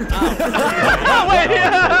 Wait,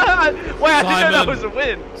 I didn't know that was a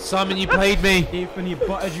win. Simon, you played me. Ethan, he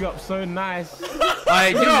buttered you up so nice.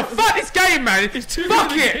 Fuck this game, man. It's too fuck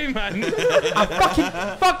good it, game, man.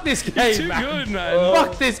 Fuck this game, it's too good, man.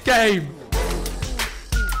 Fuck this game.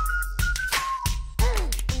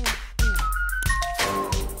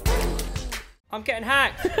 I'm getting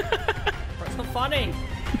hacked. It's not funny.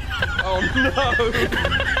 Oh no!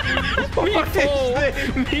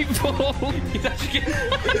 Meatball!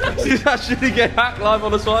 He's actually getting hacked live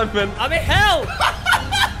on assignment. I'm in hell!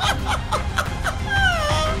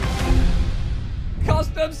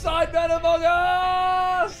 Custom Sidemen Among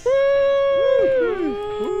Us!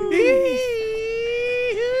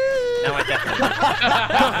 Now I definitely.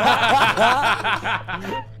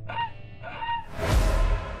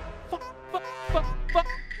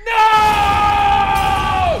 No!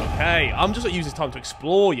 Hey, I'm just gonna use this time to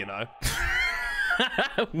explore, you know.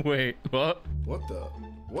 Wait, what?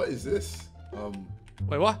 What is this?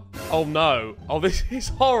 Wait, what? Oh no. Oh, this is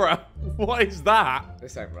horror. What is that?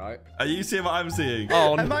 This ain't right. Are you seeing what I'm seeing?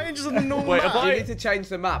 Oh, Am I just on the normal Wait, map? You need to change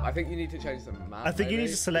the map. I think you need to change the map. I think you need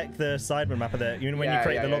to select the Sidemen map when you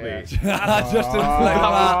create the lobby. Just to select the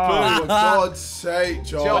map. For God's sake,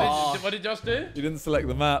 Josh. What did Josh do? You didn't select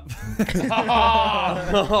the map.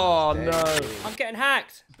 Oh no. I'm getting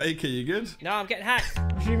hacked. Baker, you good? No, I'm getting hacked.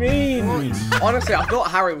 What do you mean? Honestly, I thought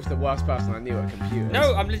Harry was the worst person I knew at computers.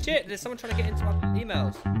 No, I'm legit. There's someone trying to get into my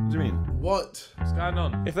emails. What do you mean? What? What's going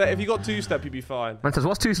on? If you got 2-step, you'd be fine. Man says,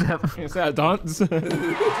 what's 2-step? Is that a dance?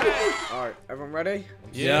 Alright, everyone ready?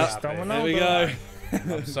 Yeah. Here we go.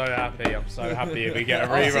 I'm so happy. We get a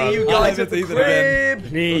rerun. See you guys at the crib.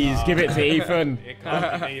 Please, give it to Ethan. It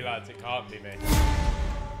can't be me, lads. It can't be me.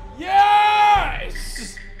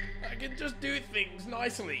 Yes! I can just do things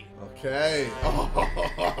nicely. Okay.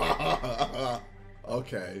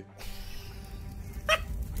 Okay.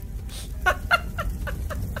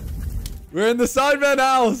 We're in the Sidemen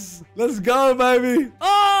house. Let's go, baby.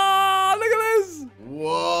 Oh, look at this.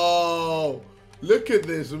 Whoa. Look at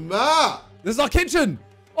this map. This is our kitchen.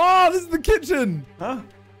 Oh, this is the kitchen. Huh?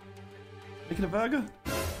 Making a burger?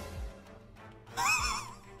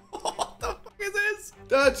 What the fuck is this?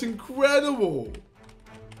 That's incredible.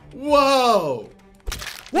 Whoa.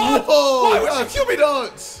 What? Whoa, Why would you that's kill me?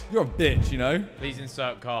 nuts. You're a bitch, you know. Please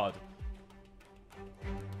insert card.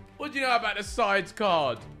 What do you know about the sides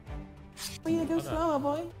card? Well, you go slower,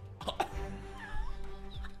 boy.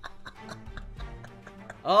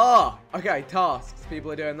 Oh, okay, tasks.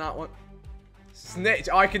 People are doing that one. Snitch.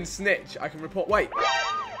 I can snitch. I can report. Wait.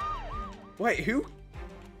 Wait, who?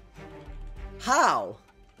 How?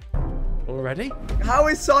 Already? How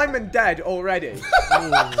is Simon dead already?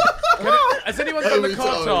 Has anyone done the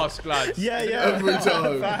card task, lads? Yeah. Every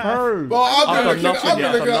time. Well, I've been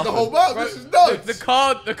looking at the whole map. This is nuts. The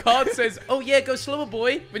card says, "Oh yeah, go slower,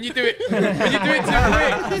 boy." When you do it, too quick.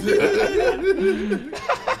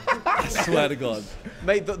 I swear to God.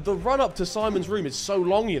 Mate, the run up to Simon's room is so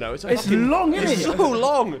long, you know. It's long, isn't it? It's so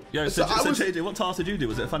long. Yo, so JJ, what task did you do?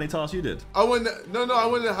 Was it a funny task you did? I went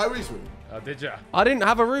in Harry's room. Oh, did ya? I didn't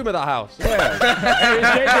have a room at that house.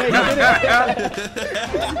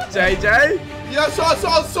 JJ? Yeah, so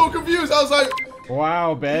I was so confused. I was like,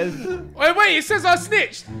 wow, Bez. Wait, it says I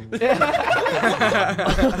snitched.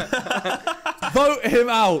 Vote him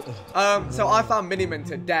out. So I found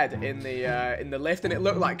Miniminter dead in the lift, and it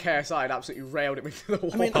looked like KSI had absolutely railed him into the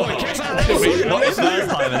wall. I mean,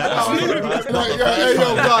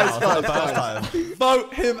 guys.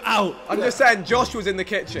 Vote him out. I'm just saying, Josh was in the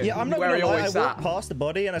kitchen. Yeah, I'm not where gonna he lie. always I sat. walked past the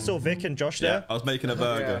body and I saw Vic and Josh there. Yeah, I was making a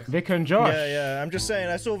burger. Vic and Josh. Yeah. I'm just saying,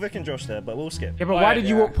 I saw Vic and Josh there, but we'll skip. Yeah, but why did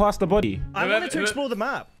you walk past the body? I wanted to explore the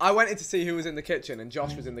map. I went in to see who was in the kitchen, and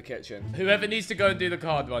Josh was in the kitchen. Whoever needs to go and do the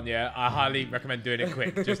card one, yeah, I highly recommend doing it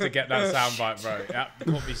quick, just to get that soundbite, bro. That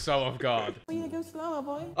caught me so off guard. Well, you go slower,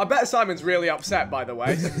 boy. I bet Simon's really upset, by the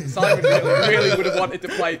way. Simon really would have wanted to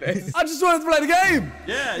play this. I just wanted to play the game.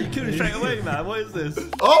 Yeah, you killed it straight away, man. What is this?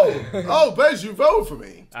 Oh, Bez, you voted for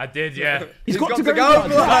me. I did, yeah. He's got to go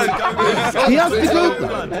blood. He has to go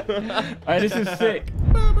blood. Hey, this is sick.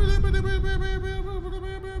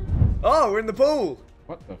 Oh, we're in the pool.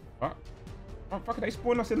 What the fuck? Oh, fuck, they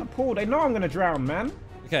spawn us in the pool. They know I'm gonna drown, man.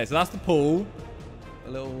 Okay, so that's the pool. A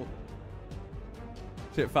little...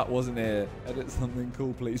 Chip Fat wasn't here. Edit something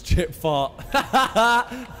cool, please. Chip Fart.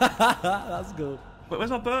 That's cool. Wait, where's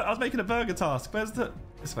my burger? I was making a burger task. Where's the...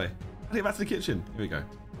 This way. I get back to the kitchen. Here we go.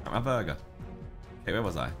 Got my burger. Okay, where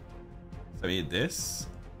was I? So we need this.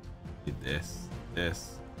 Need this.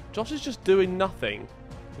 Josh is just doing nothing,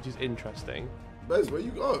 which is interesting. Bez, where you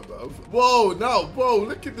going, bro? Whoa, no, bro,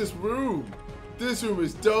 look at this room. This room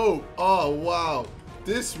is dope. Oh, wow.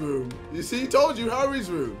 This room. You see, told you, Harry's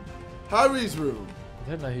room. Harry's room. I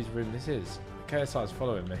don't know whose room this is. KSI's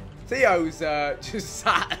following me. Theo's just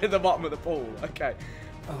sat at the bottom of the pool. Okay.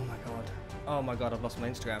 Oh my god. Oh my god, I've lost my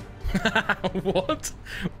Instagram. What?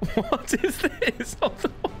 What is this? What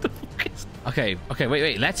the fuck is... Okay,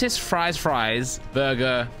 wait. Lettuce, fries,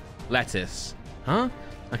 burger, lettuce. Huh?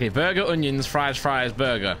 Okay, burger, onions, fries,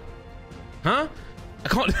 burger. Huh? I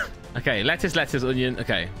can't... Okay, lettuce, onion.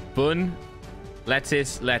 Okay, bun,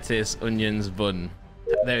 lettuce, onions, bun.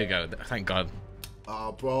 There we go. Thank God.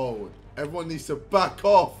 Oh, bro. Everyone needs to back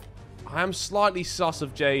off. I am slightly sus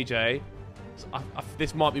of JJ.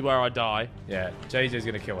 This might be where I die. Yeah, JJ's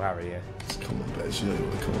gonna kill Harry, yeah. Come on, Bez. You know you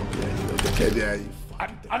want to come on. Yeah, okay, yeah, you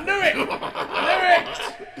I knew it! I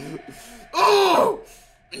knew it! Oh!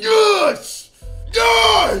 Yes!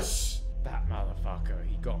 Yes! That motherfucker,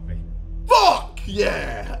 he got me. Fuck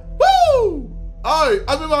yeah! Woo! Alright,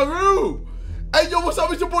 I'm in my room. Hey, yo, what's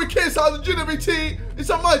up? It's your boy Kiss out of the GWT. It's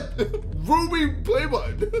on my Ruby play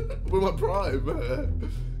button with my Prime.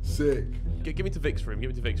 Sick. Give me to Vic's room.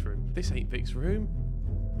 This ain't Vic's room.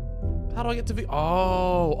 How do I get to Vic?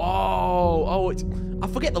 Oh, it's... I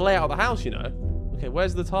forget the layout of the house, you know. Okay,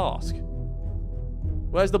 where's the task?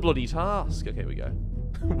 Where's the bloody task? Okay, we go.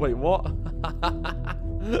 Wait, what?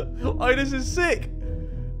 Oh, this is sick.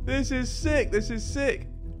 This is sick.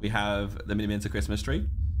 We have the Miniminter Christmas tree.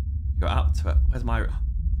 Go out to it. Where's my...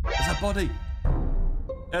 There's a body.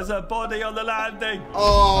 There's a body on the landing.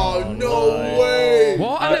 Oh, no way.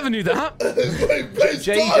 What? I never knew that.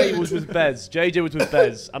 JJ was with Bez,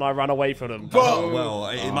 and I ran away from him. Bro, well,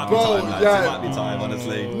 it might be time, lads. It might be time,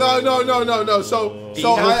 honestly. No.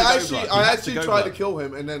 So I actually tried to kill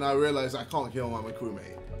him, and then I realized I can't kill my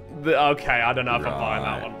crewmate. Okay, I don't know if I'm buying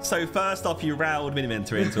that one. So first off, you riled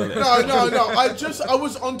Miniminter into a list. No. I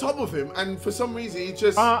was on top of him, and for some reason he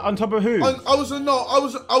just. On top of who? I was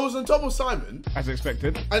on top of Simon. As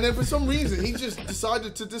expected. And then for some reason he just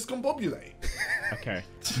decided to discombobulate. Okay.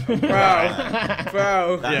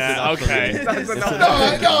 Bro. Yeah, okay.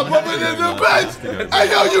 No, but in the bed. Hey,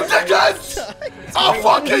 yo, you dickheads! I'll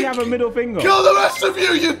fucking have a middle finger. kill the rest of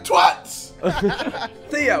you, you twats!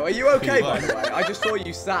 Theo, are you okay, by the way? I just saw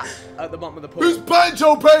you sat at the bottom of the pool. Who's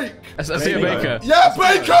Banjo Bake? That's Theo Baker. Yeah,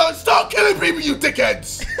 Baker! Stop killing people, you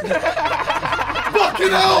dickheads! Fucking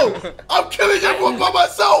hell! I'm killing everyone by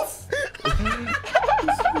myself!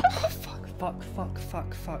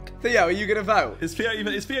 Fuck. Theo, are you gonna vote? Is Theo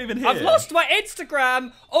even here? I've lost my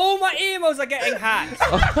Instagram. All my emails are getting hacked.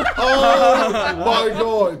 Oh my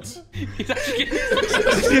god. He's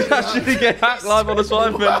actually getting hacked live on the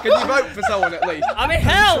Sidemen. Can you vote for someone at least? I'm in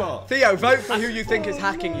hell. Theo, vote for who you think is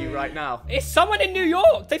hacking you right now. It's someone in New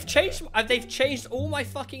York. They've changed all my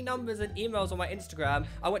fucking numbers and emails on my Instagram.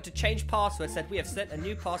 I went to change password, said we have sent a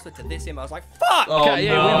new password to this email. I was like, fuck. Okay,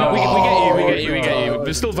 yeah, we get you.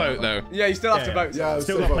 But still vote though. Yeah, you still have to vote. Yeah,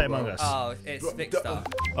 Still gotta play Among Us. Oh, it's Vic stuff.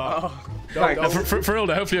 For real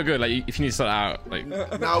though, hopefully you're good. Like if you need to sort it out, like.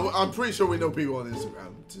 Now I'm pretty sure we know people on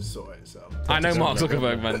Instagram to sort it. So. I know Mark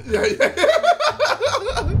Zuckerberg, man.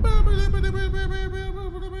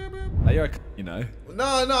 Are you okay? You know.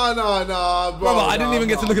 No. Bro, I didn't even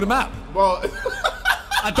get to look at the map. Well,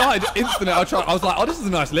 I died instantly. I was like, oh, this is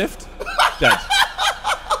a nice lift. Dead.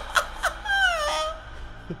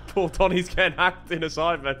 Poor Donnie's getting hacked in a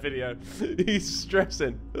Sidemen video. He's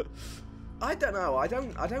stressing. I don't know. I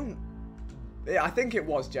don't. Yeah, I think it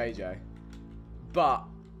was JJ, but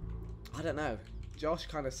I don't know. Josh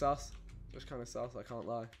kind of sus. I can't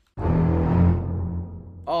lie.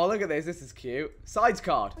 Oh, look at this. This is cute. Sides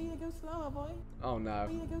card. Oh, you go slower, boy. Oh no.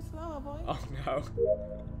 Oh, you go slower, boy. Oh no.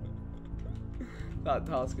 That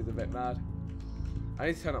task is a bit mad. I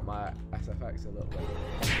need to turn up my SFX a little bit.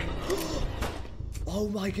 Oh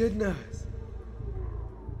my goodness.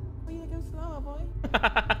 Oh, you go slower, boy.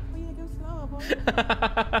 Oh, you go slower, boy.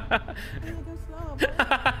 Oh, you go slower, boy.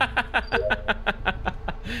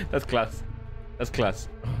 That's class.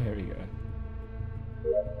 Oh, here we go.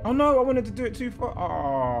 Oh no, I wanted to do it too far.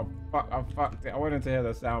 Oh, fuck, I fucked it. I wanted to hear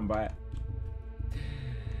the sound bite.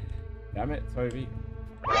 Damn it, Toby.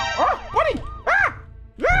 Oh, buddy!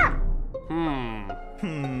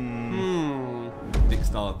 Dick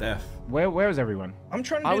Star Death. Where is everyone? I'm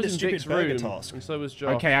trying to do this stupid burger task. And so was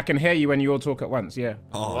Josh. Okay, I can hear you when you all talk at once, yeah.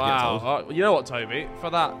 Oh, wow. You know what, Toby? For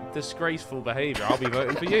that disgraceful behaviour, I'll be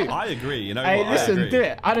voting for you. I agree. You know hey, what? Listen, do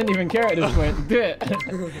it. I didn't even care at this point. Do it.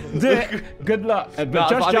 Do it. Good luck. But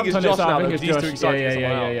Josh jumped on it, so I think it's Josh.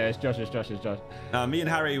 Yeah. It's Josh. Me and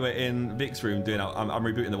Harry were in Vic's room doing. I'm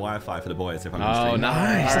rebooting the Wi-Fi for the boys. If I'm oh,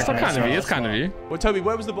 nice. That's kind of you. That's kind of you. Well, Toby,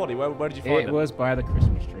 where was the body? Where did you find it? It was by the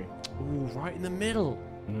Christmas tree. Ooh, right in the middle.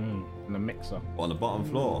 In the mixer. On the bottom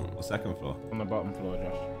floor or second floor? On the bottom floor,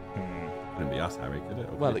 Josh. Couldn't be us, Harry, could it?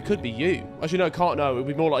 Well, it could be you. Actually, no, it can't. No, it would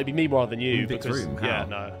be more likely me rather than you. In Vic's because, room? Yeah, How?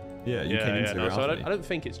 no. Yeah, you came into it. So I don't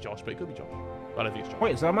think it's Josh, but it could be Josh. I don't think it's Josh.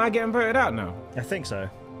 Wait, so am I getting voted out now? I think so.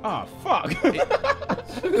 Oh, fuck.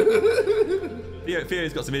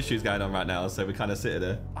 Theo's got some issues going on right now, so we kind of sit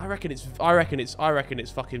there. I reckon it's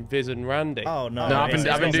fucking Viz and Randy. Oh no! No, I've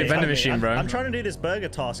been doing vending machine, bro. I'm trying to do this burger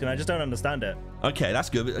task and I just don't understand it. Okay, that's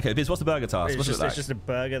good. Okay, Viz, what's the burger task? It's just a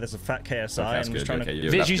burger. There's a fat KSI. Okay, I'm just trying to.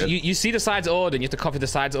 Viz, you see the sides order, and you have to copy the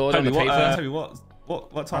sides order on the paper. Tell me what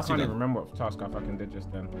task I can't even remember what task I fucking did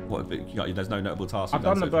just then. What? There's no notable task. I've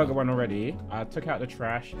done the burger one already. I took out the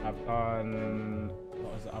trash. I've done.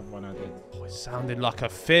 What was the other one I did? Oh, it sounded like a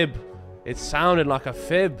fib. It sounded like a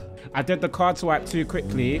fib. I did the card swipe too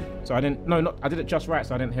quickly, so I didn't. No, I did it just right,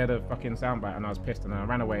 so I didn't hear the fucking soundbite, and I was pissed, and I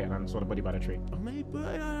ran away, and I saw the body by the tree. Maybe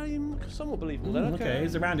I'm somewhat believable. Then. Okay,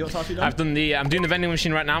 is it Randy? What task you done? I'm doing the vending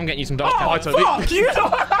machine right now. I'm getting you some dark pepper. Fuck you!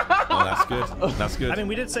 Oh, that's good. That's good. I mean,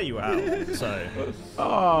 we did say you were out, so.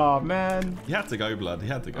 Oh man. You had to go, blood. You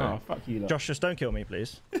had to go. Oh, fuck you. Lot. Josh, just don't kill me,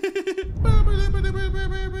 please. Who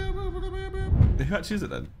actually is it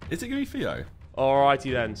then? Is it gonna be Theo?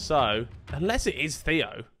 Alrighty then. So, unless it is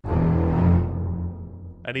Theo,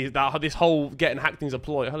 and this whole getting hacked thing's a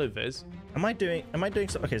ploy. Hello, Viz. Am I doing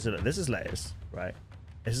so? Okay, so look, this is lettuce, right?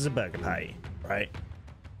 This is a burger patty, right?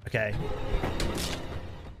 Okay.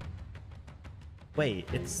 Wait,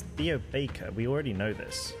 it's Theo Baker. We already know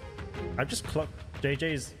this. I've just clocked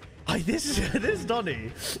JJ's This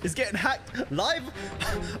Donny is getting hacked live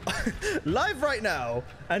right now,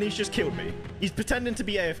 and he's just killed me. He's pretending to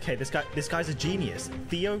be AFK. This guy's a genius.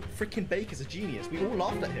 Theo freaking Baker's a genius. We all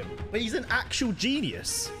laughed at him, but he's an actual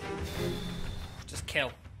genius. Just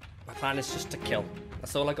kill. My plan is just to kill.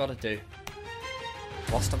 That's all I gotta do.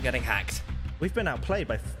 Whilst I'm getting hacked. We've been outplayed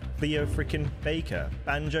by Theo freaking Baker.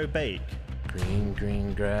 Banjo Bake. Green,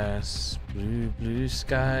 green grass, blue, blue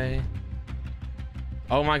sky.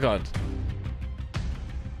 Oh my god.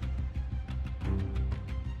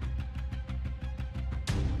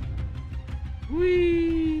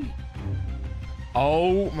 Whee!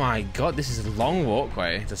 Oh my god, this is a long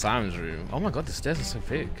walkway to Simon's room. Oh my god, the stairs are so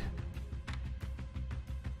big.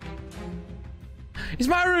 It's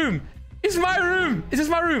my room! It's my room! Is this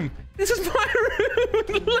my room? This is my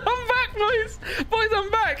room! I'm back, boys! Boys, I'm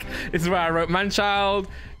back! This is where I wrote Manchild.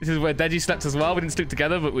 This is where Deji slept as well. We didn't sleep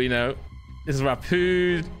together, but we know. This is where I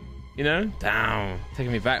pooed. You know? Damn.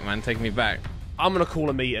 Taking me back, man. Taking me back. I'm gonna call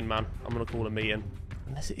a meeting, man. I'm gonna call a meeting.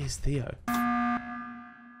 Unless it is Theo.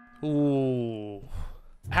 Ooh.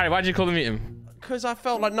 Harry, why did you call the meeting? Because I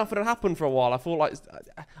felt like nothing had happened for a while. I feel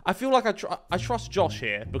like I trust Josh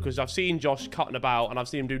here because I've seen Josh cutting about and I've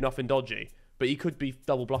seen him do nothing dodgy. But he could be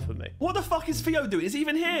double bluffing me. What the fuck is Theo doing? Is he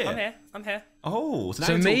even here? I'm here. I'm here. Oh,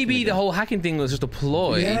 so maybe the whole hacking thing was just a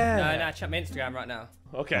ploy. Yeah. No, check my Instagram right now.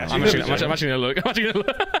 Okay. I'm actually gonna look. I'm actually gonna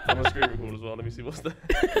look. I'm gonna screen record as well. Let me see what's there.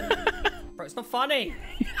 Bro, it's not funny.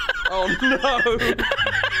 Oh no.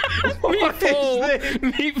 Meatball.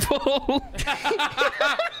 Meatball.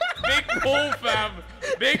 Big ball, fam.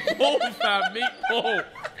 Big ball, fam. Meatball.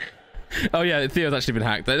 Oh yeah, Theo's actually been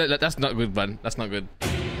hacked. That's not good, man. That's not good.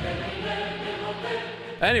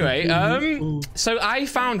 Anyway, so I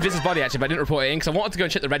found Viz's body actually, but I didn't report it in because I wanted to go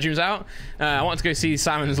check the red rooms out. I wanted to go see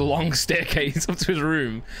Simon's long staircase up to his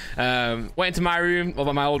room. Went into my room,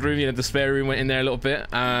 or my old room, you know, the spare room, went in there a little bit.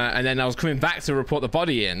 And then I was coming back to report the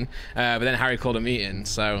body in, but then Harry called a meeting.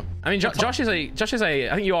 So, I mean, Josh is a,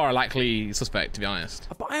 I think you are a likely suspect, to be honest.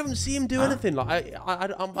 But I haven't seen him do anything. Like,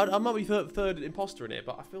 I might be third imposter in here,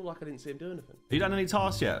 but I feel like I didn't see him do anything. Have you done any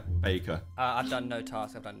tasks yet, Baker? I've done no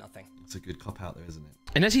tasks. I've done nothing. It's a good cop out there, isn't it?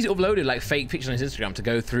 Unless he's uploaded like fake pictures on his Instagram to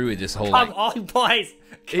go through with this whole. Come on, boys.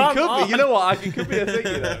 Come on. Be. You know what? It could be a thing.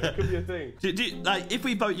 You know, it could be a thing. Do you, like, if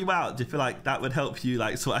we vote you out, do you feel like that would help you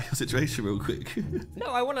like sort out your situation real quick? No,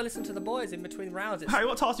 I want to listen to the boys in between rounds. Harry,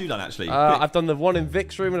 what tasks have you done actually? I've done the one in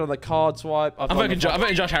Vic's room and on the card swipe. I'm voting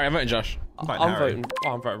Josh, Harry. I'm voting Josh. I'm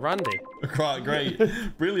voting Randy. Quite great.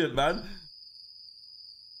 Brilliant, man.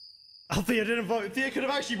 Oh, Theo didn't vote. Theo could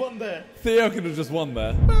have actually won there. Theo could have just won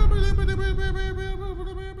there.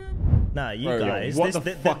 Nah, you guys. What the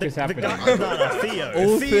fuck is happening? Theo.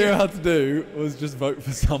 All Theo had to do was just vote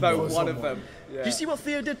for someone. Vote one of them. Yeah. Do you see what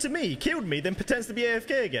Theo did to me? He killed me, then pretends to be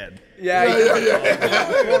AFK again. Yeah.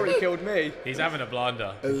 Before he killed me. He's having a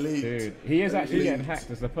blunder. Elite. Dude, he is actually getting hacked.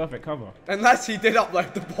 It's the perfect cover. Unless he did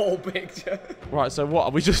upload the ball picture. Right, so what?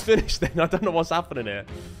 Are we just finished then? I don't know what's happening here.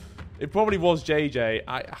 It probably was JJ.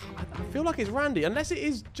 I feel like it's Randy, unless it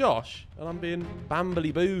is Josh, and I'm being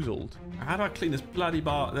bambly boozled. How do I clean this bloody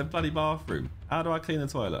bathroom? How do I clean the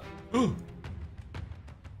toilet?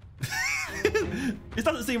 It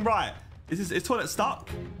doesn't seem right. Is toilet stuck?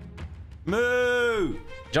 Moo!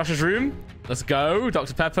 Josh's room. Let's go.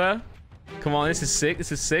 Dr. Pepper. Come on, this is sick.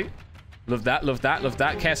 This is sick. Love that, love that, love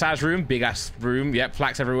that. KSI's room. Big ass room. Yep,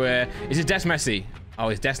 plaques everywhere. Is his desk messy? Oh,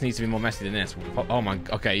 his desk needs to be more messy than this. Oh my,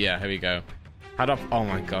 okay, yeah, here we go. How do I, oh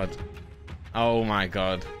my God. Oh my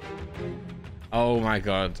God. Oh my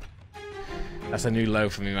God. That's a new low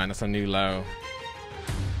for me, man. That's a new low.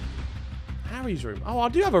 Harry's room. Oh, I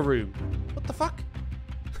do have a room. What the fuck?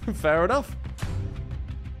 Fair enough.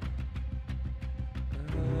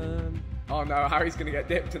 Oh no, Harry's gonna get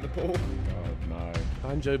dipped in the pool. God, no.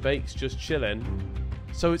 Banjo Bake's just chilling.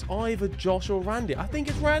 So it's either Josh or Randy. I think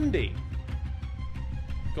it's Randy.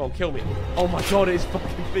 Go on, kill me. Oh my God, it's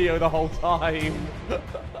fucking Theo the whole time.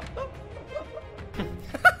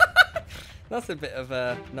 That's a bit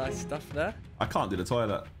of nice stuff there. I can't do the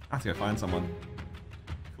toilet. I have to go find someone.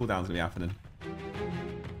 Cooldown's gonna be happening.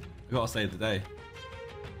 We gotta save the day.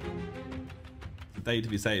 The day to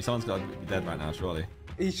be saved. Someone's gotta be dead right now, surely.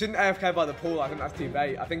 He shouldn't AFK by the pool. I think that's too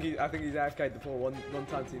bait. I think he's AFK'd the pool one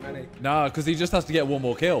time too many. Nah, because he just has to get one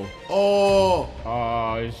more kill. Oh.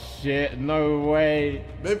 Oh shit! No way.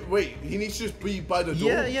 Wait, he needs to just be by the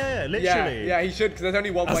door. Yeah, literally. Yeah, he should because there's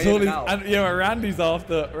only one way in and out. And yeah, Randy's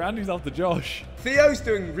after Josh. Theo's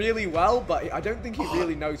doing really well, but I don't think he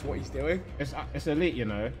really knows what he's doing. It's elite, you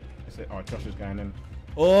know. Oh, Josh is going in.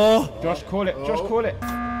 Oh. Josh, call it. Josh, call it.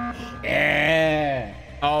 Yeah.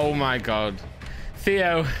 Oh my God.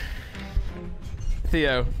 Theo,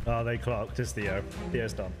 Theo. Oh, they clocked. It's Theo.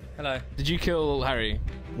 Theo's done. Hello. Did you kill Harry?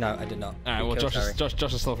 No, I did not. All right, well,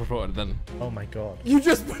 Josh is self-reported then. Oh my god. You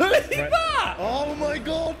just believe that? Oh my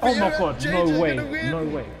god. Oh my god. No way. No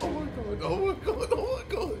way. Oh my god. Oh my god. Oh my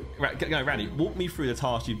god. Right, Randy, walk me through the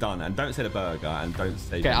task you've ddone, and don't say the burger, and don't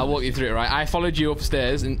say. Okay, I'll walk you through it. Right, I followed you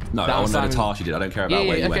upstairs, and no, I want to know the task you did. I don't care about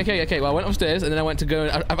where you went. Okay. Well, I went upstairs, and then I went to go.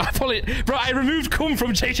 And I followed. Bro, I removed cum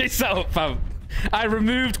from JJ's cell, fam. I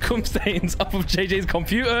removed cum stains off of JJ's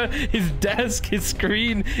computer, his desk, his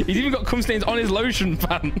screen. He's even got cum stains on his lotion,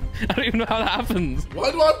 fam. I don't even know how that happens.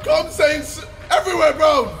 Why do I have cum stains everywhere,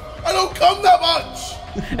 bro? I don't cum that much.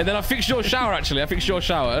 And then I fixed your shower, actually. I fixed your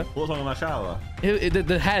shower. What's wrong with my shower?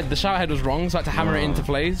 The shower head was wrong, so I had to hammer it into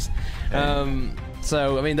place.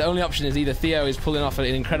 So, I mean, the only option is either Theo is pulling off an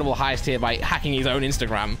incredible heist here by hacking his own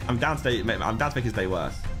Instagram. I'm down to make his day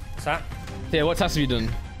worse. What's that? Theo, what tasks have you done?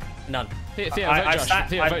 None. Theo, vote Josh.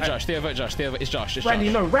 Theo, vote Josh. Theo, vote Josh. Theo, it's Josh. It's Randy,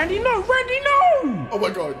 Josh. no. Randy, no. Randy, no. Oh my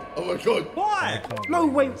god. Oh my god. Why? No,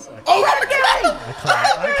 wait. Oh,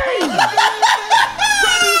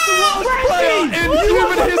 Player in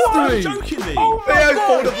human history. Joking me. Oh Theo's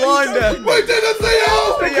pulled a blinder. Wait, did I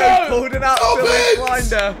Theo? Theo's pulled an absolute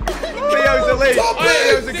blinder. Theo's elite.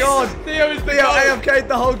 Theo's a god. Theo AFK'd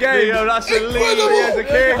the whole game. Theo, that's elite. Theo's a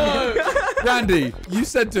king. Randy, you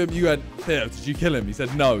said to him, you went, Theo, did you kill him? He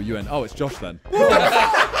said no. You went, oh, it's Josh then.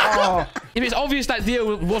 It's obvious that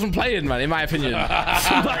Theo wasn't playing, man, in my opinion. I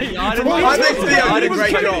think Theo did a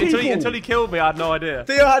great job. Until he killed me, I had no idea.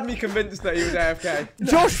 Theo had me convinced that he was AFK.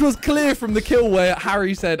 Josh was clear from the kill where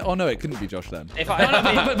Harry said, oh no, it couldn't be Josh then.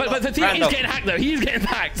 But the Theo is getting hacked, though. He's getting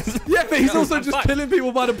hacked. Yeah, but he's also just killing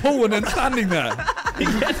people by the pool and then standing there.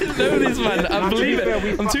 I didn't know this, man. I believe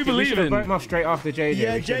it. I'm too believing. We off straight after JJ.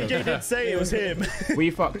 Yeah, JJ did say it was him. We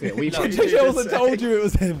fucked it. JJ also told you it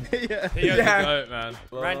was him. Yeah, goat, man.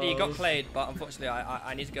 Randy, you got played, but unfortunately,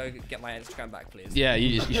 I need to go get my Instagram back, please. Yeah,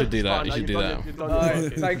 you should do that. You should do that.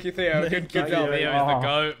 Thank you, Theo. Good job. Theo is the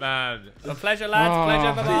goat, man. A pleasure, lads.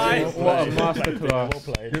 Pleasure. Bye-bye. What a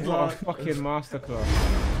masterclass. What a fucking masterclass.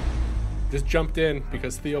 Just jumped in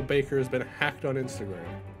because Theo Baker has been hacked on Instagram.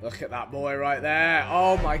 Look at that boy right there.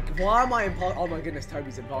 Oh my, why am I imposter? Oh my goodness,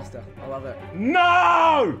 Toby's imposter. I love it.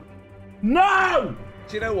 No! No!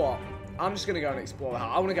 Do you know what? I'm just gonna go and explore the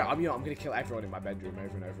house. I wanna go, I'm gonna kill everyone in my bedroom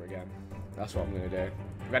over and over again. That's what I'm gonna do.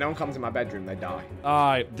 If anyone comes in my bedroom, they die.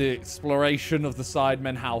 Alright, the exploration of the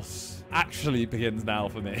Sidemen house actually begins now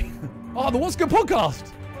for me. Oh, the What's Good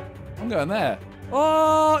podcast! I'm going there.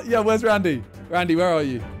 Oh, yeah, where's Randy? Randy, where are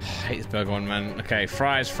you? I hate this burger one, man. Okay,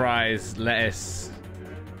 fries, lettuce.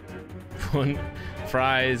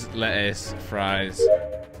 Fries, lettuce, fries.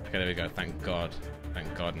 Okay, there we go. Thank God.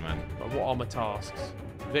 Thank God, man. But what are my tasks?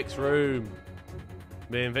 Vic's room.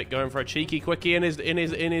 Me and Vic going for a cheeky quickie in his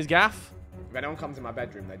gaff. If anyone comes in my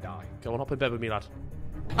bedroom, they die. Go on, hop in bed with me, lad.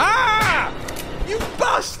 Ah! You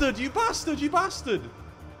bastard! You bastard! You bastard!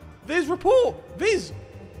 Viz, report! Viz!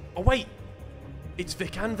 Oh, wait. It's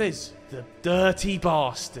Vic and Viz. The dirty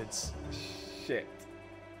bastards. Shit.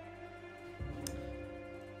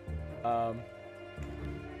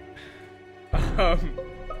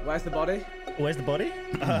 Where's the body? Where's the body?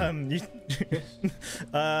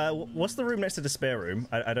 What's the room next to the spare room?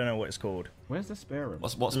 I don't know what it's called. Where's the spare room?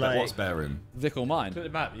 What's spare room? Vic or mine? Look at the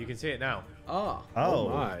map. You can see it now. Oh. Oh.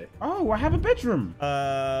 My. Oh, I have a bedroom.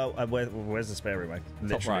 Where's the spare room?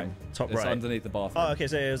 Top right. Top it's right. underneath the bathroom. Oh, okay.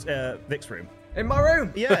 So it was Vic's room. In my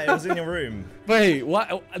room? Yeah, it was in your room. Wait,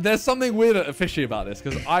 what? There's something weird and fishy about this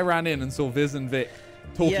because I ran in and saw Viz and Vic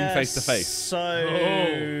talking face to face.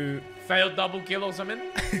 So failed double kill or something.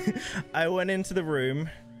 I went into the room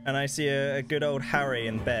and I see a good old Harry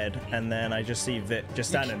in bed, and then I just see Vic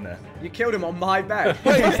just standing there. You killed him on my bed.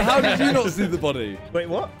 Wait, how did you not see the body? Wait,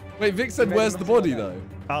 what? Wait, Vic said, "Where's the body, though?"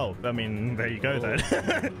 Oh, I mean, there you go then.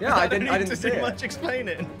 Yeah, I didn't see it. much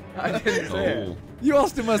explaining. I didn't see it. You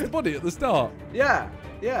asked him where's the body at the start. Yeah.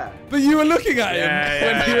 But you were looking at him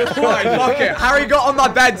when he was Right, fuck it. Harry got on my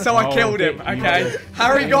bed, so I killed him. Okay.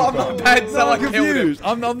 Harry got on my bed, so I killed him.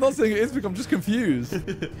 I'm not saying it is Vic. I'm just confused. All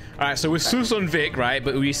right, so we're sus on Vic, right?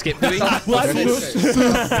 But we skipped Vic.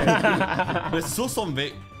 We're sus on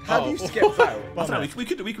Vic. How do you skip vote? I don't know, we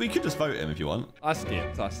could just vote him if you want. I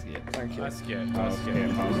skip. Thank you. I skip.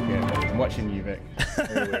 I'm watching you, Vic.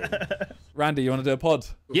 Randy, you want to do a pod?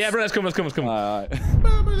 Yeah, bro, let's come.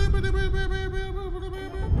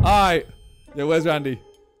 All right. Yeah, where's Randy?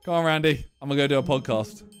 Come on, Randy. I'm gonna go do a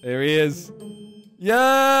podcast. Here he is.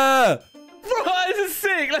 Yeah. Bro, this is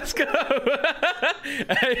sick. Let's go.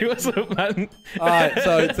 Hey, what's up, man? All right.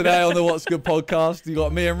 So today on the What's Good podcast, you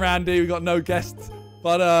got me and Randy. We got no guests,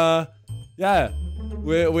 but yeah,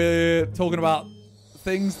 we're talking about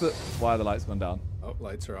things that... Why are the lights gone down? Oh,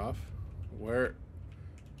 lights are off. Where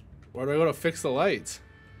do I go to fix the lights?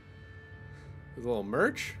 There's a little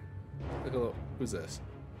merch. Look a little, who's this?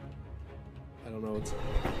 I don't know what's...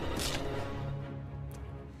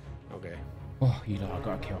 Okay. Oh, you know, I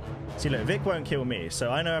got a kill. See, look, Vic won't kill me,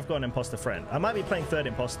 so I know I've got an imposter friend. I might be playing third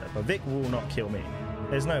imposter, but Vic will not kill me.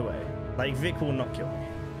 There's no way. Like, Vic will not kill me.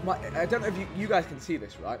 I don't know if you guys can see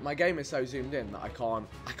this, right? My game is so zoomed in that I can't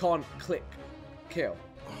click kill.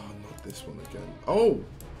 Oh, not this one again. Oh!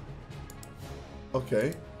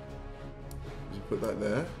 Okay. Just put that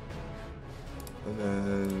there. And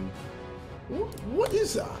then... What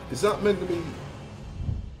is that? Is that meant to be...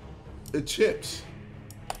 chips?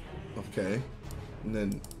 Okay. And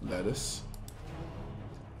then lettuce.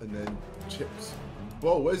 And then chips.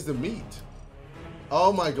 Whoa, where's the meat?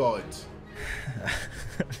 Oh my god.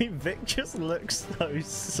 I mean, Vic just looks so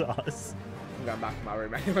sus. I'm going back to my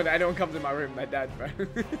room. When anyone comes in my room, they're dead, bro.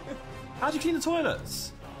 How'd you clean the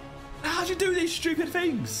toilets? How'd you do these stupid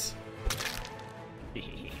things?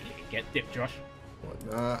 Get dipped, Josh. What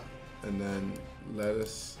that? And then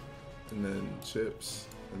lettuce. And then chips.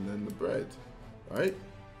 And then the bread. Right?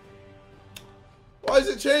 Why has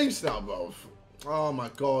it changed now, bro? Oh my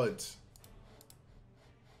god.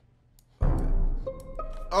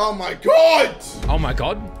 Oh my god! Oh my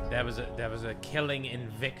god! There was a killing in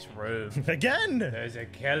Vic's room. Again? There's a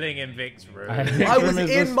killing in Vic's room. I was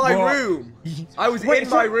in my room. I was in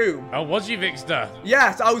my room. Oh, was you, Vicster?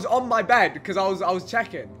 Yes, I was on my bed because I was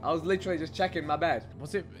checking. I was literally just checking my bed.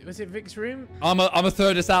 Was it Vic's room? I'm a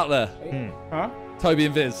throw this out there. Huh? Toby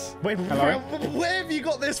and Viz. Wait, where have you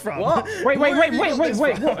got this from? What? Wait. What?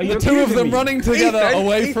 The two of them running together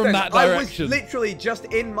away from that direction. I was literally just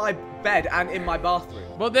in my bed and in my bathroom.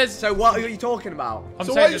 Well, there's... So what are you talking about?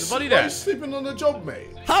 So why is the body there? Why are you sleeping on the job, mate?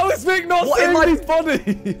 How is Vic not seeing these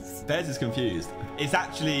bodies? Bez is confused. It's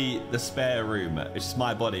actually the spare room. It's just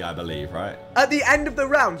my body, I believe, right? At the end of the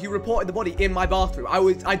round, you reported the body in my bathroom.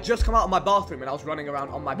 I'd just come out of my bathroom and I was running around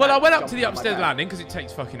on my bed. Well, I went up to the upstairs landing because it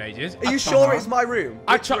takes fucking ages. Are you sure it's my room?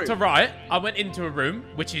 I chucked a right. I went into a room,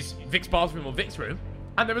 which is Vic's bathroom or Vic's room,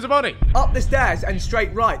 and there was a body. Up the stairs and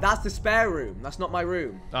straight right. That's the spare room. That's not my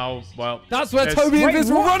room. Oh, well. That's where Toby and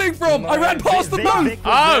Viz were running from. I ran past them both. Vic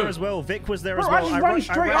was there as well. Vic was there as well. I ran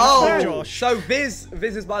straight up. Josh. So Viz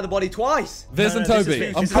is by the body twice. Viz and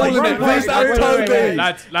Toby. I'm calling it Viz and Toby.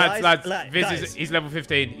 Lads. Viz is level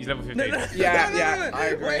 15. He's level 15. Yeah, I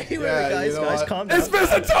agree. Wait, guys, calm down. It's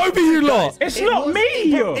Viz and Toby, you lot. It's not me.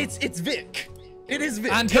 It's Vic. It is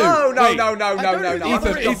Vic. And who? No.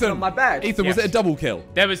 Ethan, on my bed. Ethan, was it a double kill?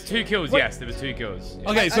 There was 2 kills. Yes, there was 2 kills. Yeah.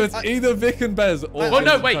 Okay, so it's either Vic and Bez or. Well,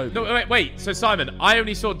 no, wait. So Simon, I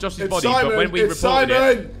only saw Josh's body, but when we reported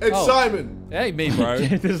it, it's Simon. Hey, me, bro.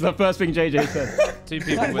 This is the first thing JJ said. 2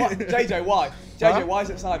 people. JJ, why? JJ, why is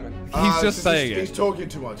it Simon? He's just saying it. He's talking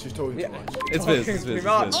too much. It's Viz.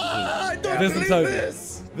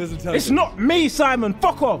 Viz and Toby. It's not me, Simon.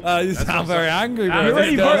 Fuck off. You sound very angry, bro. You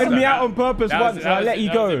already voted me out on purpose once, so I let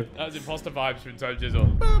you go. That was imposter vibes from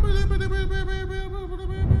TBJZL.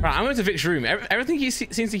 Right, I'm going to Vic's room. Everything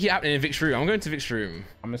seems to keep happening in Vic's room. I'm going to Vic's room.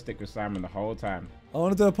 I'm going to stick with Simon the whole time. I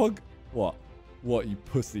want to do a pug. What? What, you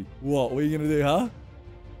pussy? What are you going to do, huh?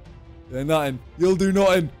 Yeah, nothing. You'll do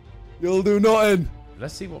nothing. You'll do nothing.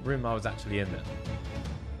 Let's see what room I was actually in then.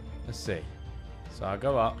 Let's see. So I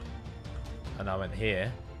go up, and I went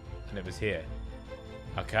here, and it was here.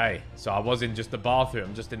 Okay, so I was in just the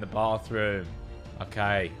bathroom. Just in the bathroom.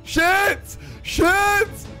 Okay. Shit!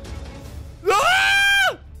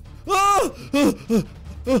 Ah!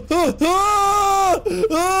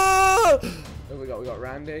 We got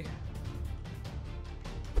Randy.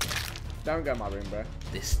 Don't go in my room, bro.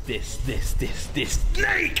 This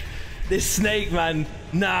snake! This snake, man.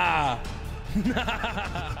 Nah.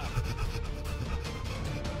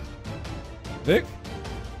 Vic?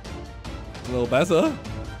 A little better.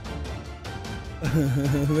 A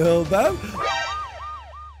little better.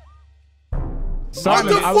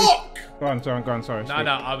 Simon, what the fuck? Go on, sorry. No,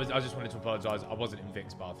 I just wanted to apologise. I wasn't in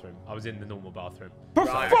Vic's bathroom. I was in the normal bathroom. For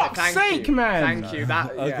fuck's sake, man! Thank you.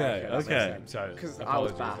 That. Okay. So, because I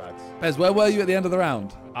was bad. Bez, where were you at the end of the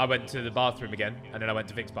round? I went to the bathroom again, and then I went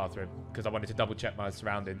to Vic's bathroom because I wanted to double check my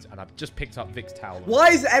surroundings, and I just picked up Vic's towel. Why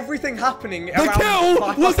is everything happening around the kill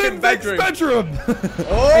was in Vic's bedroom.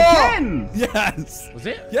 Again? Yes. Was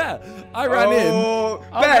it? Yeah. I ran in.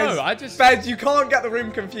 Bez, you can't get the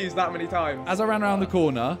room confused that many times. As I ran around the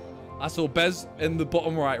corner, I saw Bez in the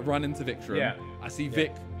bottom right run into Vic's room. Yeah. I see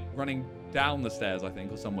Vic running down the stairs, I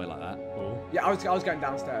think, or somewhere like that. Yeah, I was going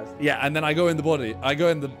downstairs. Yeah, and then I go in the body. I go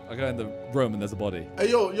in the room, and there's a body. Hey,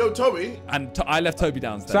 yo, Toby. And I left Toby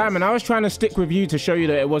downstairs. Simon, I was trying to stick with you to show you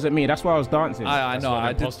that it wasn't me. That's why I was dancing. I know.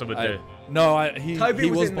 I did.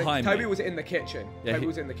 He was behind me. Toby was in the kitchen. Yeah, Toby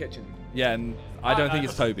was in the kitchen. Yeah, and I don't think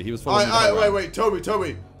it's Toby. He was following me. Wait, Toby,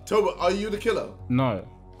 are you the killer? No.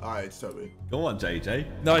 Alright, it's Toby. Go on,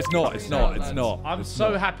 JJ. No, it's not. It's not. I'm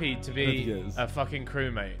so happy to be a fucking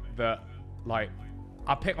crewmate that, like,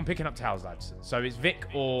 I'm picking up towels, lads. So it's Vic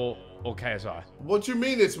or KSI. What do you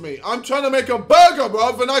mean it's me? I'm trying to make a burger,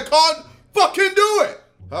 bruv, and I can't fucking do it.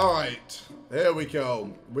 Alright, here we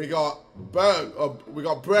go. We got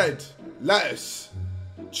bread, lettuce,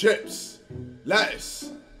 chips,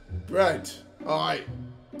 lettuce, bread. Alright,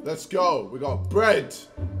 let's go. We got bread.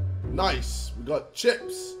 Nice. We got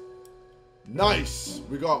chips. Nice.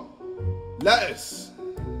 We got lettuce.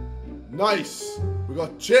 Nice. We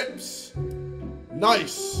got chips.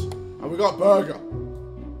 Nice. And we got burger.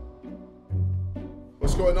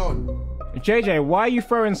 What's going on? JJ, why are you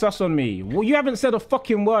throwing sus on me? Well, you haven't said a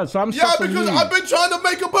fucking word, so I'm Yeah, because I've been trying to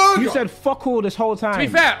make a burger. You said fuck all this whole time. To be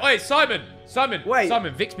fair, wait, Simon, wait.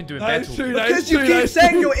 Simon, Vic's been doing bad talk. Because you keep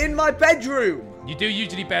saying you're in my bedroom. You do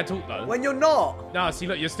usually bad talk though. When you're not. No, see,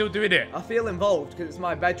 look, you're still doing it. I feel involved because it's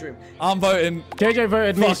my bedroom. I'm voting. JJ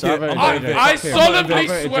voted me, so I voted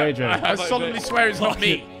JJ. I solemnly swear it's not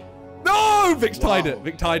me. No, Vic's tied it.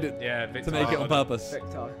 Vic tied it. Yeah, Vic to make it on purpose.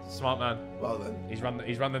 Smart man. Well then. He's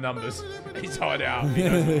run the numbers. He's tied it out. He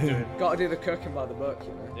knows what he's doing. Gotta do the cooking by the book, you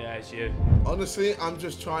know. Yeah, it's you. Honestly, I'm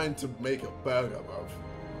just trying to make a burger, bruv.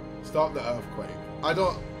 Stop the earthquake.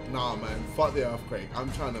 Nah, man. Fuck the earthquake.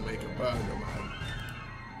 I'm trying to make a burger, man.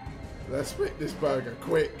 Let's make this burger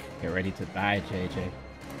quick. Get ready to die, JJ.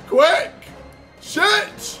 Quick!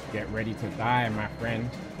 Shit! Get ready to die, my friend.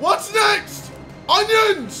 What's next?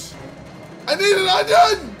 Onions! I need an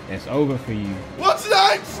onion! It's over for you. What's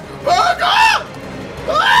next? Burger!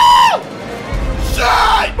 Ah!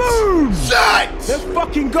 Shit! Boom! Shit! Let's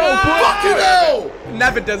fucking go, boy! Fucking hell!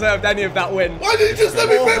 Never deserved any of that win. Why didn't you just let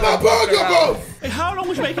me make my burger, bro? Hey, how long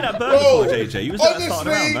was you making that burger for, JJ? You was at the start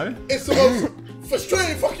around, though. It's the most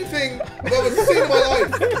frustrating fucking thing I've ever seen in my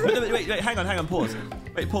life. Wait, hang on, pause.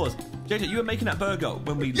 Wait, pause. JJ, you were making that burger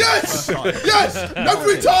when we Yes! first started. Yes!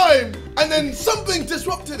 Every time! And then something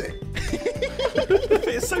disrupted it.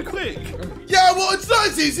 It's so quick. Yeah, well, it's not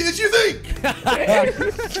as easy as you think.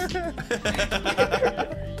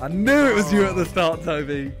 I knew it was you at the start,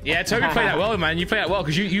 Toby. Yeah, Toby played that well, man. You played that well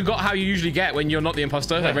because you got how you usually get when you're not the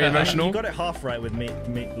imposter. Like, very emotional. You got it half right with me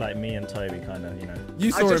and Toby, kind of, you know.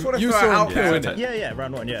 You saw him kill it. Yeah,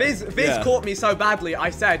 round one, yeah. Viz caught me so badly, I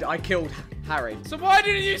said I killed Harry. So why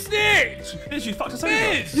didn't you snitch? Viz, you fucked us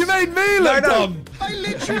over. You made me look dumb. I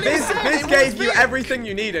literally Viz gave you everything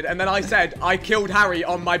you needed, and then I said I killed Harry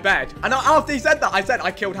on my bed. And after he said that, I said I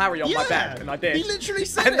killed Harry on my bed, and I did. He literally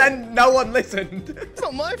said and then no one listened. It's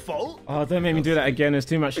not my fault. Oh, don't make me do that again. There's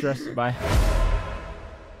too much stress. Bye.